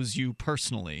knows you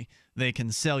personally, they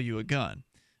can sell you a gun.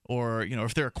 Or,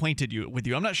 if they're acquainted with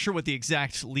you. I'm not sure what the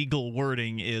exact legal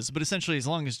wording is, but essentially as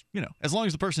long as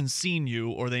the person's seen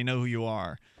you or they know who you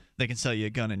are, they can sell you a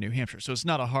gun in New Hampshire. So it's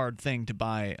not a hard thing to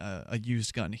buy a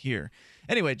used gun here.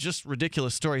 Anyway, just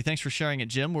ridiculous story. Thanks for sharing it,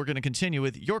 Jim. We're going to continue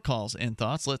with your calls and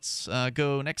thoughts. Let's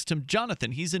go next to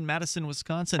Jonathan. He's in Madison,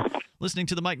 Wisconsin, listening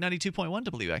to the Mike 92.1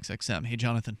 WXXM. Hey,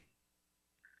 Jonathan.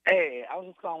 Hey, I was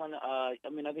just calling. I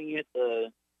think you hit the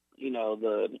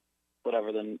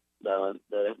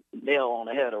nail on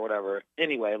the head or whatever.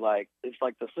 Anyway, it's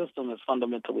like the system is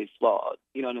fundamentally flawed.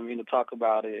 You know what I mean? To talk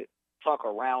about it, talk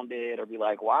around it, or be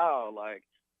like, wow,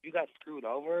 you got screwed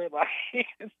over. It's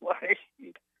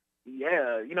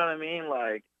yeah, you know what I mean?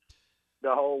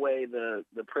 The whole way the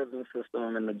prison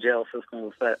system and the jail system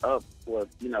was set up was,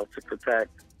 to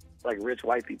protect rich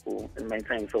white people and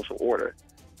maintain social order.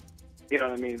 You know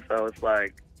what I mean? So it's well,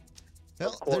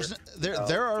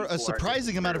 there are a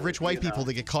surprising amount of rich white people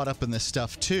that get caught up in this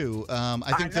stuff too.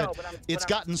 I think it's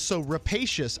gotten so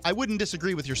rapacious. I wouldn't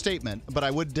disagree with your statement, but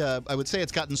I would say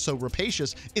it's gotten so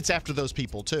rapacious. It's after those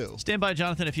people too. Stand by,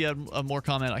 Jonathan. If you have a more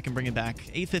comment, I can bring it back.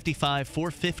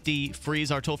 855-450 free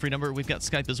is our toll-free number. We've got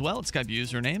Skype as well. It's Skype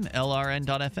username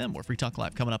LRN.FM. We're Free Talk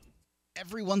Live coming up.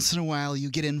 Every once in a while, you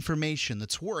get information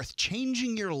that's worth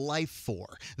changing your life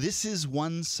for. This is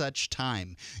one such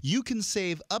time. You can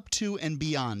save up to and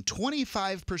beyond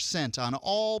 25% on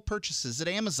all purchases at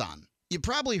Amazon. You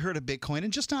probably heard of Bitcoin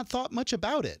and just not thought much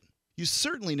about it. You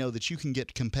certainly know that you can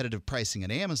get competitive pricing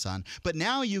at Amazon, but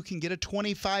now you can get a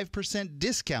 25%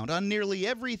 discount on nearly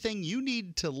everything you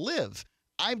need to live.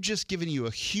 I've just given you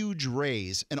a huge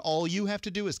raise, and all you have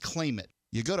to do is claim it.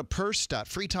 You go to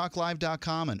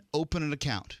purse.freetalklive.com and open an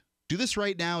account. Do this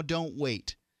right now, don't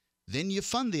wait. Then you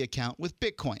fund the account with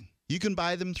Bitcoin. You can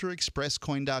buy them through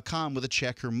expresscoin.com with a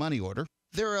check or money order.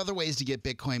 There are other ways to get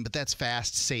Bitcoin, but that's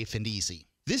fast, safe, and easy.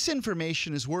 This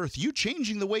information is worth you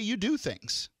changing the way you do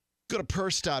things. Go to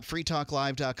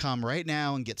purse.freetalklive.com right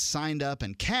now and get signed up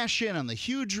and cash in on the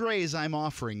huge raise I'm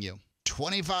offering you.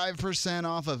 25%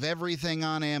 off of everything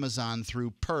on Amazon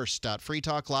through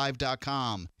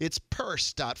purse.freetalklive.com. It's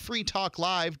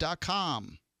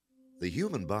purse.freetalklive.com. The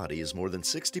human body is more than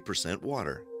 60%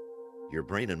 water. Your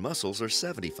brain and muscles are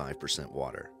 75%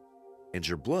 water. And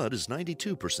your blood is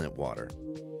 92% water.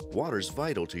 Water's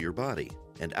vital to your body,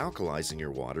 and alkalizing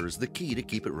your water is the key to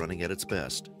keep it running at its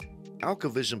best.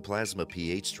 AlkaVision Plasma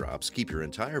pH drops keep your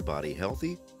entire body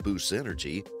healthy, boosts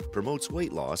energy, promotes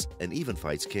weight loss, and even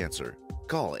fights cancer.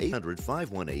 Call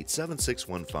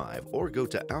 800-518-7615 or go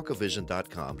to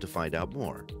alkavision.com to find out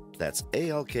more. That's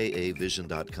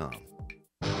alkavision.com.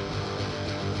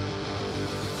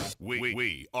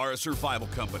 We are a survival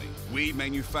company. We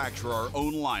manufacture our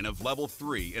own line of Level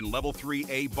 3 and Level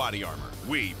 3A body armor.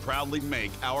 We proudly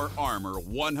make our armor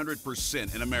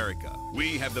 100% in America.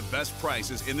 We have the best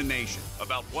prices in the nation,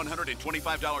 about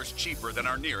 $125 cheaper than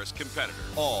our nearest competitor.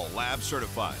 All lab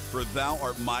certified, for thou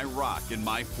art my rock and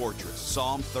my fortress.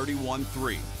 Psalm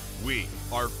 31:3. We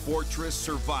are Fortress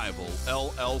Survival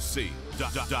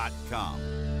LLC.com.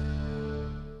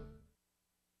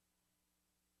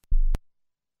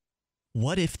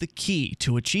 What if the key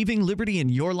to achieving liberty in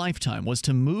your lifetime was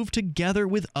to move together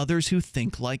with others who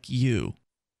think like you?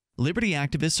 Liberty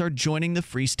activists are joining the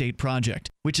Free State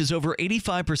Project, which is over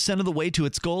 85% of the way to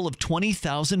its goal of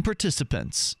 20,000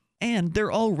 participants. And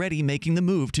they're already making the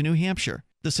move to New Hampshire.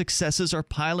 The successes are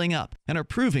piling up and are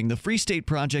proving the Free State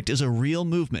Project is a real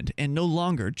movement and no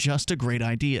longer just a great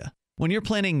idea. When you're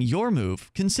planning your move,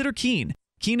 consider Keene.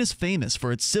 Keene is famous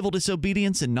for its civil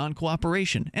disobedience and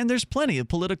non-cooperation, and there's plenty of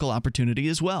political opportunity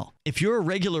as well. If you're a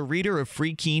regular reader of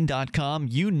freekeene.com,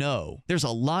 you know there's a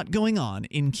lot going on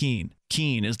in Keene.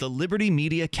 Keene is the liberty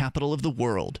media capital of the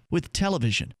world, with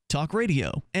television, talk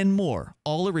radio, and more,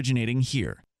 all originating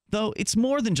here. Though it's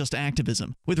more than just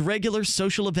activism, with regular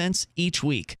social events each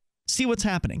week. See what's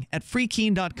happening at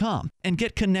freekeene.com and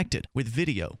get connected with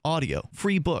video, audio,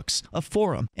 free books, a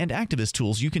forum, and activist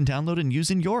tools you can download and use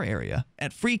in your area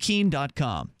at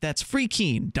freekeene.com. That's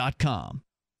freekeene.com.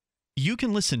 You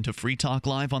can listen to Free Talk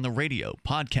Live on the radio,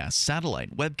 podcast,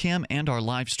 satellite, webcam, and our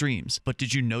live streams. But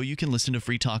did you know you can listen to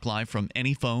Free Talk Live from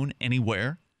any phone,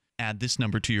 anywhere? Add this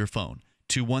number to your phone,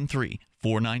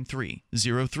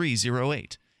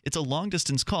 213-493-0308. It's a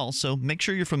long-distance call, so make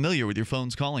sure you're familiar with your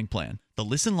phone's calling plan. The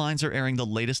listen lines are airing the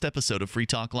latest episode of Free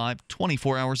Talk Live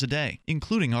 24 hours a day,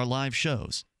 including our live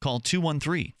shows. Call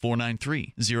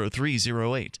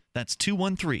 213-493-0308. That's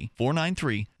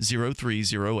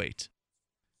 213-493-0308.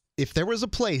 If there was a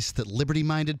place that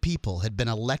liberty-minded people had been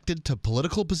elected to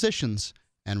political positions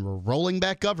and were rolling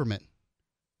back government,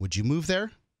 would you move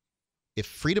there? If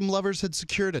freedom lovers had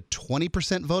secured a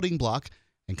 20% voting bloc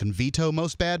and can veto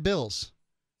most bad bills,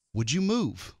 would you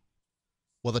move?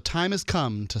 Well, the time has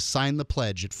come to sign the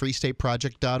pledge at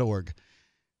freestateproject.org.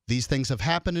 These things have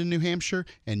happened in New Hampshire,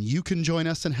 and you can join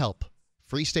us and help.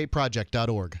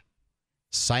 freestateproject.org.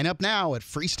 Sign up now at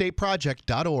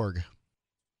freestateproject.org.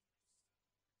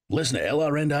 Listen to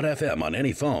LRN.FM on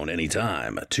any phone,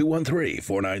 anytime.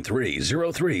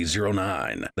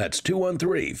 213-493-0309. That's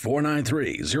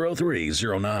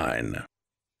 213-493-0309.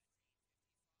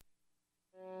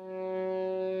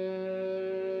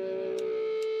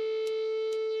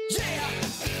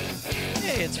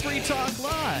 Hey, it's Free Talk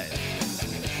Live.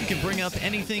 You can bring up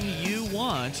anything you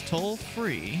want, toll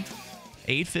free.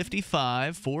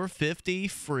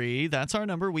 855-450-FREE. That's our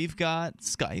number. We've got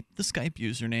Skype. The Skype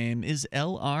username is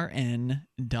LRN.FM.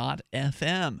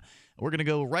 We're going to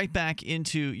go right back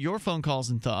into your phone calls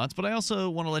and thoughts, but I also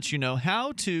want to let you know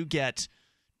how to get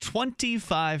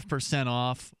 25%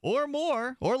 off or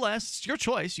more or less. It's your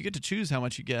choice. You get to choose how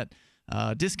much you get.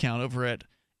 Discount over at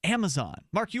Amazon.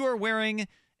 Mark, you are wearing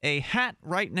a hat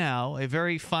right now, a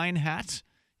very fine hat.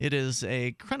 It is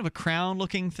a kind of a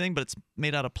crown-looking thing, but it's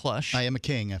made out of plush. I am a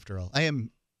king, after all. I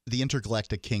am the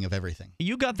intergalactic king of everything.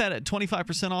 You got that at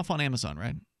 25% off on Amazon,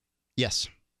 right? Yes.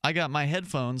 I got my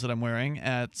headphones that I'm wearing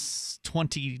at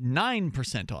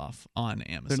 29% off on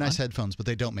Amazon. They're nice headphones, but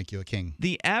they don't make you a king.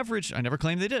 The average, I never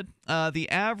claimed they did, the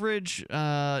average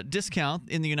discount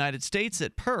in the United States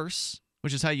at Purse,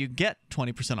 which is how you get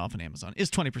 20% off on Amazon, is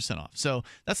 20% off. So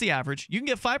that's the average. You can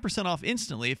get 5% off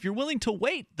instantly. If you're willing to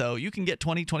wait, though, you can get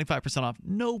 25% off,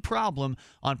 no problem,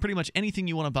 on pretty much anything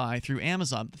you want to buy through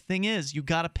Amazon. The thing is, you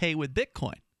got to pay with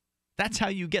Bitcoin. That's how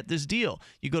you get this deal.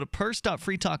 You go to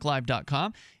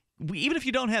purse.freetalklive.com. Even if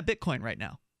you don't have Bitcoin right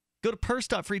now, go to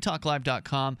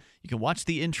purse.freetalklive.com. You can watch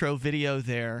the intro video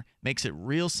there. Makes it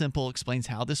real simple, explains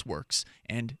how this works,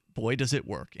 and boy, does it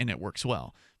work, and it works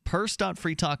well.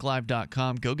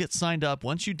 Purse.freetalklive.com. Go get signed up.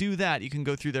 Once you do that, you can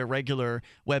go through their regular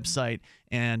website,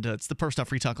 and it's the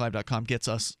purse.freetalklive.com gets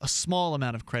us a small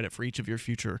amount of credit for each of your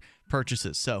future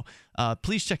purchases. So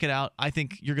please check it out. I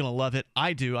think you're going to love it.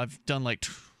 I do. I've done like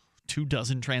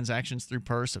 24 transactions through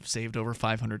Purse. I've saved over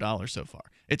 $500 so far.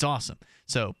 It's awesome.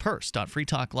 So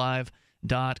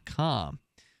purse.freetalklive.com.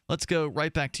 Let's go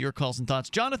right back to your calls and thoughts.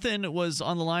 Jonathan was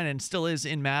on the line and still is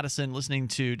in Madison listening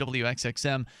to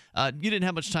WXXM. You didn't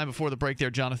have much time before the break there,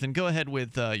 Jonathan. Go ahead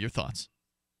with your thoughts.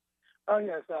 Oh,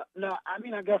 yes. No, I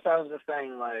mean, I guess I was just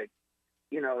saying, like,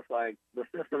 you know, it's like the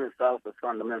system itself is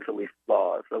fundamentally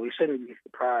flawed. So we shouldn't be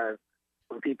surprised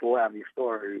when people have these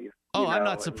stories. Oh, I'm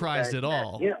not surprised at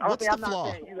all. You know, What's the I'm flaw?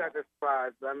 not saying you guys are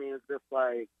surprised, but I mean, it's just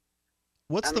like...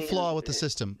 What's the flaw with the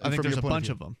system? I think there's a bunch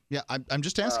of them. Yeah, I'm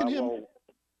just asking him. Well,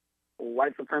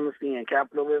 white supremacy and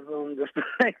capitalism, just to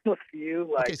name a few.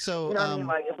 Like, okay, so you know what I mean?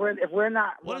 Like, if we're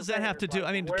not, what does that have to do?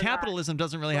 I mean, capitalism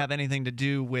doesn't really have anything to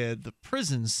do with the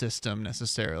prison system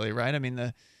necessarily, right? I mean,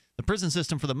 the prison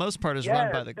system for the most part is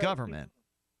run by the government.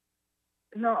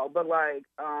 No, but like,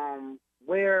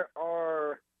 where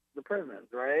are the prisons,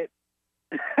 right?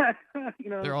 You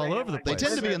know, they're all over the place. They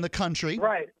tend to be in the country,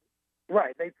 right?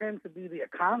 Right. They tend to be the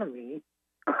economy.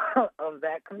 of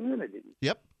that community.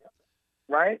 Yep.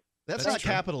 Right? That's not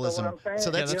capitalism.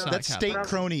 So that's state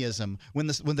cronyism. When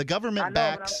the government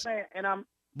backs.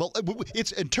 Well,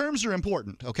 terms are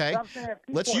important, okay?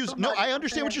 Let's use. No, I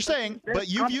understand what you're saying, but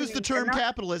you've used the term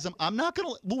capitalism. We're not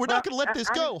going to let this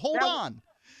go. Hold on.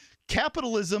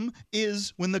 Capitalism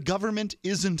is when the government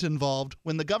isn't involved.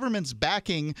 When the government's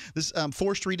backing this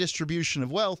forced redistribution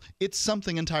of wealth, it's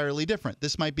something entirely different.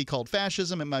 This might be called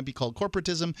fascism. It might be called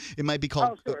corporatism. It might be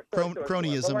called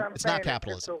cronyism. It's not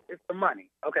capitalism. It's the money.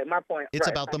 Okay, my point. It's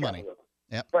about the money.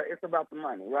 Yeah. But it's about the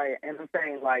money, right? And I'm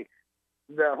saying, like,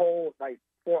 the whole, like,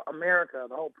 for America,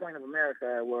 the whole point of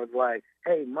America was like,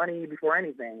 hey, money before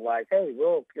anything. Like, hey,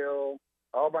 we'll kill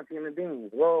a whole bunch of human beings.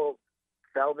 We'll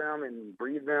sell them and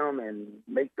breed them and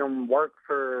make them work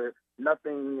for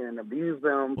nothing and abuse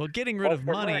them. Well, getting rid of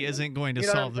money isn't going to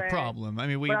solve the problem. I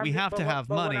mean, we have to have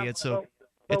money. It's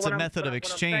a method of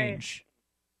exchange.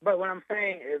 But what I'm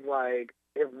saying is, like,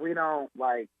 if we don't,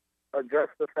 like, address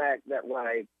the fact that,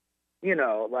 like, you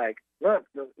know, like, look,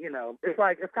 you know, it's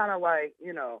kind of like,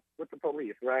 you know, with the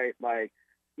police, right? Like,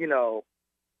 you know,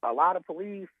 a lot of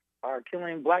police are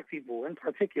killing black people in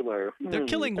particular. They're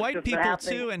killing white people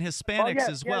too, and Hispanics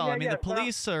as well. I mean, the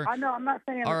police are. I know. I'm not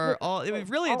saying are all.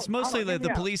 Really, it's mostly that the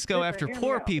police go after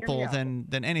poor people than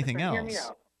anything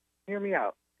else. Hear me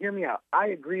out. I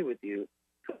agree with you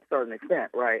to a certain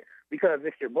extent, right? Because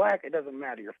if you're black, it doesn't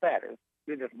matter your status.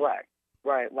 You're just black,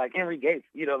 right? Like Henry Gates,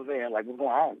 you know what I'm saying? Like, what's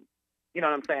going on? You know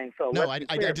what I'm saying? So no, I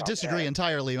disagree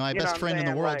entirely. My best friend in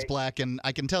the world's black, and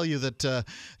I can tell you that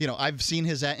you know, I've seen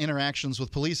his interactions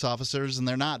with police officers, and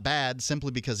they're not bad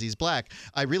simply because he's black.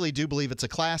 I really do believe it's a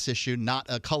class issue, not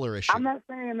a color issue. I'm not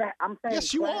saying that. I'm saying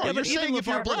yes, you are. You're saying if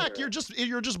you're black, you're just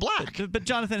black. But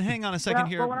Jonathan, hang on a second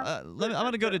here. I'm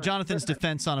going to go to Jonathan's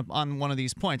defense on one of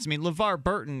these points. I mean, LeVar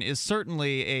Burton is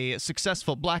certainly a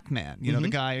successful black man. You know, the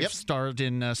guy starred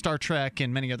in Star Trek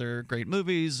and many other great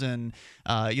movies, and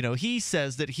you know, he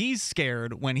says that he's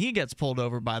scared when he gets pulled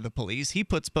over by the police. He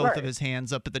puts both of his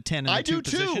hands up at the 10 and the 2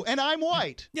 position. I do too, and I'm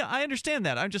white. Yeah, I understand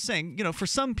that. I'm just saying, you know, for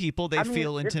some people, they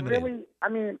feel intimidated.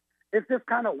 It's just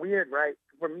kind of weird, right,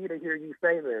 for me to hear you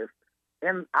say this.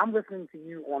 And I'm listening to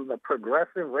you on the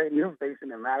progressive radio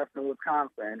station in Madison,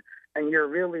 Wisconsin, and you're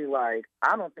really like,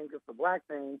 I don't think it's a black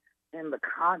thing. In the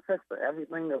context of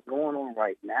everything that's going on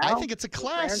right now, I think it's a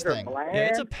class thing.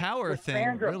 It's a power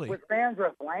thing, really. With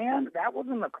Sandra Bland, that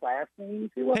wasn't a class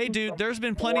thing. Hey, dude, there's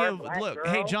been plenty of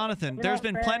Hey, Jonathan, there's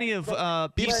been plenty of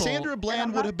people. If Sandra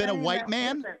Bland would have been a white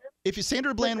man. If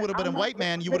Sandra Bland would have been a white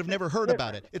man, you would have never heard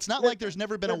about it. It's not like there's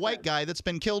never been a white guy that's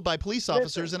been killed by police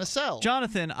officers in a cell.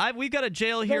 Jonathan, we've got a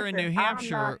jail here in New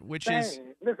Hampshire,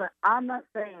 Listen, I'm not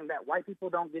saying that white people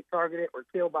don't get targeted or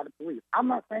killed by the police. I'm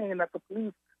not saying that the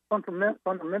police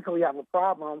fundamentally have a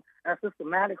problem and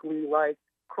systematically, like,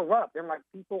 corrupt, and, like,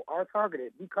 people are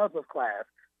targeted because of class,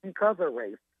 because of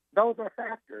race. Those are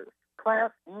factors, class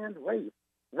and race.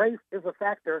 Race is a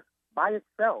factor by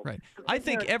itself. Right. I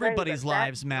think everybody's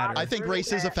lives matter. I think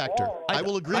race is a factor. I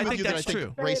will agree with you that I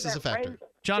think race is a factor.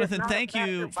 Jonathan, thank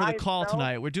you for the call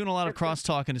tonight. We're doing a lot of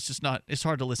crosstalk, and it's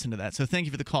hard to listen to that. So thank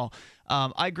you for the call.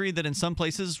 I agree that in some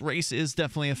places, race is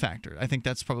definitely a factor. I think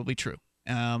that's probably true.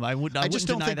 I just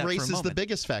don't think race is the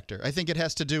biggest factor. I think it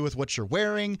has to do with what you're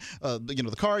wearing, you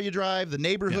know, the car you drive, the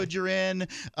neighborhood you're in.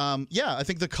 I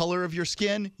think the color of your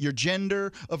skin, your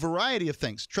gender, a variety of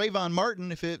things. Trayvon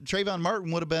Martin, if Trayvon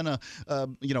Martin would have been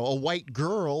a white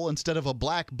girl instead of a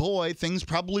black boy, things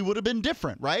probably would have been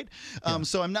different, right?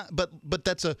 So I'm not, but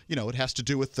that's it has to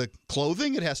do with the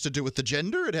clothing, it has to do with the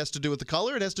gender, it has to do with the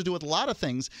color, it has to do with a lot of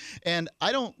things. And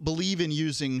I don't believe in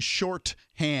using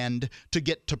shorthand to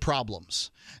get to problems.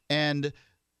 And,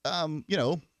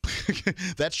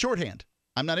 that's shorthand.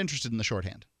 I'm not interested in the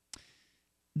shorthand.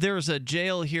 There's a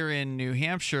jail here in New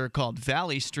Hampshire called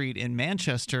Valley Street in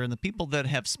Manchester, and the people that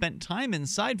have spent time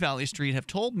inside Valley Street have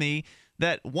told me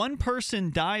that one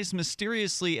person dies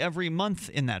mysteriously every month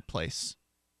in that place.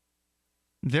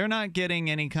 They're not getting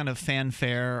any kind of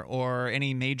fanfare or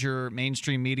any major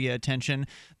mainstream media attention.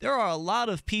 There are a lot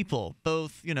of people,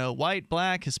 both, white,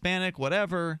 black, Hispanic,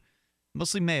 whatever,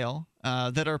 mostly male,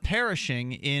 that are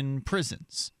perishing in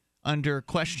prisons under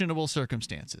questionable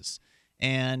circumstances.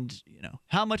 And,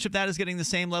 how much of that is getting the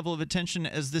same level of attention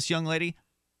as this young lady?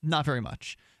 Not very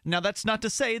much. Now, that's not to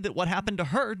say that what happened to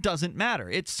her doesn't matter.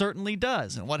 It certainly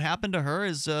does. And what happened to her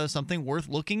is something worth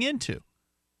looking into.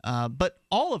 But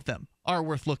all of them are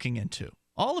worth looking into.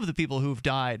 All of the people who've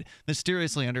died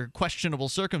mysteriously under questionable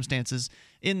circumstances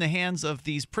in the hands of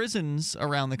these prisons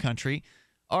around the country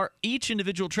are each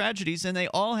individual tragedies, and they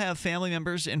all have family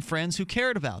members and friends who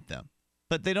cared about them.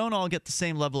 but they don't all get the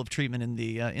same level of treatment in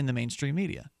the mainstream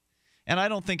media. And I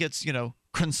don't think it's,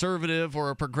 conservative or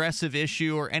a progressive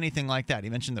issue or anything like that. He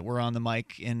mentioned that we're on the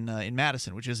mic in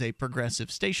Madison, which is a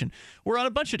progressive station. We're on a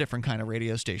bunch of different kind of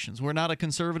radio stations. We're not a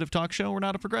conservative talk show. We're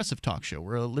not a progressive talk show.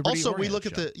 We're a liberty-oriented Also, we look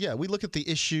show. we look at the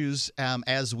issues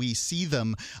as we see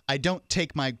them. I don't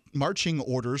take my marching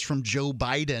orders from Joe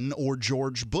Biden or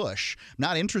George Bush.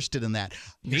 Not interested in that.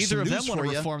 Neither of them want to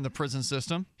reform the prison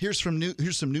system. Here's some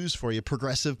news for you.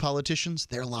 Progressive politicians,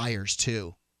 they're liars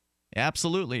too.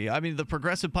 Absolutely. I mean, the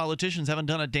progressive politicians haven't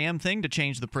done a damn thing to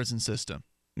change the prison system.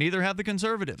 Neither have the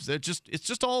conservatives. It's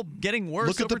just all getting worse.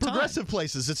 Look at the over time. progressive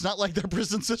places. It's not like their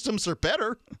prison systems are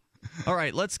better. All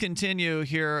right, let's continue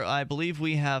here. I believe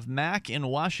we have Mac in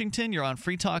Washington. You're on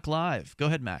Free Talk Live. Go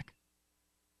ahead, Mac.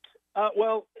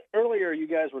 Well, earlier you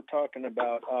guys were talking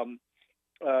about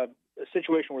a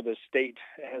situation where the state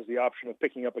has the option of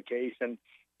picking up a case, and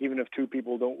even if two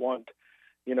people don't want,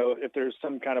 if there's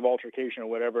some kind of altercation or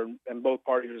whatever, and both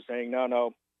parties are saying,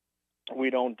 no, we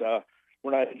don't,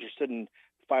 we're not interested in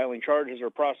filing charges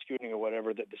or prosecuting or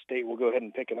whatever, that the state will go ahead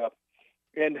and pick it up.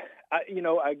 And,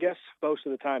 I guess most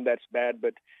of the time that's bad,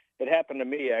 but it happened to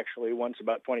me actually once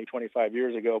about 20, 25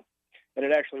 years ago, and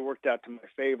it actually worked out to my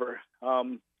favor.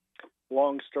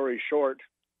 Long story short,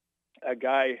 a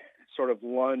guy sort of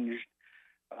lunged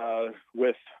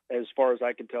with, as far as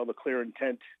I could tell, the clear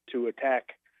intent to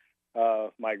attack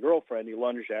my girlfriend. He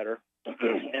lunged at her,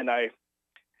 and I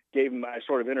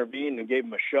sort of intervened and gave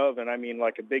him a shove, and I mean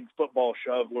like a big football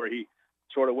shove where he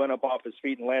sort of went up off his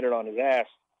feet and landed on his ass.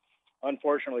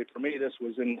 Unfortunately for me, this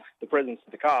was in the presence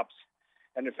of the cops,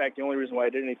 and in fact, the only reason why I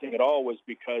did anything at all was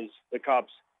because the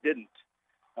cops didn't.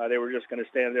 They were just going to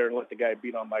stand there and let the guy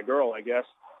beat on my girl, I guess.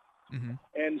 Mm-hmm.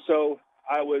 And so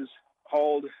I was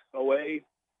hauled away,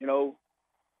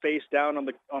 face down on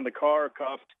the car,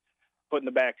 cuffed, put in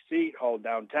the back seat, hauled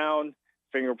downtown,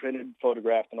 fingerprinted,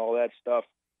 photographed, and all that stuff.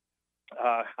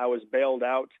 I was bailed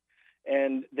out,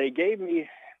 and they gave me,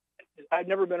 I'd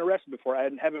never been arrested before. I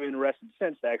haven't been arrested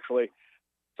since, actually.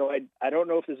 So I don't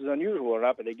know if this is unusual or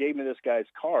not, but they gave me this guy's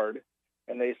card,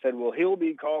 and they said, well, he'll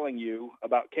be calling you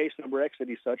about case number X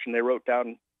and such, and they wrote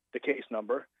down the case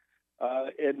number.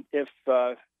 And if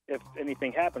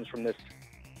anything happens from this.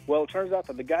 Well, it turns out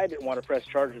that the guy didn't want to press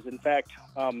charges. In fact,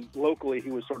 locally, he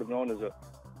was sort of known as a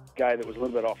guy that was a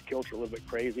little bit off kilter, a little bit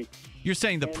crazy. You're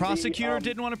saying the prosecutor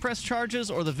didn't want to press charges,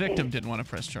 or the victim didn't want to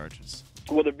press charges?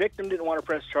 Well, the victim didn't want to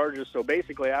press charges, so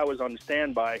basically I was on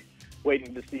standby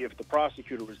waiting to see if the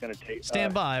prosecutor was going to take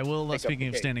Stand by. Well, speaking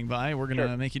of standing by, we're going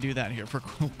to make you do that here for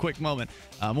a quick moment.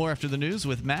 More after the news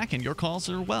with Mac, and your calls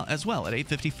are as well at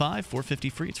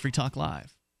 855-450-FREE. It's Free Talk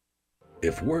Live.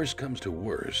 If worst comes to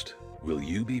worst, will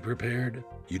you be prepared?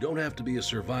 You don't have to be a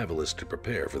survivalist to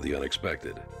prepare for the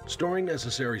unexpected. Storing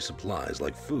necessary supplies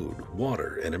like food,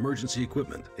 water, and emergency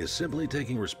equipment is simply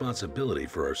taking responsibility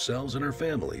for ourselves and our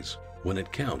families when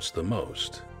it counts the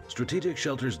most.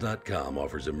 StrategicShelters.com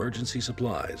offers emergency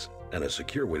supplies and a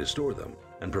secure way to store them,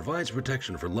 and provides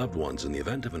protection for loved ones in the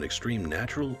event of an extreme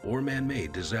natural or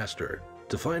man-made disaster.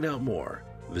 To find out more,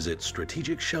 visit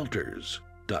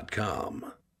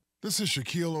StrategicShelters.com. This is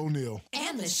Shaquille O'Neal.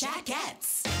 And the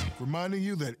Shaquettes. Reminding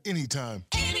you that anytime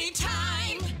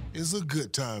is a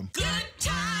good time. Good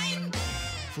time.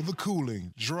 For the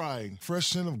cooling, drying, fresh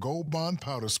scent of Gold Bond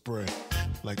powder spray.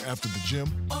 Like after the gym.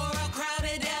 Or a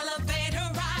crowded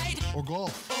elevator ride. Or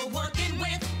golf. Or working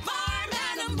with farm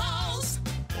animals.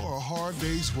 Or a hard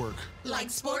day's work. Like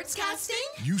sportscasting.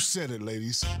 You said it,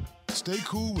 ladies. Stay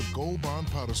cool with Gold Bond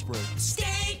powder spray.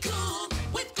 Stay cool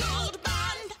with Gold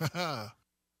Bond.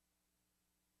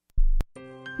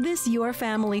 This Your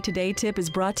Family Today tip is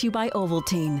brought to you by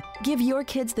Ovaltine. Give your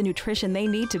kids the nutrition they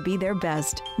need to be their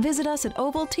best. Visit us at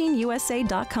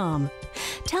ovaltineusa.com.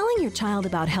 Telling your child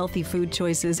about healthy food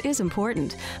choices is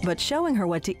important, but showing her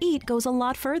what to eat goes a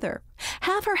lot further.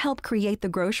 Have her help create the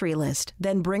grocery list,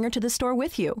 then bring her to the store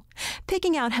with you.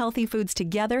 Picking out healthy foods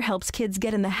together helps kids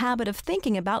get in the habit of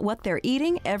thinking about what they're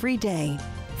eating every day.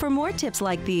 For more tips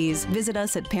like these, visit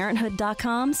us at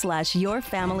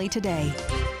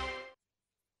parenthood.com/yourfamilytoday.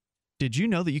 Did you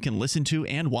know that you can listen to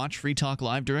and watch Free Talk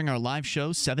Live during our live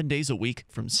show 7 days a week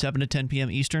from 7 to 10 p.m.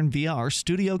 Eastern via our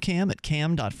studio cam at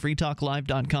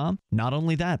cam.freetalklive.com? Not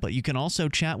only that, but you can also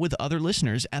chat with other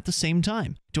listeners at the same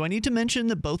time. Do I need to mention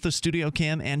that both the studio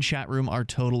cam and chat room are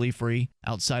totally free?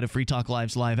 Outside of Free Talk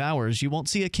Live's live hours, you won't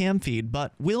see a cam feed,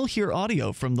 but will hear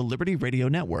audio from the Liberty Radio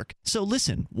Network. So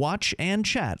listen, watch, and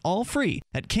chat all free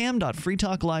at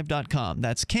cam.freetalklive.com.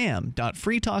 That's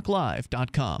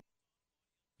cam.freetalklive.com.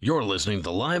 You're listening to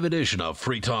the live edition of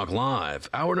Free Talk Live.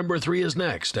 Hour number 3 is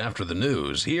next after the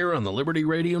news here on the Liberty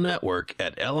Radio Network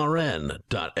at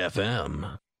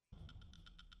LRN.FM.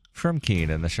 From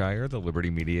Keene in the Shire, the Liberty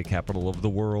Media capital of the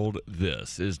world,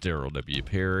 this is Daryl W.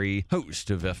 Perry, host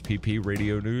of FPP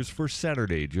Radio News for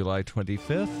Saturday, July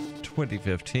 25th,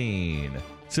 2015.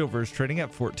 Silver is trading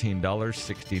at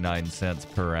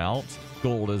 $14.69 per ounce.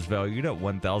 Gold is valued at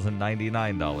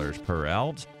 $1,099 per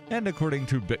ounce. And according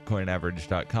to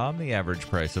BitcoinAverage.com, the average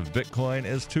price of Bitcoin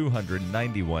is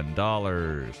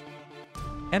 $291.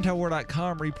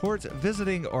 Antiwar.com reports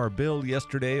visiting Erbil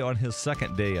yesterday on his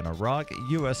second day in Iraq,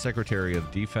 U.S. Secretary of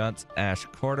Defense Ash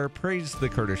Carter praised the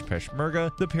Kurdish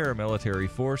Peshmerga, the paramilitary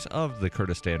force of the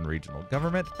Kurdistan Regional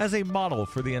Government, as a model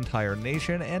for the entire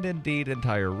nation and indeed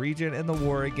entire region in the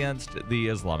war against the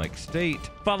Islamic State.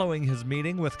 Following his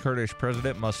meeting with Kurdish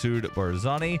President Masoud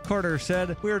Barzani, Carter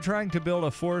said, "We are trying to build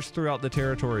a force throughout the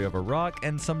territory of Iraq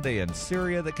and someday in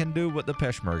Syria that can do what the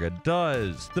Peshmerga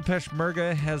does. The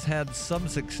Peshmerga has had some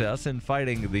success in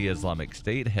fighting the Islamic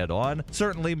State head-on,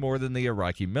 certainly more than the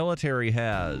Iraqi military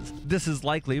has. This is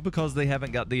likely because they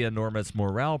haven't got the enormous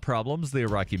morale problems the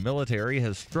Iraqi military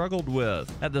has struggled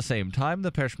with. At the same time,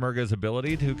 the Peshmerga's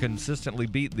ability to consistently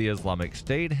beat the Islamic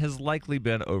State has likely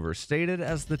been overstated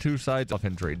as the two sides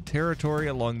often trade territory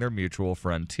along their mutual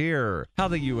frontier. How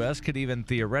the U.S. could even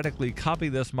theoretically copy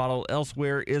this model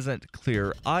elsewhere isn't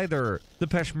clear either. The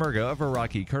Peshmerga of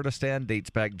Iraqi Kurdistan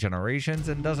dates back generations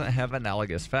and doesn't have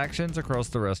analogous factions across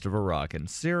the rest of Iraq and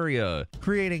Syria.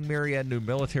 Creating myriad new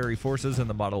military forces in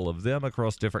the model of them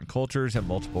across different cultures and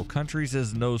multiple countries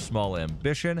is no small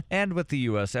ambition, and with the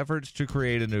U.S. efforts to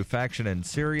create a new faction in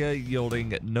Syria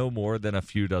yielding no more than a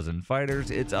few dozen fighters,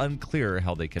 it's unclear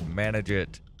how they can manage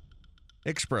it.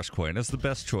 ExpressCoin is the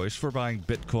best choice for buying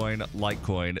Bitcoin,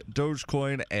 Litecoin,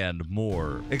 Dogecoin, and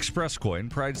more. ExpressCoin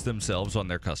prides themselves on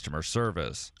their customer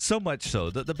service, so much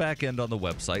so that the back end on the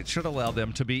website should allow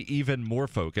them to be even more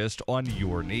focused on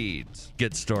your needs.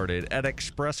 Get started at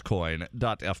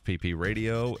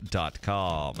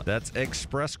expresscoin.fppradio.com. That's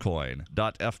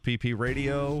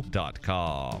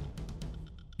expresscoin.fppradio.com.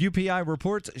 UPI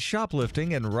reports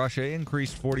shoplifting in Russia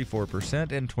increased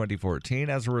 44% in 2014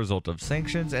 as a result of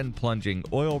sanctions and plunging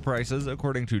oil prices,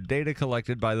 according to data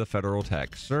collected by the Federal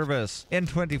Tax Service. In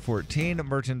 2014,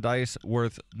 merchandise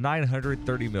worth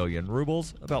 930 million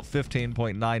rubles, about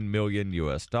 $15.9 million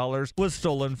US dollars, was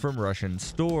stolen from Russian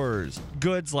stores.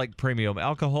 Goods like premium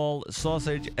alcohol,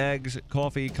 sausage, eggs,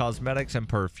 coffee, cosmetics, and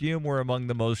perfume were among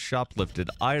the most shoplifted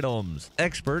items.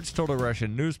 Experts told a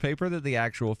Russian newspaper that the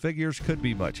actual figures could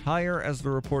be much higher, as the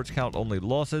reports count only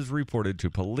losses reported to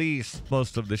police.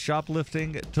 Most of the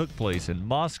shoplifting took place in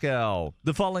Moscow.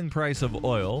 The falling price of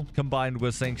oil, combined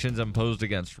with sanctions imposed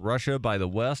against Russia by the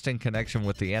West in connection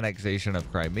with the annexation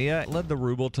of Crimea, led the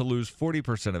ruble to lose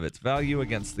 40% of its value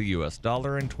against the US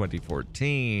dollar in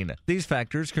 2014. These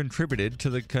factors contributed to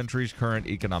the country's current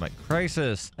economic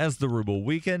crisis. As the ruble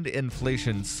weakened,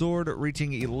 inflation soared,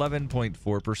 reaching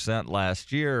 11.4%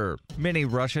 last year. Many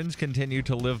Russians continue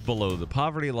to live below the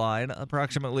poverty line,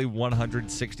 approximately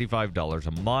 $165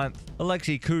 a month.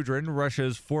 Alexei Kudrin,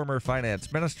 Russia's former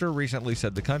finance minister, recently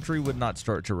said the country would not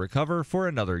start to recover for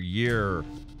another year.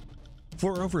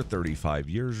 For over 35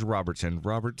 years, Roberts &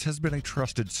 Roberts has been a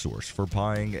trusted source for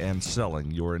buying and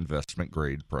selling your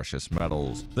investment-grade precious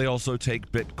metals. They also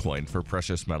take Bitcoin for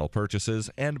precious metal purchases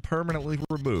and permanently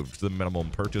removed the minimum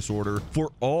purchase order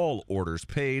for all orders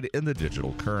paid in the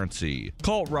digital currency.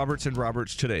 Call Roberts &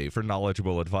 Roberts today for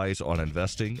knowledgeable advice on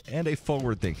investing and a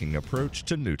forward-thinking approach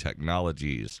to new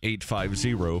technologies.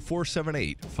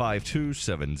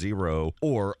 850-478-5270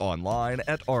 or online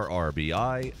at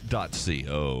rrbi.co.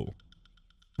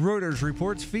 Reuters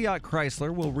reports Fiat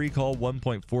Chrysler will recall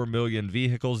 1.4 million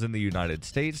vehicles in the United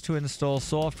States to install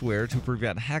software to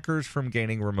prevent hackers from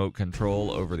gaining remote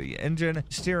control over the engine,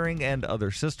 steering, and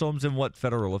other systems in what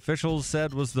federal officials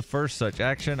said was the first such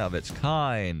action of its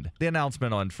kind. The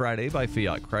announcement on Friday by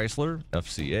Fiat Chrysler,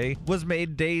 FCA, was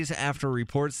made days after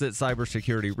reports that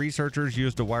cybersecurity researchers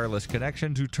used a wireless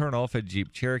connection to turn off a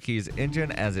Jeep Cherokee's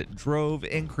engine as it drove,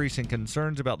 increasing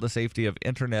concerns about the safety of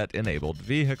internet-enabled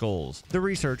vehicles. The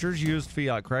researchers used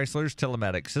Fiat Chrysler's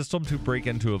telematic system to break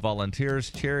into a volunteer's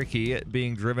Cherokee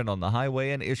being driven on the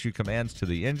highway and issue commands to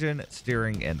the engine,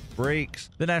 steering, and brakes.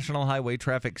 The National Highway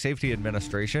Traffic Safety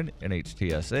Administration,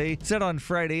 NHTSA, said on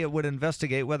Friday it would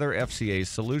investigate whether FCA's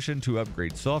solution to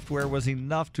upgrade software was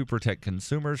enough to protect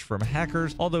consumers from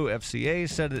hackers, although FCA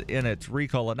said in its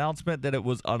recall announcement that it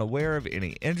was unaware of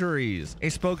any injuries. A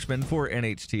spokesman for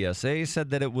NHTSA said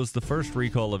that it was the first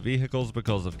recall of vehicles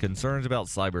because of concerns about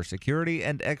cybersecurity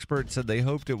and and experts said they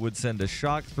hoped it would send a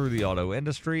shock through the auto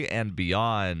industry and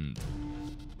beyond.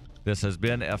 This has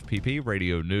been FPP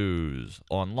Radio News,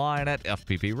 online at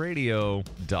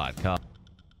fppradio.com.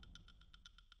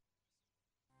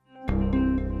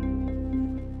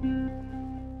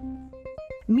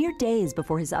 Mere days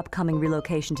before his upcoming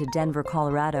relocation to Denver,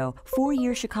 Colorado,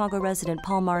 4-year Chicago resident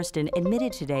Paul Marston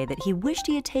admitted today that he wished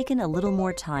he had taken a little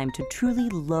more time to truly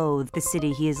loathe the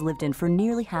city he has lived in for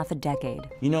nearly half a decade.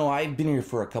 You know, I've been here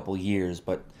for a couple years,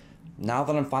 but now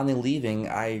that I'm finally leaving,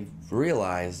 I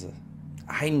realize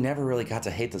I never really got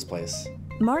to hate this place.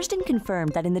 Marsden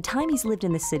confirmed that in the time he's lived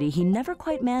in the city, he never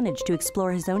quite managed to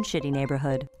explore his own shitty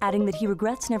neighborhood, adding that he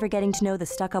regrets never getting to know the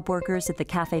stuck-up workers at the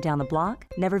cafe down the block,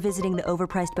 never visiting the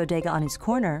overpriced bodega on his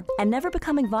corner, and never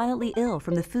becoming violently ill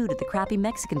from the food at the crappy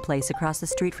Mexican place across the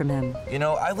street from him. You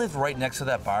know, I lived right next to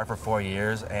that bar for 4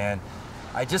 years, and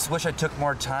I just wish I took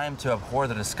more time to abhor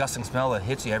the disgusting smell that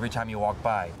hits you every time you walk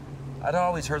by. I'd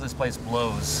always heard this place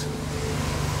blows.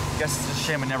 Guess it's a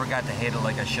shame I never got to hate it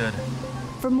like I should.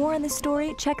 For more on this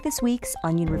story, check this week's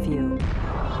Onion Review.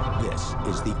 This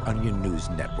is the Onion News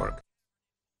Network.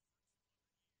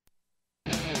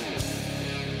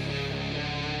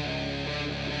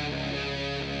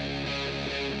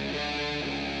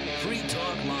 Free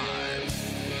Talk Live.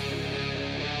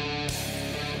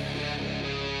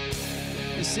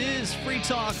 This is Free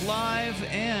Talk Live,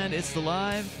 and it's the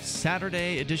live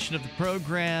Saturday edition of the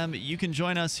program. You can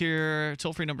join us here.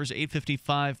 Toll-free number is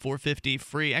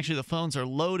 855-450-FREE. Actually, the phones are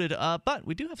loaded up, but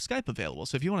we do have Skype available.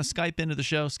 So if you want to Skype into the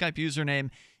show, Skype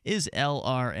username is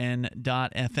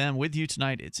LRN.FM. With you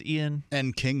tonight, it's Ian.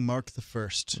 And King Mark the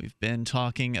First. We've been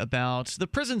talking about the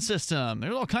prison system.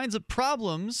 There's all kinds of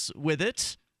problems with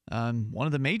it. One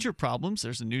of the major problems,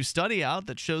 there's a new study out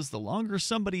that shows the longer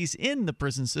somebody's in the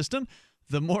prison system,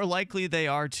 the more likely they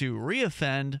are to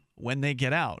reoffend when they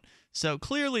get out. So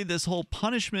clearly this whole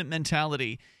punishment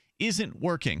mentality isn't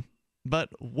working. But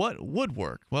what would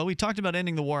work? Well, we talked about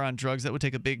ending the war on drugs. That would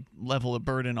take a big level of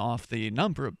burden off the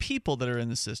number of people that are in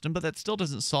the system, but that still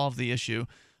doesn't solve the issue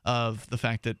of the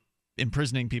fact that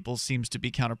imprisoning people seems to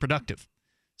be counterproductive.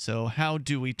 So how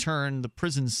do we turn the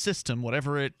prison system,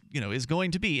 whatever it is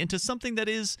going to be, into something that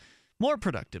is more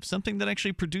productive, something that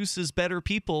actually produces better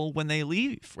people when they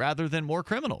leave rather than more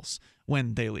criminals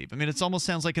when they leave? I mean, it almost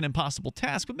sounds like an impossible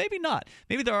task, but maybe not.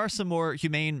 Maybe there are some more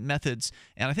humane methods.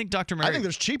 And I think I think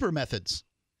there's cheaper methods.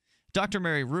 Dr.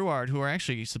 Mary Ruward, who are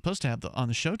actually supposed to have on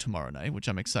the show tomorrow night, which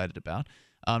I'm excited about,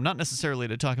 not necessarily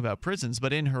to talk about prisons,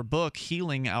 but in her book,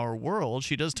 Healing Our World,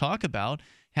 she does talk about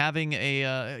having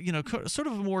a, sort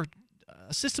of a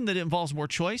system that involves more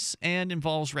choice and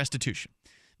involves restitution.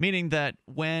 Meaning that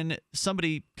when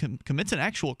somebody commits an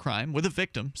actual crime with a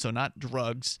victim, so not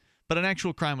drugs, but an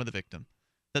actual crime with a victim,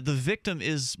 that the victim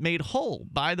is made whole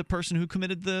by the person who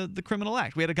committed the criminal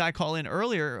act. We had a guy call in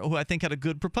earlier who I think had a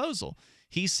good proposal.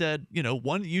 He said,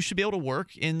 you should be able to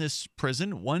work in this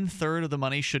prison. 1/3 of the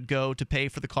money should go to pay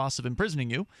for the cost of imprisoning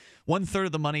you. 1/3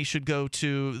 of the money should go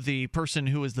to the person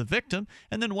who is the victim.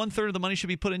 And then 1/3 of the money should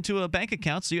be put into a bank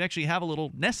account so you actually have a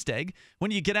little nest egg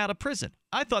when you get out of prison.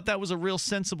 I thought that was a real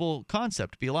sensible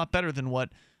concept. It'd be a lot better than what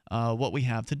we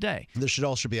have today. There should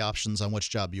also be options on which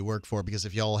job you work for, because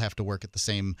if you all have to work at the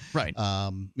same,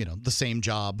 the same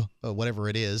job, whatever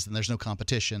it is, then there's no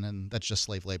competition, and that's just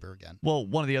slave labor again. Well,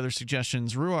 one of the other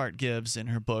suggestions Ruwart gives in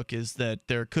her book is that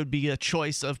there could be a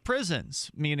choice of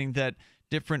prisons, meaning that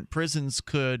different prisons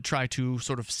could try to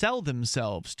sort of sell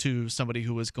themselves to somebody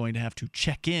who was going to have to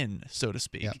check in, so to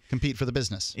speak. Yeah, compete for the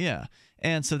business. Yeah.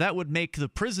 And so that would make the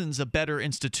prisons a better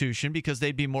institution because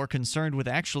they'd be more concerned with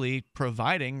actually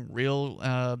providing real,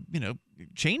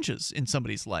 changes in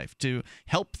somebody's life to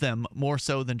help them more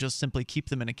so than just simply keep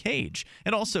them in a cage,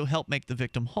 and also help make the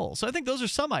victim whole. So I think those are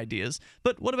some ideas.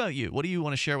 But what about you? What do you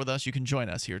want to share with us? You can join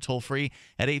us here toll free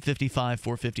at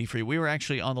 855-450-FREE. We were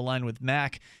actually on the line with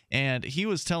Mac, and he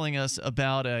was telling us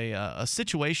about a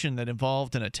situation that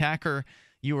involved an attacker.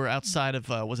 You were outside of,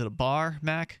 was it a bar,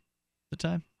 Mac, at the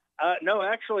time? No,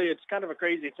 actually, it's kind of a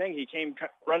crazy thing. He came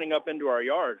running up into our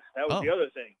yard. That was the other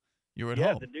thing. You were at home.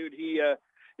 Yeah, the dude,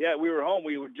 we were home.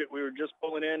 We were just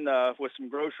pulling in with some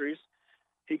groceries.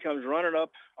 He comes running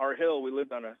up our hill. We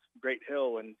lived on a great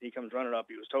hill, and he comes running up.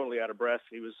 He was totally out of breath.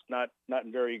 He was not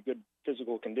in very good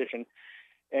physical condition.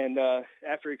 And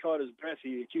after he caught his breath,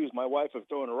 he accused my wife of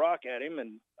throwing a rock at him.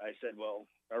 And I said,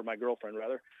 or my girlfriend,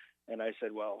 rather. And I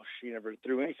said, well, she never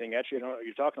threw anything at you. I don't know what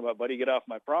you're talking about, buddy. Get off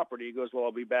my property. He goes, well,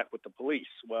 I'll be back with the police.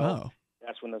 Well,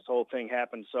 That's when this whole thing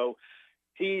happened. So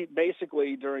he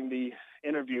basically, during the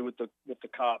interview with the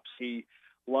cops, he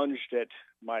lunged at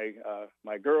my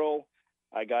girl.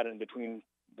 I got in between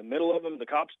the middle of them. The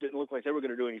cops didn't look like they were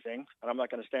going to do anything, and I'm not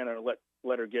going to stand there and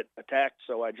let her get attacked.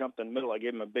 So I jumped in the middle. I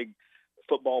gave him a big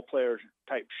football player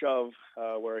type shove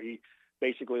where he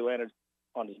basically landed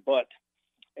on his butt,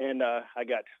 and I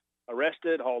got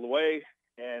arrested, hauled away,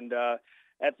 and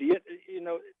at the end,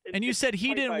 And you said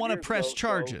he didn't want to press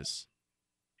charges.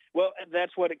 Well,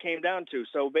 that's what it came down to.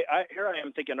 So here I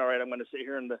am thinking, all right, I'm going to sit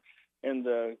here in the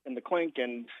clink,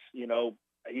 and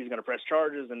he's going to press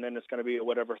charges, and then it's going to be a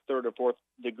whatever 3rd or 4th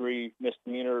degree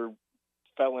misdemeanor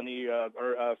felony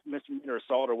or misdemeanor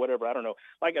assault or whatever. I don't know.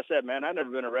 Like I said, man, I've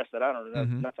never been arrested. I don't know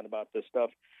nothing about this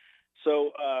stuff.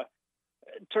 So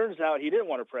it turns out he didn't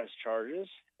want to press charges,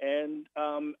 and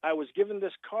I was given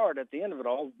this card at the end of it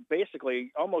all,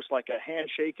 basically almost like a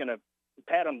handshake and a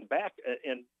pat on the back.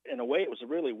 In a way, it was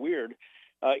really weird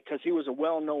because he was a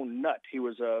well-known nut. He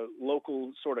was a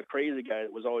local sort of crazy guy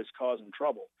that was always causing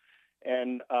trouble.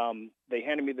 And they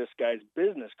handed me this guy's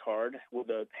business card with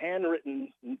a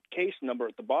handwritten case number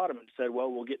at the bottom and said,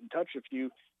 well, we'll get in touch with you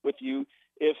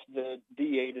if the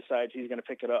DA decides he's going to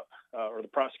pick it up or the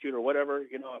prosecutor or whatever.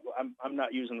 I'm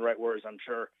not using the right words, I'm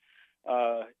sure.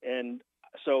 And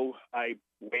so I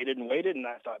waited, and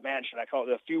I thought, man, should I call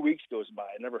it? A few weeks goes by.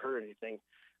 I never heard anything.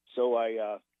 So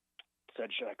I said,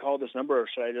 should I call this number or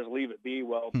should I just leave it be?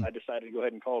 Well, I decided to go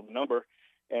ahead and call the number.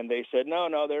 And they said, no,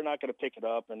 they're not going to pick it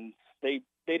up. And they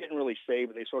didn't really say,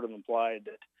 but they sort of implied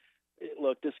that,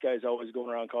 look, this guy's always going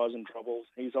around causing trouble.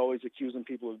 He's always accusing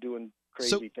people of doing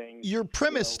crazy things. Your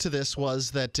premise to this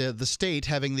was that the state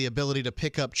having the ability to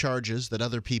pick up charges that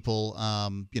other people,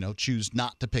 choose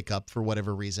not to pick up for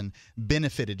whatever reason,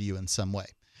 benefited you in some way.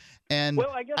 And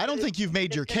I don't think you've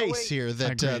made your case here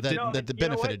that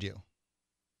benefited you.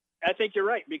 I think you're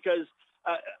right, because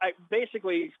I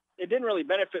basically, it didn't really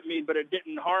benefit me, but it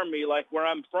didn't harm me like where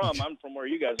I'm from. I'm from where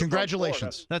you guys are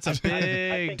Congratulations. That's a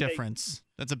big difference.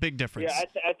 That's a big difference. Yeah,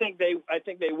 I think they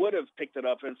would have picked it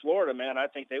up in Florida, man. I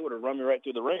think they would have run me right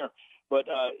through the ringer. But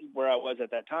where I was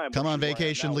at that time. Come on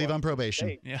vacation, leave on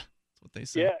probation. Yeah, that's what they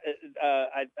say. Yeah,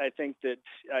 I think that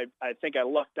I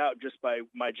lucked out just by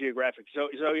my geographic. So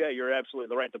yeah, you're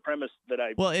absolutely right. The premise that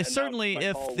it's certainly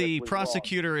if the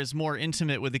prosecutor is more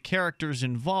intimate with the characters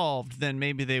involved, then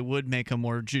maybe they would make a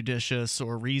more judicious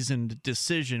or reasoned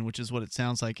decision, which is what it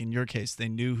sounds like in your case. They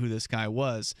knew who this guy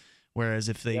was. Whereas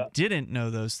if they didn't know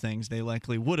those things, they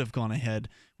likely would have gone ahead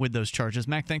with those charges.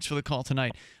 Mac, thanks for the call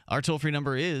tonight. Our toll-free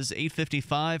number is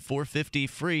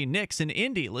 855-450-FREE. Nick's in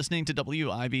Indy, listening to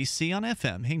WIBC on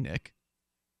FM. Hey, Nick.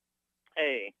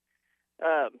 Hey.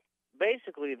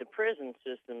 Basically, the prison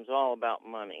system's all about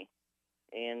money.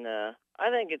 And I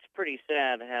think it's pretty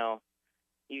sad how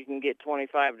you can get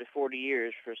 25 to 40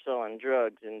 years for selling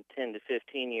drugs and 10 to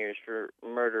 15 years for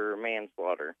murder or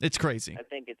manslaughter. It's crazy. I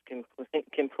think it's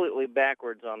completely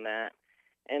backwards on that.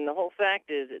 And the whole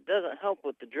fact is it doesn't help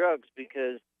with the drugs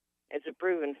because it's a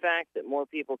proven fact that more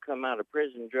people come out of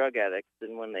prison drug addicts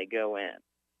than when they go in.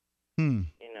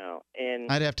 And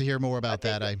I'd have to hear more about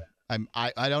that.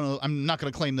 I don't know. I'm not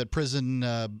going to claim that prison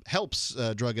helps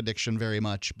drug addiction very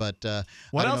much, but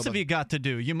what else have you got to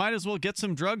do? You might as well get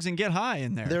some drugs and get high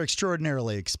in there. They're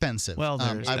extraordinarily expensive. Well,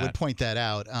 I would point that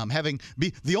out. Having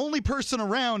be the only person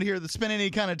around here that spent any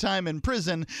kind of time in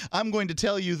prison, I'm going to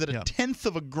tell you that a tenth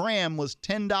of a gram was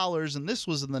 $10, and this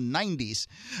was in the 90s.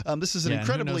 This is an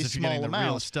incredibly small amount. The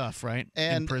real stuff, right?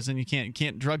 And in prison, you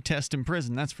can't drug test in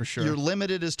prison. That's for sure. You're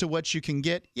limited as to what you can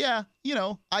get. Yeah,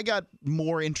 I got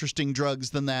more interesting drugs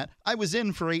than that. I was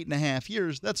in for 8.5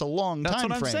 years. That's a long time frame.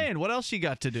 That's what I'm saying. What else you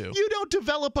got to do? You don't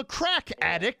develop a crack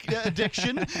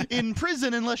addiction in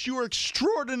prison unless you are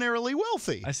extraordinarily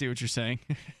wealthy. I see what you're saying.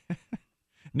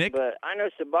 Nick? But I know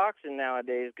Suboxone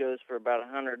nowadays goes for about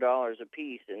 $100 a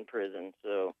piece in prison.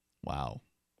 So wow.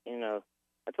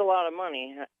 That's a lot of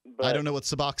money. But, I don't know what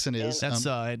Suboxone is. That's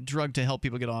a drug to help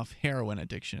people get off heroin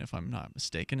addiction, if I'm not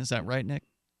mistaken. Is that right, Nick?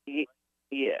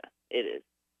 Yeah, it is.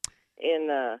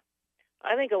 And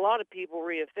I think a lot of people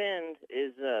reoffend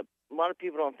is a lot of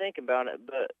people don't think about it,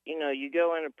 but, you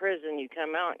go into prison, you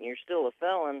come out, and you're still a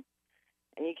felon,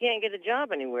 and you can't get a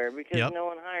job anywhere because no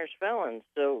one hires felons.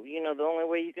 So, the only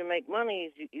way you can make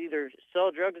money is you either sell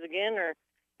drugs again or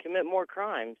commit more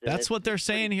crimes. And that's what they're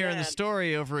saying here in the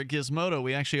story over at Gizmodo.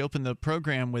 We actually opened the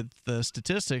program with the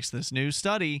statistics, this new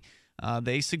study.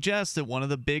 They suggest that one of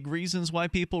the big reasons why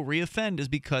people reoffend is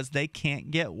because they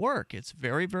can't get work. It's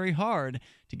very, very hard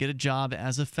to get a job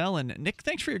as a felon. Nick,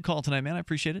 thanks for your call tonight, man. I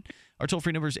appreciate it. Our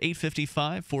toll-free number is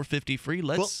 855-450-FREE.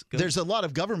 Let's go. There's a lot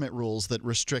of government rules that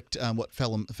restrict what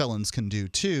felons can do,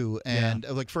 too. And,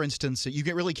 like, for instance, you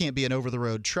really can't be an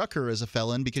over-the-road trucker as a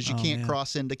felon because you can't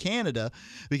cross into Canada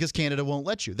because Canada won't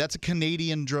let you. That's a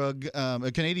Canadian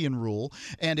a Canadian rule,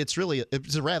 and it's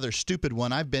a rather stupid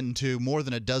one. I've been to more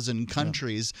than a dozen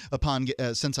countries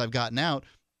since I've gotten out.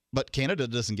 But Canada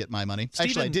doesn't get my money. Steven,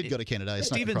 actually, I did go to Canada.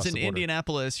 Steven's in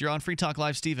Indianapolis. You're on Free Talk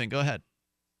Live. Steven, go ahead.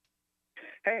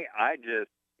 Hey, I just,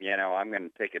 I'm going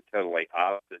to take a totally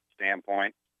opposite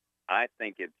standpoint. I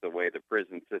think it's the way the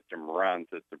prison system runs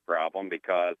that's the problem,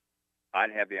 because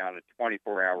I'd have you on a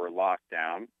 24-hour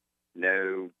lockdown,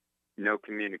 no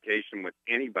communication with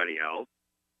anybody else,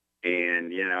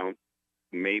 and,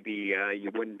 maybe you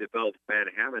wouldn't develop bad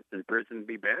habits, and prison would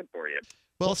be bad for you.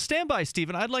 Well, stand by,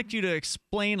 Stephen. I'd like you to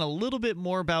explain a little bit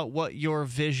more about what your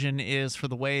vision is for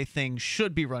the way things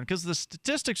should be run, because the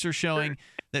statistics are showing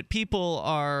that people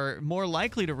are more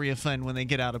likely to reoffend when they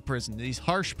get out of prison. These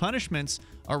harsh punishments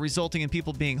are resulting in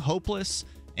people being hopeless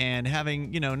and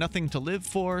having, nothing to live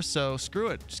for, so screw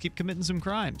it. Just keep committing some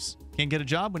crimes. Can't get a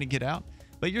job when you get out.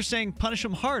 But you're saying punish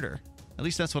them harder. At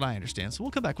least that's what I understand. So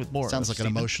we'll come back with more. Sounds like an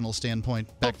emotional standpoint,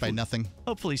 backed by nothing.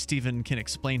 Hopefully Stephen can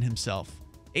explain himself.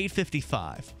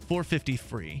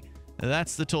 855-450-FREE.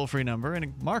 That's the toll-free number.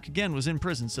 And Mark, again, was in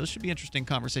prison, so it should be an interesting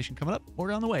conversation coming up.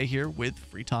 More on the way here with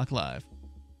Free Talk Live.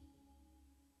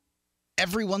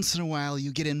 Every once in a while,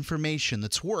 you get information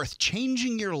that's worth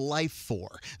changing your life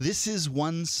for. This is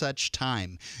one such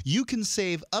time. You can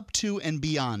save up to and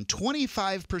beyond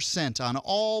 25% on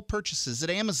all purchases at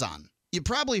Amazon. You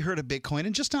probably heard of Bitcoin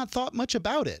and just not thought much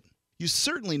about it. You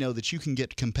certainly know that you can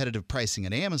get competitive pricing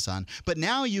at Amazon, but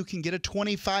now you can get a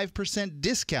 25%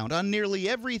 discount on nearly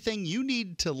everything you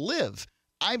need to live.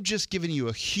 I've just given you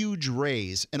a huge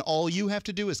raise, and all you have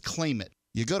to do is claim it.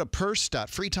 You go to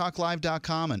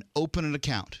purse.freetalklive.com and open an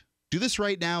account. Do this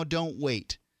right now, don't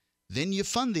wait. Then you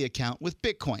fund the account with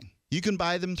Bitcoin. You can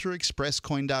buy them through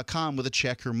expresscoin.com with a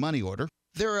check or money order.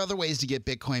 There are other ways to get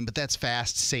Bitcoin, but that's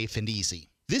fast, safe, and easy.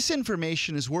 This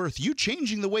information is worth you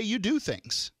changing the way you do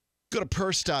things. Go to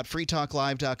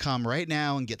purse.freetalklive.com right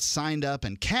now and get signed up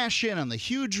and cash in on the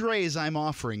huge raise I'm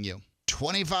offering you.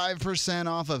 25%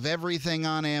 off of everything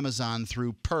on Amazon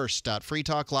through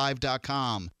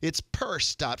purse.freetalklive.com. It's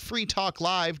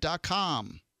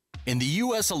purse.freetalklive.com. In the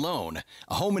U.S. alone,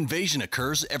 a home invasion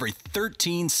occurs every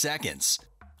 13 seconds.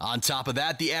 On top of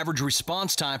that, the average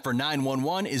response time for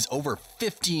 911 is over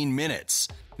 15 minutes.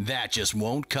 That just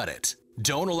won't cut it.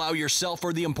 Don't allow yourself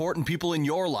or the important people in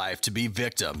your life to be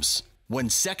victims. When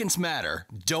seconds matter,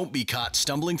 don't be caught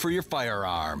stumbling for your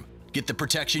firearm. Get the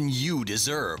protection you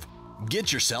deserve.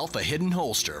 Get yourself a hidden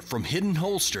holster from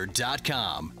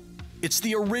hiddenholster.com. It's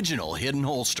the original hidden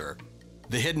holster.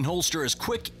 The hidden holster is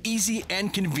quick, easy,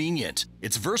 and convenient.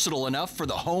 It's versatile enough for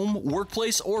the home,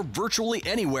 workplace, or virtually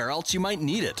anywhere else you might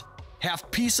need it. Have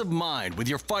peace of mind with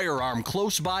your firearm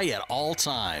close by at all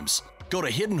times. Go to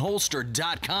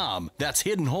hiddenholster.com. That's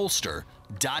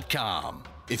hiddenholster.com.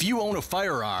 If you own a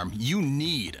firearm, you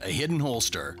need a hidden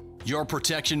holster. Your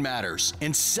protection matters,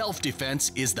 and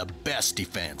self-defense is the best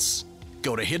defense.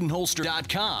 Go to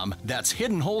hiddenholster.com. That's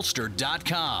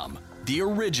hiddenholster.com. The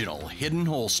original hidden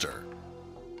holster.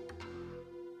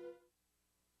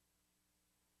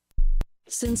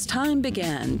 Since time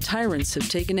began, tyrants have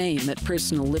taken aim at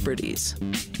personal liberties.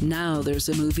 Now there's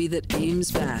a movie that aims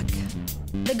back.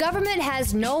 The government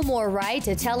has no more right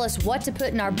to tell us what to put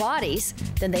in our bodies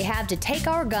than they have to take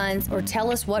our guns or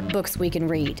tell us what books we can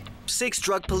read. 6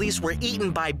 drug police were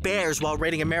eaten by bears while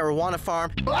raiding a marijuana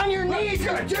farm. On your knees,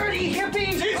 you dirty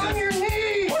hippies! Jesus. On your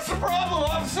knees! What's the problem,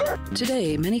 officer?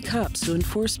 Today, many cops who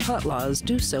enforce pot laws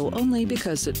do so only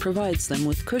because it provides them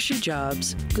with cushy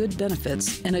jobs, good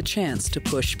benefits, and a chance to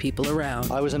push people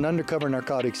around. I was an undercover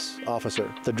narcotics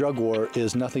officer. The drug war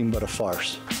is nothing but a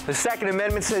farce. The Second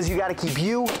Amendment says you gotta keep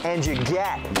you and your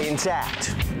gat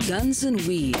intact. Guns and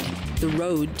Weed, The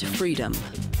Road to Freedom.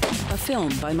 A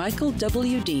film by Michael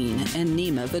W. Dean and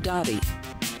Nima Vadadi.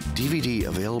 DVD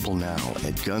available now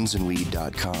at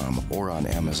gunsandweed.com or on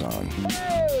Amazon.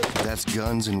 That's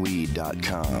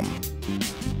gunsandweed.com.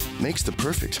 Makes the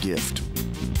perfect gift.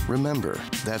 Remember,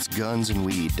 that's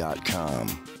gunsandweed.com.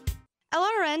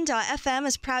 LRN LRN.FM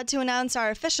is proud to announce our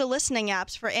official listening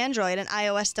apps for Android and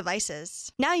iOS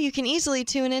devices. Now you can easily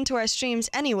tune into our streams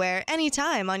anywhere,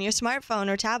 anytime on your smartphone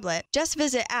or tablet. Just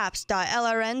visit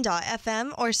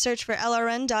apps.lrn.fm or search for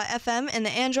LRN.FM in the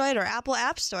Android or Apple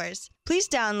app stores. Please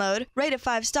download, rate it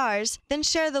 5 stars, then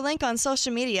share the link on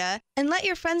social media, and let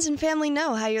your friends and family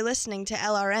know how you're listening to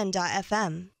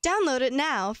LRN.FM. Download it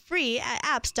now, free at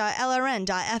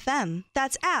apps.lrn.fm.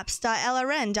 That's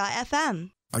apps.lrn.fm.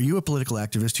 Are you a political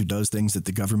activist who does things that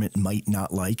the government might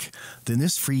not like? Then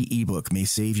this free ebook may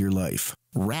save your life.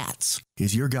 Rats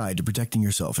is your guide to protecting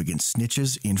yourself against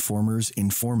snitches, informers,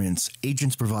 informants,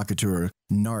 agents provocateur,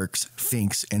 narcs,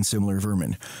 finks, and similar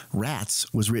vermin. Rats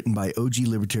was written by OG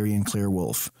libertarian Claire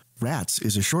Wolfe. Rats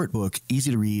is a short book,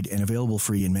 easy to read, and available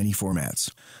free in many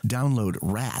formats. Download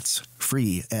Rats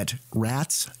free at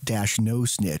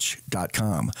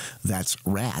rats-nosnitch.com. That's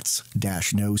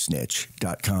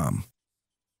rats-nosnitch.com.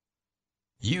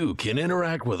 You can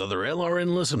interact with other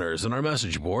LRN listeners in our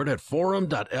message board at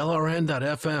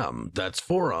forum.lrn.fm. That's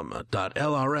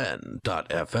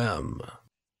forum.lrn.fm.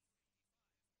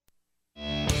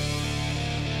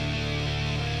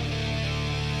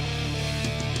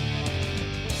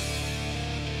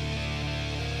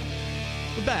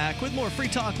 We're back with more Free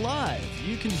Talk Live.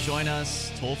 You can join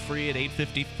us toll free at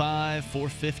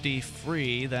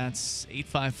 855-450-FREE. That's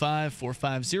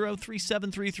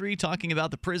 855-450-3733, talking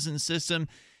about the prison system.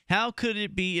 How could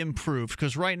it be improved?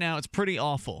 Because right now it's pretty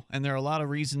awful, and there are a lot of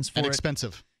reasons for it. And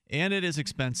expensive. And it is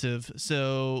expensive.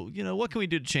 So, what can we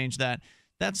do to change that?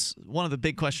 That's one of the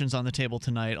big questions on the table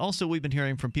tonight. Also, we've been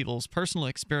hearing from people's personal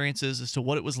experiences as to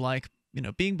what it was like,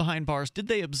 being behind bars. Did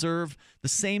they observe the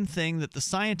same thing that the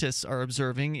scientists are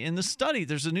observing in the study?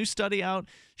 There's a new study out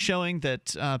showing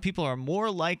that people are more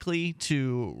likely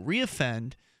to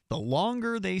reoffend the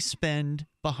longer they spend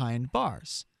behind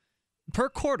bars. Per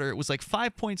quarter, it was like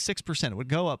 5.6%. It would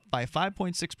go up by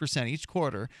 5.6% each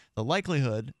quarter, the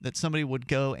likelihood that somebody would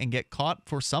go and get caught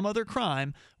for some other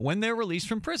crime when they're released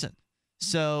from prison.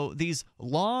 So these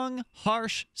long,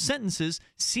 harsh sentences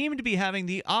seem to be having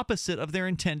the opposite of their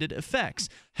intended effects.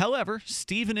 However,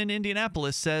 Stephen in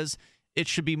Indianapolis says it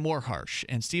should be more harsh.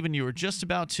 And Stephen, you were just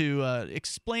about to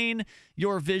explain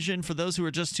your vision for those who are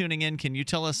just tuning in. Can you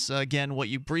tell us again what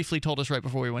you briefly told us right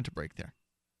before we went to break there?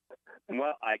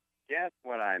 Well, I guess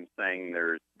what I'm saying,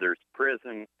 there's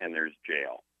prison and there's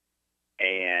jail.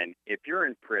 And if you're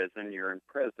in prison, you're in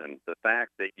prison. The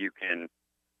fact that you can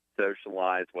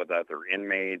socialize with other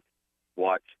inmates,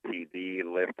 watch TV,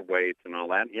 lift weights, and all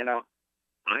that.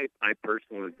 I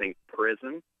personally think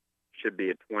prison should be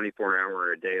a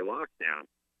 24-hour-a-day lockdown.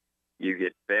 You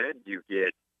get fed, you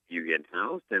get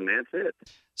housed, and that's it.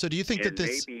 So do you think that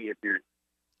this? Maybe if you're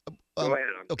go ahead.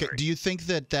 Okay. Sorry. Do you think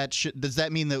does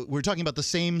that mean that we're talking about the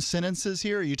same sentences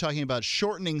here? Are you talking about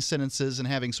shortening sentences and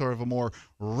having sort of a more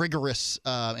rigorous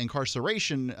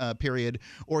incarceration period,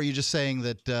 or are you just saying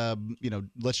that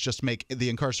let's just make the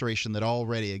incarceration that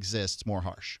already exists more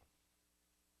harsh?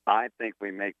 I think we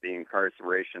make the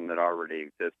incarceration that already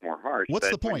exists more harsh.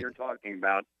 What's the point? When you're talking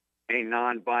about a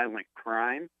nonviolent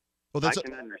crime, well, I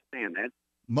can understand that.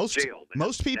 Most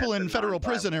people in federal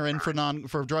prison are in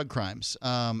for drug crimes,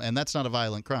 and that's not a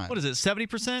violent crime. What is it,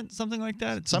 70%, something like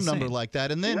that? It's some insane. number like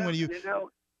that. And then when you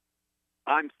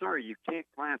I'm sorry, you can't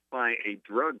classify a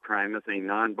drug crime as a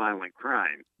nonviolent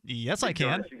crime. Yes, I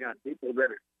can.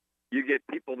 You get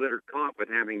people that are caught with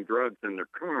having drugs in their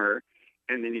car,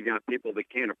 and then you got people that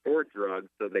can't afford drugs,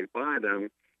 so they buy them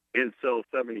and sell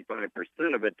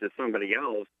 75% of it to somebody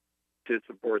else to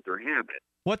support their habit.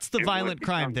 What's the violent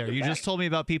crime there? You just told me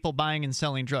about people buying and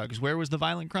selling drugs. Where was the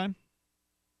violent crime?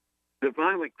 The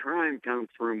violent crime comes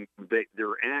from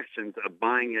their actions of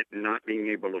buying it and not being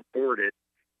able to afford it,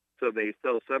 so they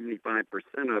sell 75%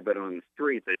 of it on the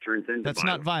streets. It turns into That's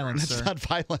not violence, That's sir. not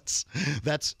violence.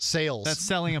 That's sales. That's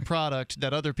selling a product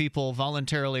that other people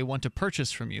voluntarily want to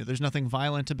purchase from you. There's nothing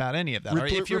violent about any of that.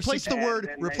 Replace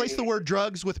the word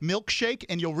drugs with milkshake,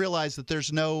 and you'll realize that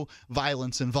there's no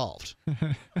violence involved.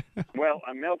 Well,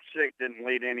 a milkshake didn't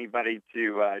lead anybody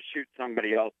to shoot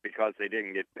somebody else because they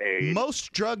didn't get paid.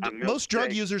 Most drug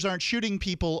users aren't shooting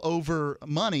people over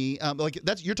money.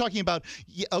 You're talking about.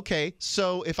 Okay,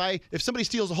 so if somebody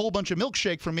steals a whole bunch of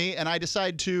milkshake from me and I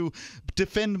decide to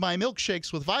defend my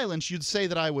milkshakes with violence, you'd say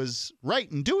that I was right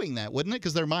in doing that, wouldn't it?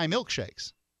 Because they're my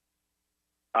milkshakes.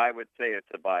 I would say it's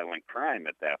a violent crime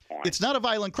at that point. It's not a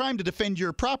violent crime to defend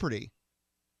your property.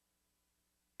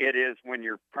 It is when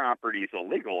your property is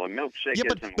illegal. A milkshake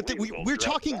isn't illegal. We're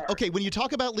talking, okay, when you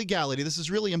talk about legality, this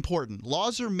is really important.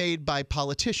 Laws are made by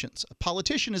politicians. A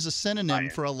politician is a synonym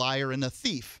for a liar and a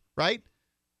thief, right?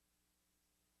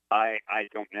 I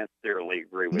don't necessarily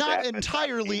agree with Not that.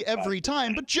 entirely every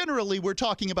time, but generally we're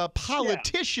talking about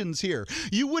politicians here.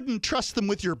 You wouldn't trust them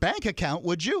with your bank account,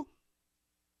 would you?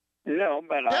 No,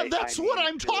 but that's what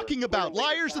I'm talking about.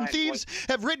 Liars and thieves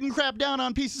have written crap down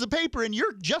on pieces of paper, and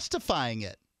you're justifying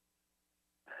it.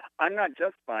 I'm not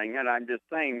justifying it. I'm just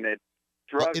saying that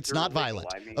drugs it's are not illegal.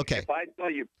 violent. I mean, Okay. If I tell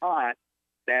you pot,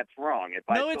 that's wrong.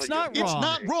 It's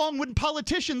not wrong when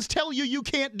politicians tell you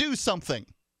can't do something.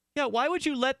 Yeah, why would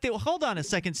you let the... Hold on a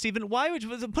second, Stephen. Why would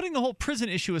you... Putting the whole prison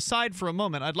issue aside for a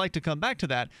moment, I'd like to come back to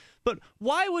that. But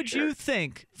why would you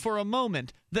think for a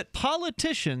moment that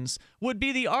politicians would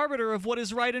be the arbiter of what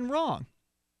is right and wrong?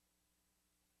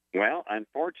 Well,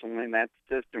 unfortunately, that's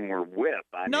the system we're with.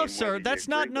 No, sir, that's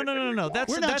not... No.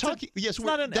 That's not talking. Yes, it's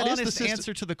not an that is honest the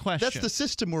answer to the question. That's the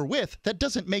system we're with. That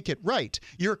doesn't make it right.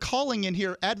 You're calling in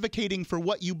here advocating for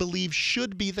what you believe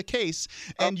should be the case,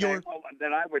 and well,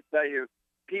 then I would tell you,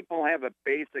 people have a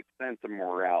basic sense of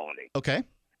morality. Okay.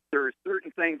 There are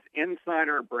certain things inside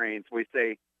our brains we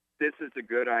say, this is a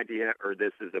good idea or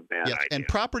this is a bad idea. And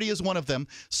property is one of them.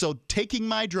 So taking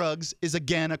my drugs is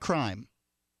again a crime.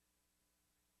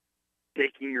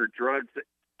 Taking your drugs,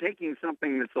 taking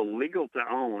something that's illegal to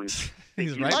own.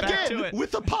 He's right back to it.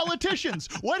 With the politicians.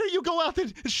 Why don't you go out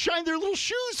and shine their little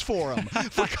shoes for them?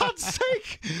 For God's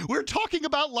sake, we're talking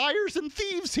about liars and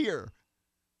thieves here.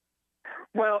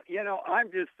 Well, I'm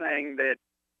just saying that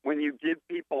when you give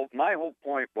people, my whole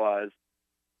point was,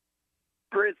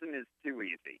 prison is too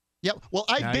easy. Yeah, well,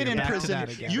 I've been in prison.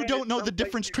 You don't know the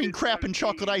difference between crap and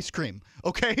chocolate ice cream,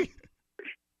 okay?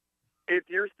 If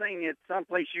you're saying it's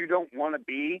someplace you don't want to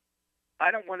be,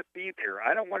 I don't want to be there.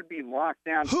 I don't want to be locked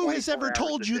down. Who has ever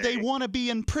told you they want to be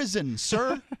in prison,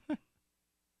 sir?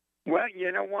 Well,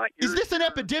 you know what? Is this an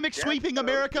epidemic sweeping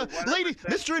America? Lady,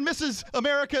 Mr. and Mrs.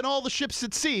 America and all the ships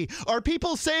at sea, are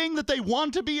people saying that they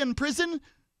want to be in prison?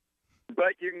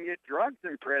 But you can get drugs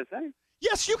in prison.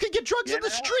 Yes, you can get drugs in the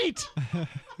street.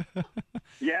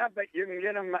 Yeah, but you can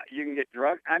get them. You can get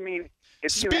drugs. I mean,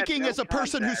 speaking as a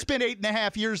person who spent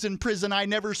 8.5 years in prison, I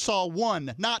never saw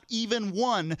one, not even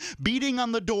one, beating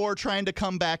on the door trying to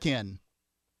come back in.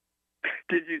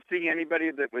 Did you see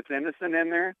anybody that was innocent in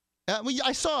there?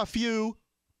 I saw a few.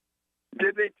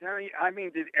 Did they tell you? I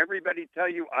mean, did everybody tell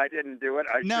you I didn't do it?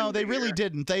 No, they really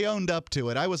didn't. They owned up to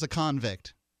it. I was a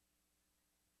convict.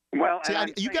 Well, see,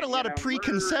 you got a lot of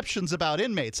preconceptions about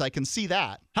inmates. I can see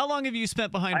that. How long have you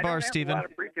spent behind bars, Stephen? I don't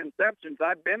have a lot of preconceptions.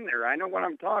 I've been there. I know what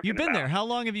I'm talking about. You've been there. How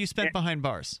long have you spent behind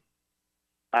bars?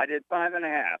 I did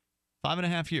 5.5.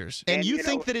 5.5 years. And you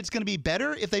think that it's going to be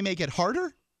better if they make it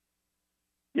harder?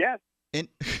 Yes.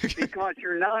 Because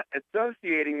you're not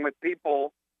associating with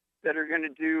people that are going to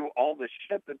do all the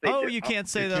shit that they do. Oh, you can't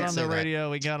say that on the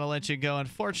radio. We got to let you go.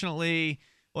 Unfortunately,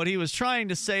 what he was trying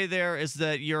to say there is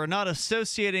that you're not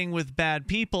associating with bad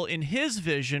people in his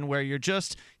vision, where you're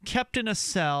just kept in a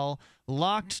cell,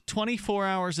 locked 24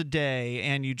 hours a day,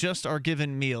 and you just are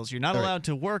given meals. You're not allowed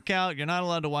to work out. You're not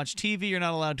allowed to watch TV. You're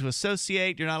not allowed to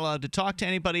associate. You're not allowed to talk to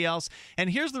anybody else. And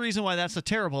here's the reason why that's a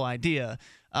terrible idea.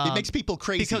 It makes people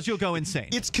crazy. Because you'll go insane.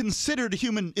 It's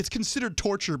considered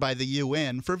torture by the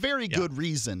UN for very good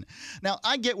reason. Now,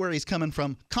 I get where he's coming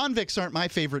from. Convicts aren't my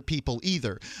favorite people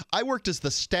either. I worked as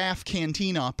the staff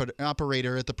canteen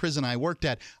operator at the prison I worked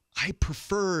at. I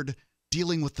preferred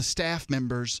dealing with the staff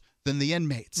members than the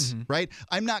inmates, right?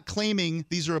 I'm not claiming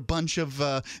these are a bunch of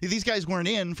these guys weren't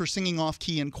in for singing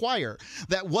off-key in choir.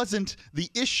 That wasn't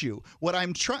the issue.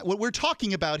 What we're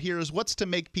talking about here is what's to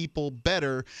make people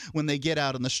better when they get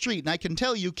out on the street. And I can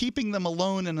tell you, keeping them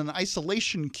alone in an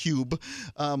isolation cube,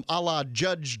 a la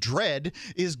Judge Dredd,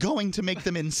 is going to make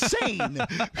them insane.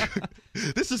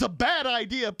 This is a bad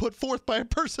idea put forth by a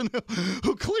person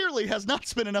who clearly has not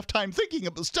spent enough time thinking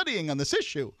about studying on this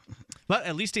issue. But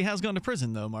at least he has gone to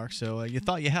prison, though, Mark. So you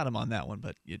thought you had him on that one,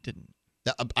 but you didn't.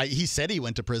 He said he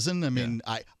went to prison. I mean,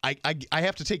 I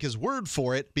have to take his word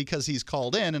for it because he's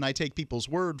called in, and I take people's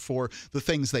word for the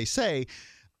things they say.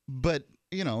 But,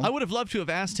 I would have loved to have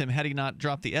asked him had he not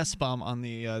dropped the S-bomb on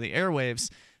the airwaves.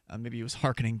 Maybe he was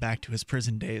hearkening back to his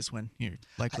prison days when you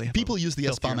likely have people use the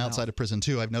S-bomb outside of prison,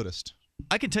 too, I've noticed.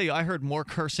 I can tell you I heard more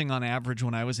cursing on average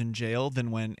when I was in jail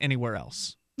than when anywhere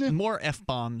else. Yeah. More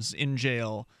F-bombs in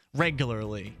jail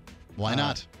regularly. Why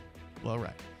not? Well,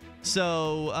 right.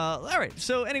 So, all right.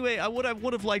 So, anyway, what I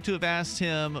would have liked to have asked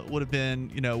him would have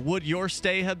been, would your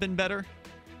stay have been better?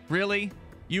 Really?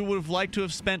 You would have liked to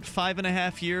have spent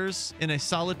 5.5 years in a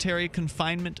solitary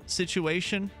confinement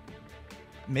situation?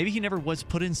 maybe he never was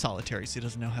put in solitary, so he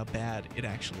doesn't know how bad it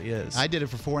actually is. I did it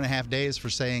for 4.5 days for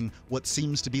saying what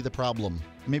seems to be the problem.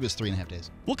 Maybe it was 3.5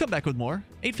 days. We'll come back with more.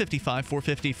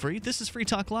 855-450-FREE. This is Free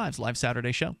Talk Live's live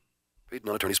Saturday show. Paid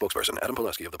non-attorney spokesperson Adam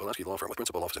Pulaski of the Pulaski Law Firm with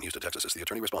principal office in Houston, Texas is the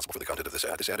attorney responsible for the content of this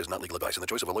ad. This ad is not legal advice, and the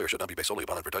choice of a lawyer should not be based solely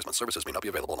upon advertisement. Services may not be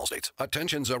available in all states.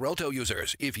 Attention Xarelto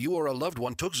users. If you or a loved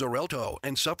one took Xarelto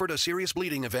and suffered a serious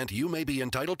bleeding event, you may be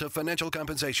entitled to financial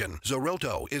compensation.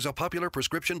 Xarelto is a popular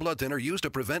prescription blood thinner used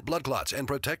to prevent blood clots and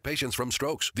protect patients from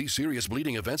strokes. These serious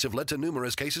bleeding events have led to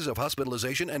numerous cases of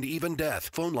hospitalization and even death.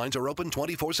 Phone lines are open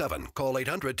 24/7. Call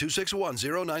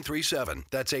 800-261-0937.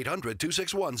 That's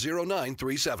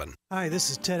 800-261-0937. Hi,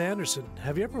 this is Ted Anderson.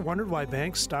 Have you ever wondered why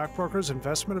banks, stockbrokers,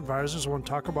 investment advisors won't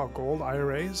talk about gold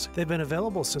IRAs? They've been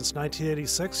available since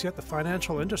 1986, yet the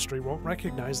financial industry won't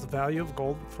recognize the value of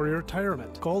gold for your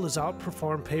retirement. Gold has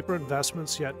outperformed paper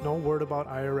investments, yet no word about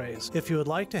IRAs. If you would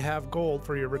like to have gold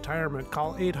for your retirement,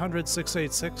 call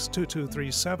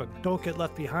 800-686-2237. Don't get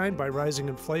left behind by rising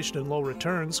inflation and low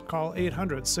returns. Call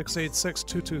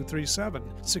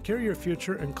 800-686-2237. Secure your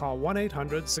future and call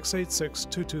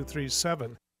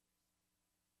 1-800-686-2237.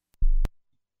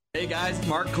 Hey guys,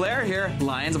 Mark Claire here,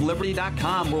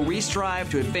 lionsofliberty.com, where we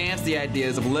strive to advance the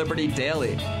ideas of liberty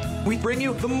daily. We bring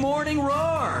you the Morning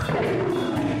Roar.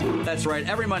 That's right,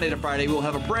 every Monday to Friday we'll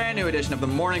have a brand new edition of the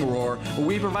Morning Roar, where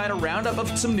we provide a roundup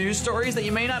of some news stories that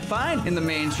you may not find in the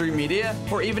mainstream media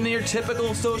or even in your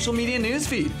typical social media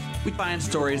newsfeed. We find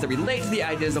stories that relate to the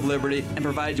ideas of liberty and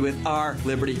provide you with our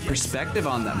liberty perspective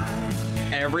on them.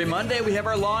 Every Monday, we have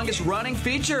our longest-running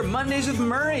feature, Mondays with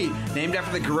Murray, named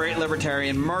after the great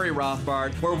libertarian Murray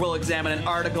Rothbard, where we'll examine an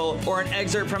article or an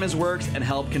excerpt from his works and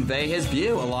help convey his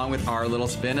view, along with our little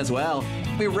spin as well.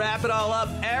 We wrap it all up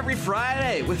every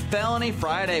Friday with Felony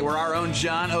Friday, where our own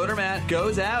John Odermatt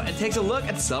goes out and takes a look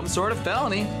at some sort of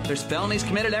felony. There's felonies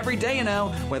committed every day, you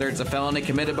know, whether it's a felony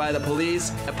committed by the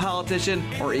police, a politician,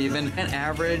 or even an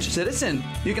average citizen.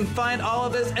 You can find all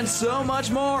of this and so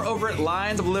much more over at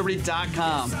lionsofliberty.com.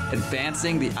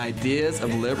 Advancing the ideas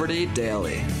of liberty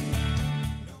daily.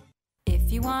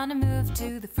 If you want to move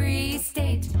to the free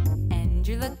state and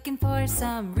you're looking for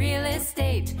some real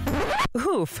estate.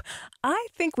 Oof, I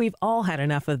think we've all had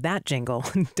enough of that jingle,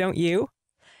 don't you?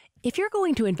 If you're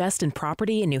going to invest in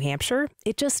property in New Hampshire,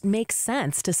 it just makes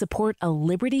sense to support a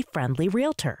liberty-friendly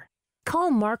realtor. Call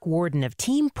Mark Warden of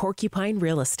Team Porcupine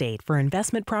Real Estate for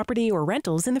investment property or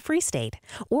rentals in the Free State,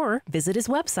 or visit his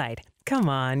website. Come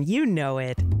on, you know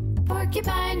it.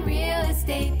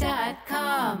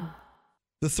 PorcupineRealEstate.com.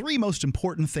 The three most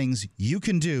important things you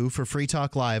can do for Free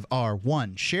Talk Live are: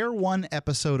 1, share one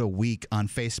episode a week on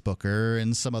Facebook or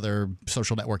in some other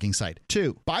social networking site.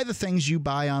 2, buy the things you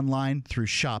buy online through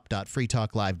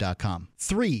shop.freetalklive.com.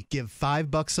 3, give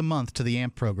 $5 a month to the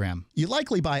AMP program. You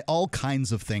likely buy all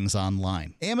kinds of things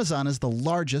online. Amazon is the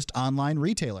largest online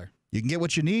retailer. You can get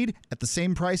what you need at the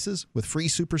same prices with free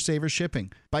Super Saver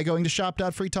shipping by going to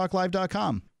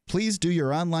shop.freetalklive.com. Please do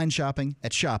your online shopping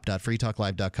at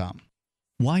shop.freetalklive.com.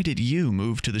 Why did you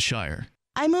move to the Shire?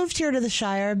 I moved here to the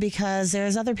Shire because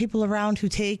there's other people around who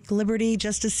take liberty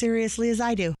just as seriously as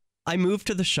I do. I moved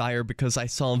to the Shire because I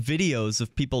saw videos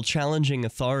of people challenging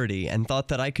authority and thought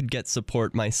that I could get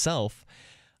support myself.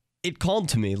 It called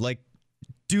to me, like,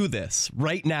 do this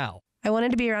right now. I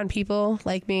wanted to be around people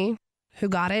like me who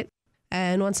got it.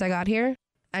 And once I got here,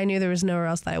 I knew there was nowhere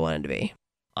else that I wanted to be.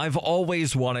 I've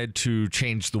always wanted to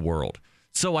change the world.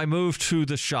 So I moved to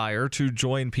the Shire to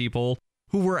join people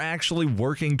who were actually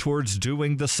working towards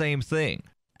doing the same thing.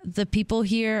 The people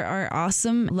here are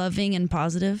awesome, loving, and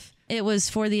positive. It was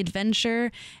for the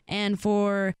adventure and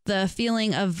for the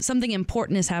feeling of something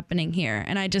important is happening here.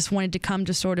 And I just wanted to come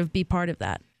to sort of be part of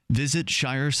that. Visit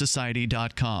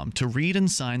ShireSociety.com to read and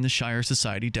sign the Shire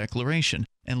Society Declaration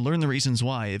and learn the reasons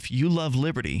why, if you love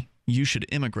liberty, you should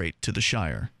immigrate to the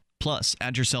Shire. Plus,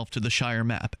 add yourself to the Shire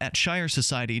map at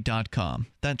ShireSociety.com.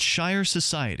 That's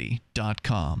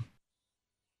ShireSociety.com.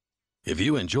 If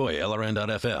you enjoy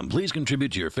LRN.FM, please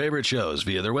contribute to your favorite shows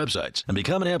via their websites and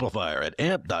become an amplifier at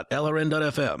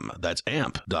amp.lrn.fm. That's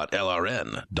amp.lrn.fm.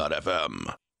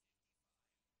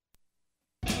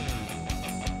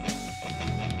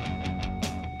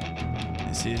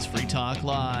 This is Free Talk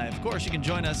Live. Of course, you can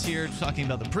join us here talking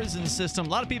about the prison system. A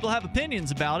lot of people have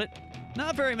opinions about it.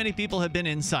 Not very many people have been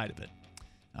inside of it.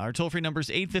 Our toll-free number is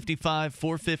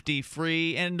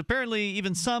 855-450-FREE, and apparently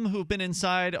even some who've been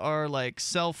inside are like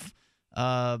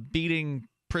self-beating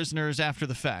prisoners after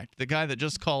the fact. The guy that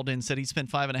just called in said he spent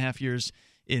 5.5 years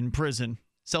in prison.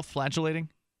 Self-flagellating?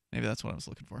 Maybe that's what I was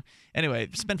looking for. Anyway,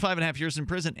 spent 5.5 years in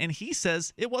prison, and he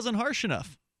says it wasn't harsh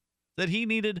enough, that he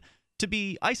needed to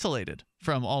be isolated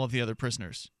from all of the other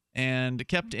prisoners and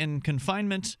kept in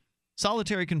confinement,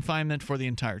 solitary confinement for the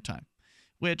entire time,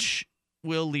 which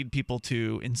will lead people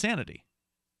to insanity.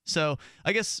 So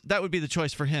I guess that would be the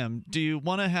choice for him. Do you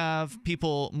want to have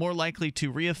people more likely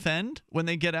to reoffend when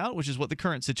they get out, which is what the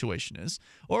current situation is,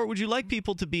 or would you like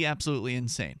people to be absolutely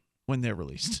insane when they're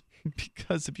released?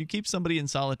 Because if you keep somebody in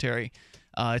solitary,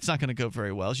 it's not going to go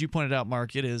very well. As you pointed out,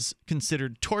 Mark, it is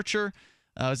considered torture.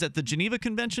 Is that the Geneva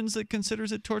Conventions that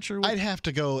considers it torture? I'd have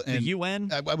to go and the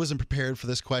UN. I wasn't prepared for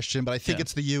this question, but I think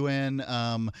it's the UN.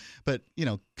 But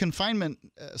confinement,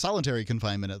 solitary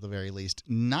confinement at the very least,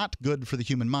 not good for the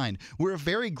human mind. We're a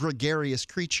very gregarious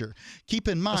creature. Keep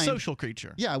in mind, a social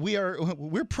creature. Yeah,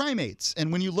 we're primates,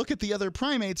 and when you look at the other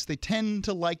primates, they tend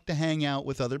to like to hang out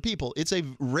with other people. It's a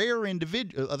rare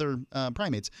individual. Other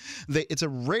primates, it's a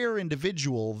rare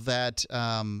individual that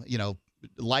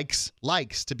likes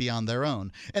to be on their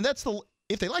own. And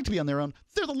if they like to be on their own,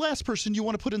 they're the last person you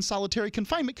want to put in solitary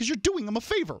confinement because you're doing them a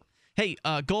favor. Hey,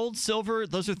 gold, silver,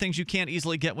 those are things you can't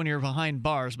easily get when you're behind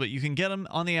bars, but you can get them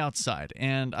on the outside.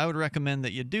 And I would recommend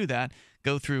that you do that.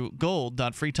 Go through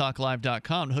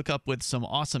gold.freetalklive.com to hook up with some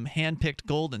awesome hand-picked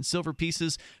gold and silver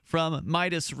pieces from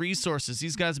Midas Resources.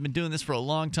 These guys have been doing this for a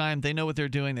long time. They know what they're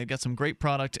doing. They've got some great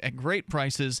product at great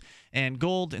prices. And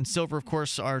gold and silver, of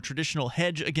course, are a traditional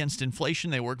hedge against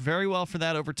inflation. They work very well for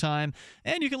that over time.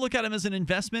 And you can look at them as an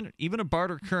investment, even a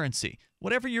barter currency.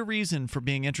 Whatever your reason for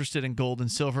being interested in gold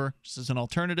and silver, just as an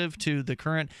alternative to the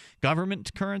current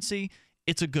government currency,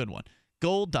 it's a good one.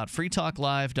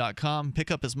 Gold.freetalklive.com. Pick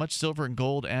up as much silver and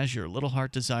gold as your little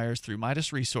heart desires through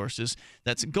Midas Resources.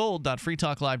 That's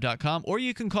gold.freetalklive.com. Or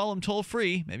you can call them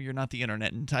toll-free. Maybe you're not the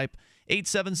internet, and type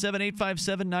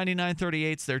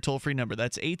 877-857-9938. It's their toll-free number.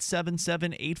 That's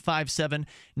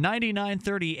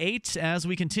 877-857-9938. As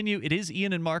we continue, it is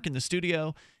Ian and Mark in the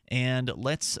studio. And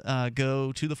let's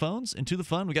go to the phones and to the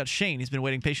fun. We got Shane. He's been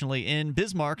waiting patiently in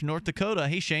Bismarck, North Dakota.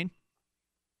 Hey, Shane.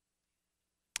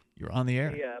 You're on the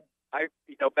air. Hey,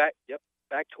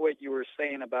 back to what you were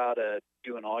saying about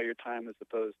doing all your time as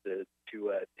opposed to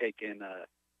taking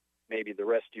maybe the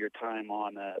rest of your time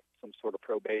on some sort of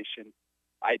probation.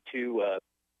 I too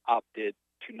opted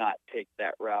to not take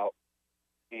that route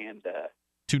and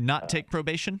to not take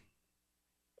probation.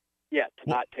 Yeah,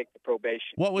 not take the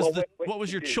probation. What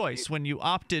was your choice when you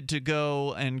opted to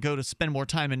go to spend more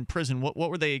time in prison? What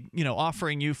were they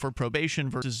offering you for probation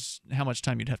versus how much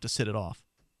time you'd have to sit it off?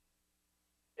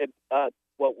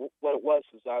 What it was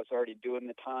I was already doing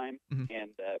the time, and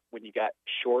when you got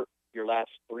short, your last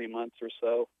 3 months or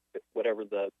so, whatever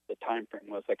the time frame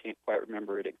was, I can't quite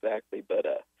remember it exactly, but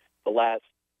let's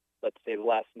say the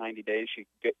last 90 days, you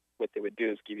get what they would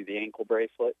do is give you the ankle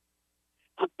bracelet,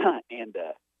 and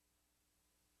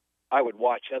I would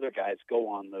watch other guys go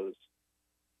on those,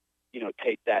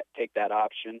 take that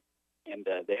option, and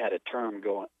they had a term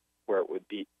going where it would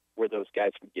be where those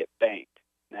guys would get banked,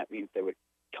 and that means they would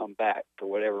come back for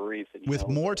whatever reason. With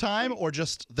more time or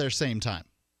just their same time?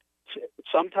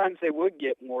 Sometimes they would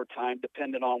get more time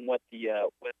depending on what the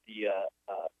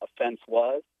offense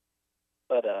was.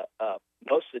 But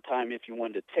most of the time, if you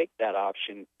wanted to take that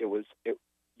option, you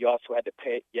also had to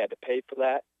pay. You had to pay for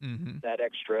that that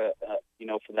extra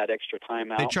for that extra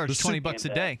time out. They charge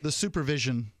 $20 a day. The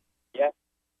supervision. Yeah,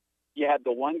 you had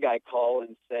the one guy call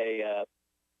and say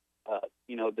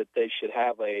that they should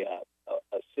have a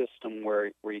system where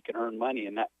you can earn money,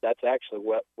 and that's actually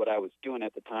what I was doing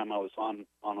at the time. I was on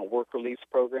a work release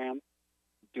program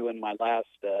doing my last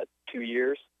 2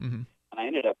 years, and I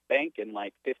ended up banking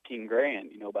like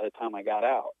 $15,000 by the time I got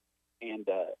out. And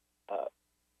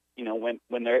when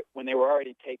they were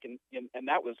already taking, and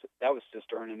that was just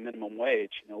earning minimum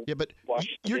wage. Yeah, but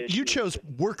you chose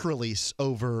work release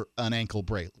over an ankle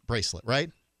bracelet,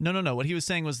 right? No. What he was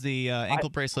saying was the ankle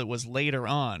bracelet was later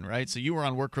on, right? So you were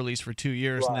on work release for 2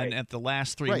 years, and then at the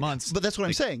last 3 months. But that's what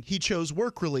I'm saying. He chose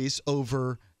work release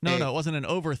over. No, it wasn't an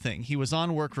over thing. He was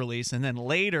on work release, and then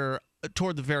later,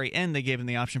 toward the very end, they gave him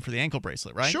the option for the ankle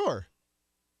bracelet, right? Sure.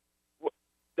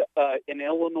 In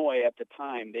Illinois at the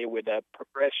time, they would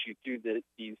progress you through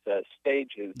these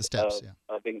stages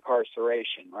of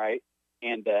incarceration, right?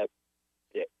 And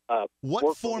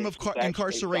what form of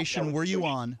incarceration were you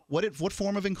on? What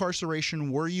form of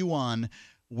incarceration were you on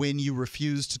when you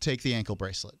refused to take the ankle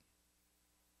bracelet?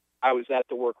 I was at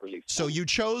the work release. So you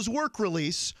chose work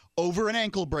release over an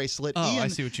ankle bracelet. Oh, Ian, I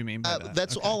see what you mean by that.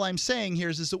 That's all I'm saying here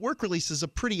is that work release is a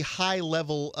pretty high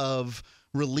level of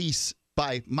release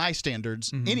by my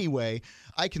standards. Anyway,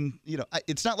 I can,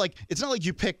 it's not like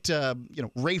you picked,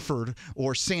 Rayford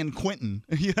or San Quentin,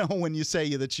 when you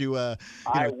say that you. I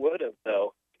would have,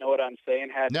 though. You know what I I'm saying.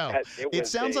 It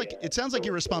sounds like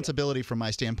irresponsibility from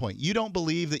my standpoint. You don't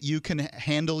believe that you can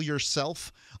handle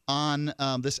yourself on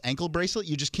this ankle bracelet?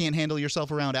 You just can't handle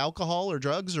yourself around alcohol or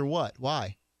drugs or what?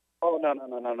 Why? Oh,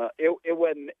 no. It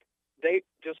wasn't. They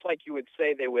just like you would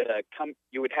say they would come.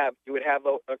 You would have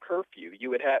a curfew.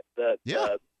 You would have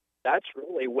that's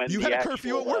really when you had a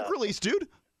curfew at work release, dude.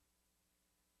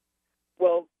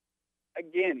 Well,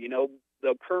 again,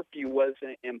 the curfew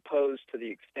wasn't imposed to the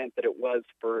extent that it was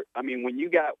for. I mean, when you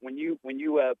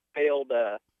failed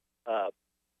the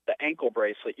ankle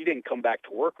bracelet, you didn't come back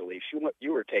to work release.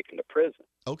 You were taken to prison.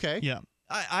 Okay. Yeah.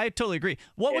 I totally agree.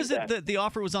 What was it that the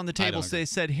offer was on the table? So they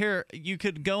said, here, you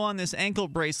could go on this ankle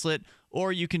bracelet,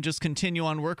 or you can just continue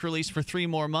on work release for 3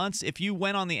 more months. If you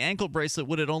went on the ankle bracelet,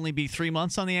 would it only be 3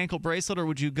 months on the ankle bracelet, or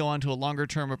would you go on to a longer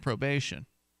term of probation?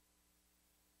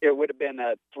 It would have been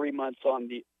 3 months on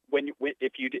the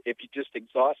if you just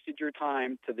exhausted your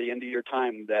time to the end of your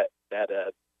time that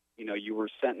you were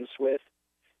sentenced with,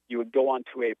 you would go on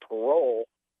to a parole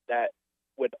that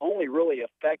would only really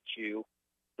affect you.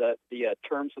 The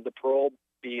terms of the parole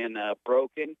being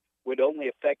broken would only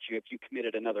affect you if you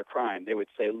committed another crime. They would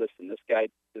say, "Listen, this guy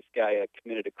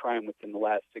committed a crime within the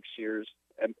last 6 years,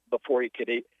 and before he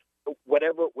could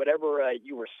whatever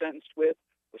you were sentenced with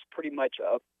was pretty much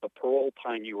the parole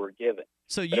time you were given."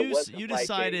 So you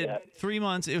decided 3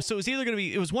 months. So it was either going to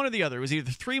be one or the other. It was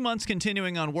either 3 months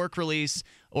continuing on work release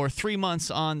or 3 months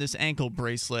on this ankle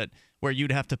bracelet, where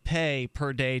you'd have to pay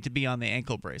per day to be on the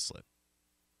ankle bracelet.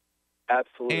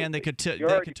 Absolutely. And they could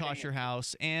toss your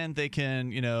house, and they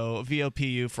can VOP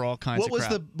you for all kinds of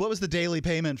crap. What was the daily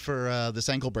payment for this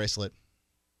ankle bracelet?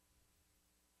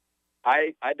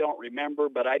 I don't remember,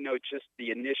 but I know just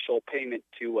the initial payment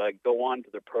to go on to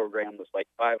the program was like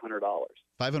 $500.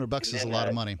 $500 is a lot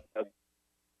of money.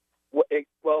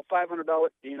 Well, $500.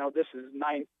 This is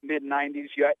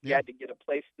mid-90s. You had to get a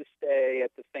place to stay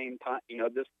at the same time.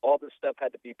 All this stuff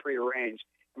had to be prearranged.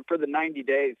 And for the 90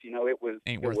 days, it was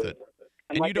ain't worth it.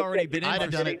 And you'd already been in. I'd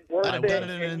have done it. I'd have done it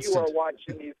in an instant. You are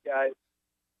watching these guys.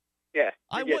 Yeah,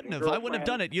 I wouldn't have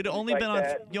done it. You'd only been on.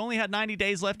 You only had 90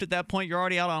 days left at that point. You're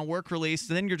already out on work release.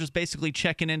 And then you're just basically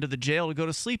checking into the jail to go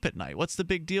to sleep at night. What's the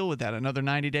big deal with that? Another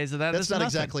 90 days of that? That's not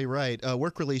exactly right.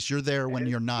 Work release, you're there when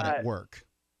you're not at work.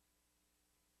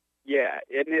 Yeah,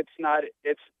 and it's not.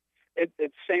 It's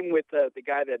same with the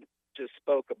guy that just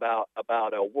spoke about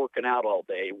working out all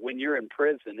day. When you're in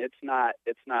prison, it's not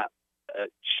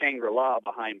Shangri-La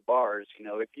behind bars.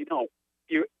 If you don't.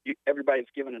 Everybody's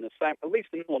given an assignment. At least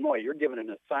in Illinois, you're given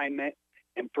an assignment,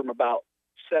 and from about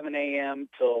 7 a.m.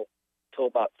 till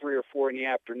about 3 or 4 in the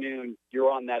afternoon, you're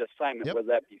on that assignment, whether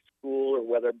that be school or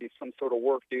whether it be some sort of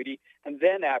work duty. And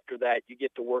then after that, you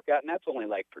get to work out, and that's only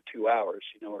like for 2 hours,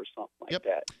 or something like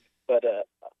that. But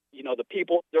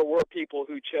there were people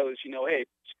who chose, hey,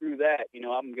 screw that,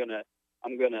 I'm gonna,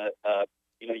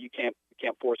 you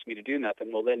can't force me to do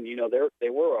nothing. Well, then, they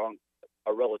were on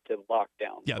a relative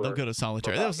lockdown. Yeah, they'll go to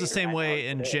solitary. That was the same way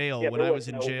in jail. When I was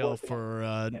in jail for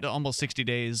almost 60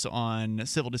 days on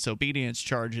civil disobedience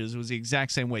charges, it was the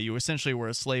exact same way. You essentially were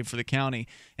a slave for the county,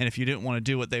 and if you didn't want to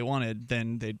do what they wanted,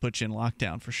 then they'd put you in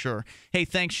lockdown for sure. Hey,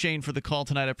 thanks, Shane, for the call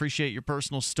tonight. I appreciate your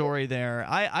personal story there.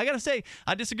 I got to say,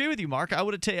 I disagree with you, Mark. I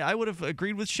would have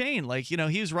agreed with Shane. Like, he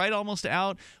was right almost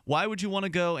out. Why would you want to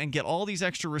go and get all these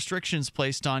extra restrictions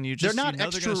placed on you? They're not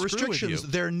extra restrictions.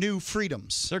 They're new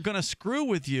freedoms. They're going to screw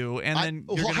with you, and then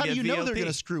you're how get do you know VOP. They're going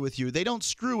to screw with you? They don't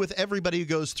screw with everybody who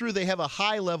goes through. They have a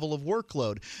high level of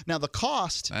workload. Now the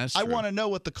cost. I want to know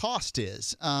what the cost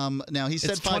is. Now he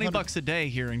said it's $20 a day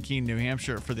here in Keene, New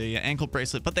Hampshire for the ankle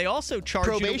bracelet, but they also charge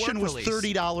probation you to work was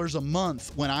release. $30 a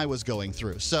month when I was going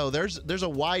through. So there's a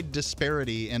wide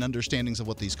disparity in understandings of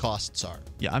what these costs are.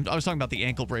 Yeah, I was talking about the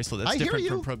ankle bracelet. That's different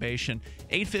from probation.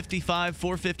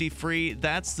 855-450-FREE.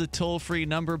 That's the toll-free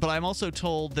number. But I'm also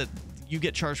told that you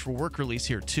get charged for work release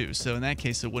here too. So in that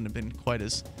case, it wouldn't have been quite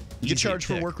as you get charged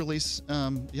for work release.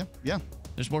 Yeah.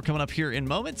 There's more coming up here in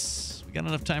moments. We got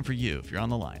enough time for you if you're on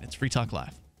the line. It's Free Talk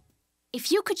Live.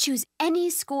 If you could choose any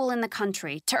school in the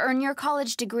country to earn your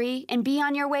college degree and be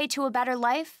on your way to a better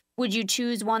life, would you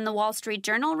choose one the Wall Street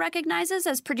Journal recognizes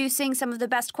as producing some of the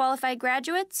best qualified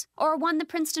graduates? Or one the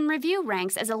Princeton Review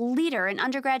ranks as a leader in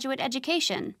undergraduate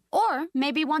education? Or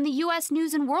maybe one the U.S.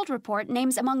 News & World Report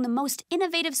names among the most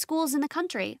innovative schools in the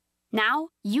country? Now,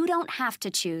 you don't have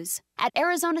to choose. At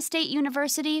Arizona State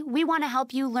University, we want to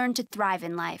help you learn to thrive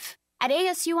in life. At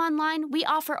ASU Online, we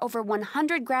offer over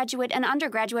 100 graduate and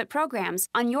undergraduate programs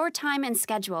on your time and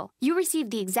schedule. You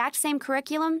receive the exact same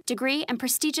curriculum, degree, and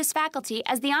prestigious faculty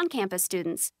as the on-campus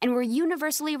students, and we're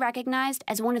universally recognized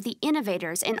as one of the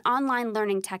innovators in online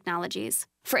learning technologies.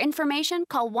 For information,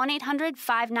 call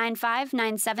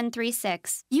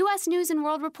 1-800-595-9736. U.S. News &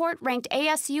 World Report ranked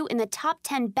ASU in the top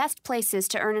 10 best places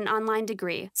to earn an online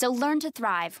degree. So learn to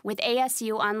thrive with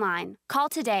ASU Online. Call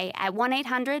today at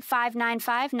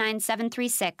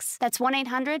 1-800-595-9736. That's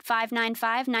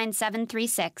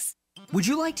 1-800-595-9736. Would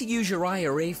you like to use your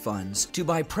IRA funds to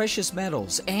buy precious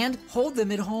metals and hold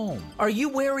them at home? Are you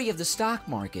wary of the stock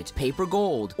market, paper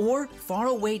gold, or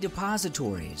faraway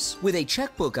depositories? With a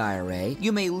checkbook IRA,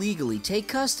 you may legally take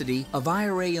custody of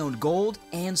IRA-owned gold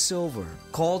and silver.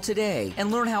 Call today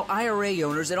and learn how IRA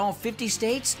owners in all 50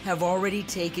 states have already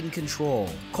taken control.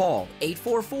 Call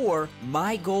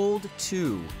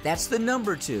 844-MY-GOLD-2. That's the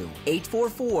number 2.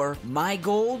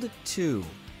 844-MY-GOLD-2.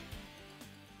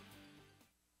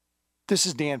 This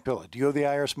is Dan Pilla. Do you owe the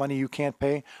IRS money you can't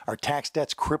pay? Are tax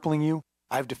debts crippling you?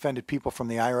 I've defended people from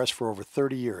the IRS for over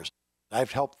 30 years.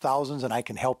 I've helped thousands, and I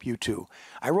can help you too.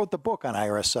 I wrote the book on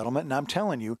IRS settlement, and I'm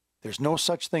telling you, there's no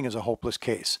such thing as a hopeless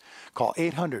case. Call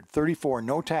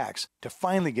 800-34-NO-TAX to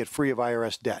finally get free of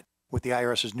IRS debt. With the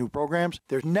IRS's new programs,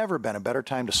 there's never been a better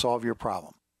time to solve your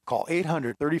problem. Call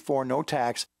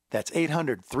 800-34-NO-TAX. That's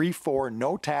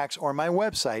 800-34-NO-TAX, or my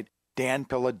website,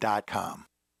 danpilla.com.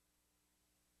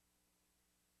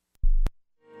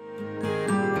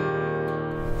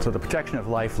 So the protection of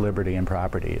life, liberty, and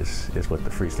property is what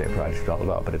the Free State Project is all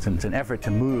about. But it's an effort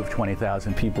to move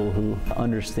 20,000 people who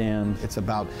understand. It's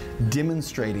about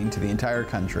demonstrating to the entire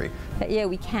country that, yeah,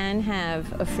 we can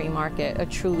have a free market, a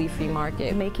truly free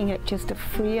market. Making it just a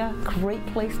freer, great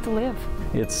place to live.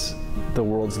 It's the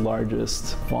world's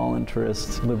largest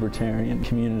voluntarist libertarian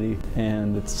community,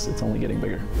 and it's only getting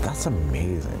bigger. That's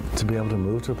amazing, to be able to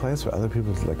move to a place where other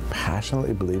people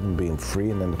passionately believe in being free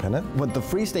and independent. What the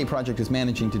Free State Project is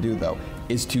managing to do, though,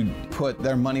 is to put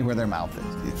their money where their mouth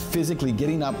is. Physically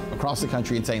getting up across the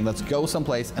country and saying, let's go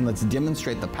someplace and let's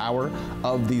demonstrate the power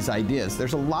of these ideas.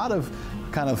 There's a lot of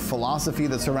kind of philosophy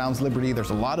that surrounds liberty.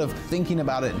 There's a lot of thinking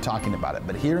about it and talking about it.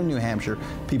 But here in New Hampshire,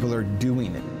 people are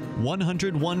doing it.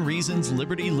 101 Reasons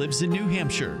Liberty Lives in New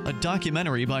Hampshire, a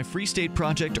documentary by Free State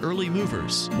Project early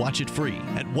movers. Watch it free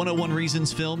at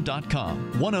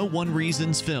 101reasonsfilm.com.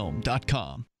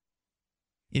 101reasonsfilm.com.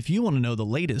 If you want to know the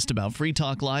latest about Free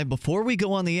Talk Live before we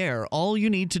go on the air, all you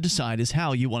need to decide is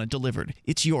how you want it delivered.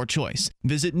 It's your choice.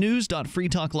 Visit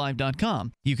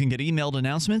news.freetalklive.com. You can get emailed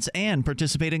announcements and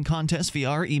participate in contests via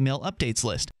our email updates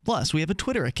list. Plus, we have a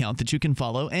Twitter account that you can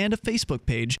follow and a Facebook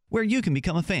page where you can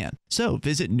become a fan. So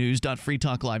visit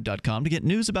news.freetalklive.com to get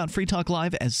news about Free Talk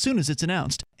Live as soon as it's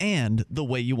announced and the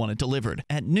way you want it delivered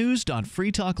at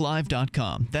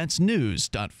news.freetalklive.com. That's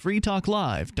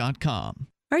news.freetalklive.com.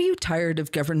 Are you tired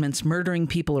of governments murdering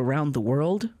people around the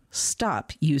world?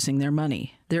 Stop using their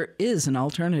money. There is an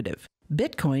alternative.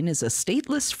 Bitcoin is a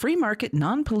stateless, free market,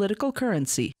 non-political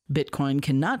currency. Bitcoin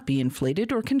cannot be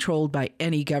inflated or controlled by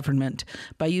any government.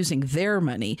 By using their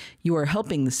money, you are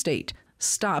helping the state.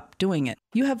 Stop doing it.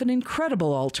 You have an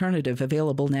incredible alternative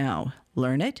available now.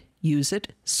 Learn it, use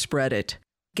it, spread it.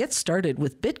 Get started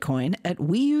with Bitcoin at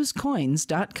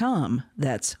weusecoins.com.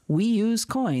 That's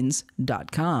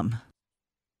weusecoins.com.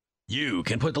 You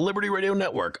can put the Liberty Radio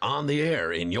Network on the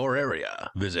air in your area.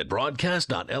 Visit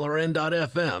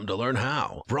broadcast.lrn.fm to learn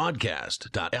how.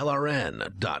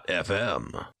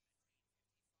 Broadcast.lrn.fm.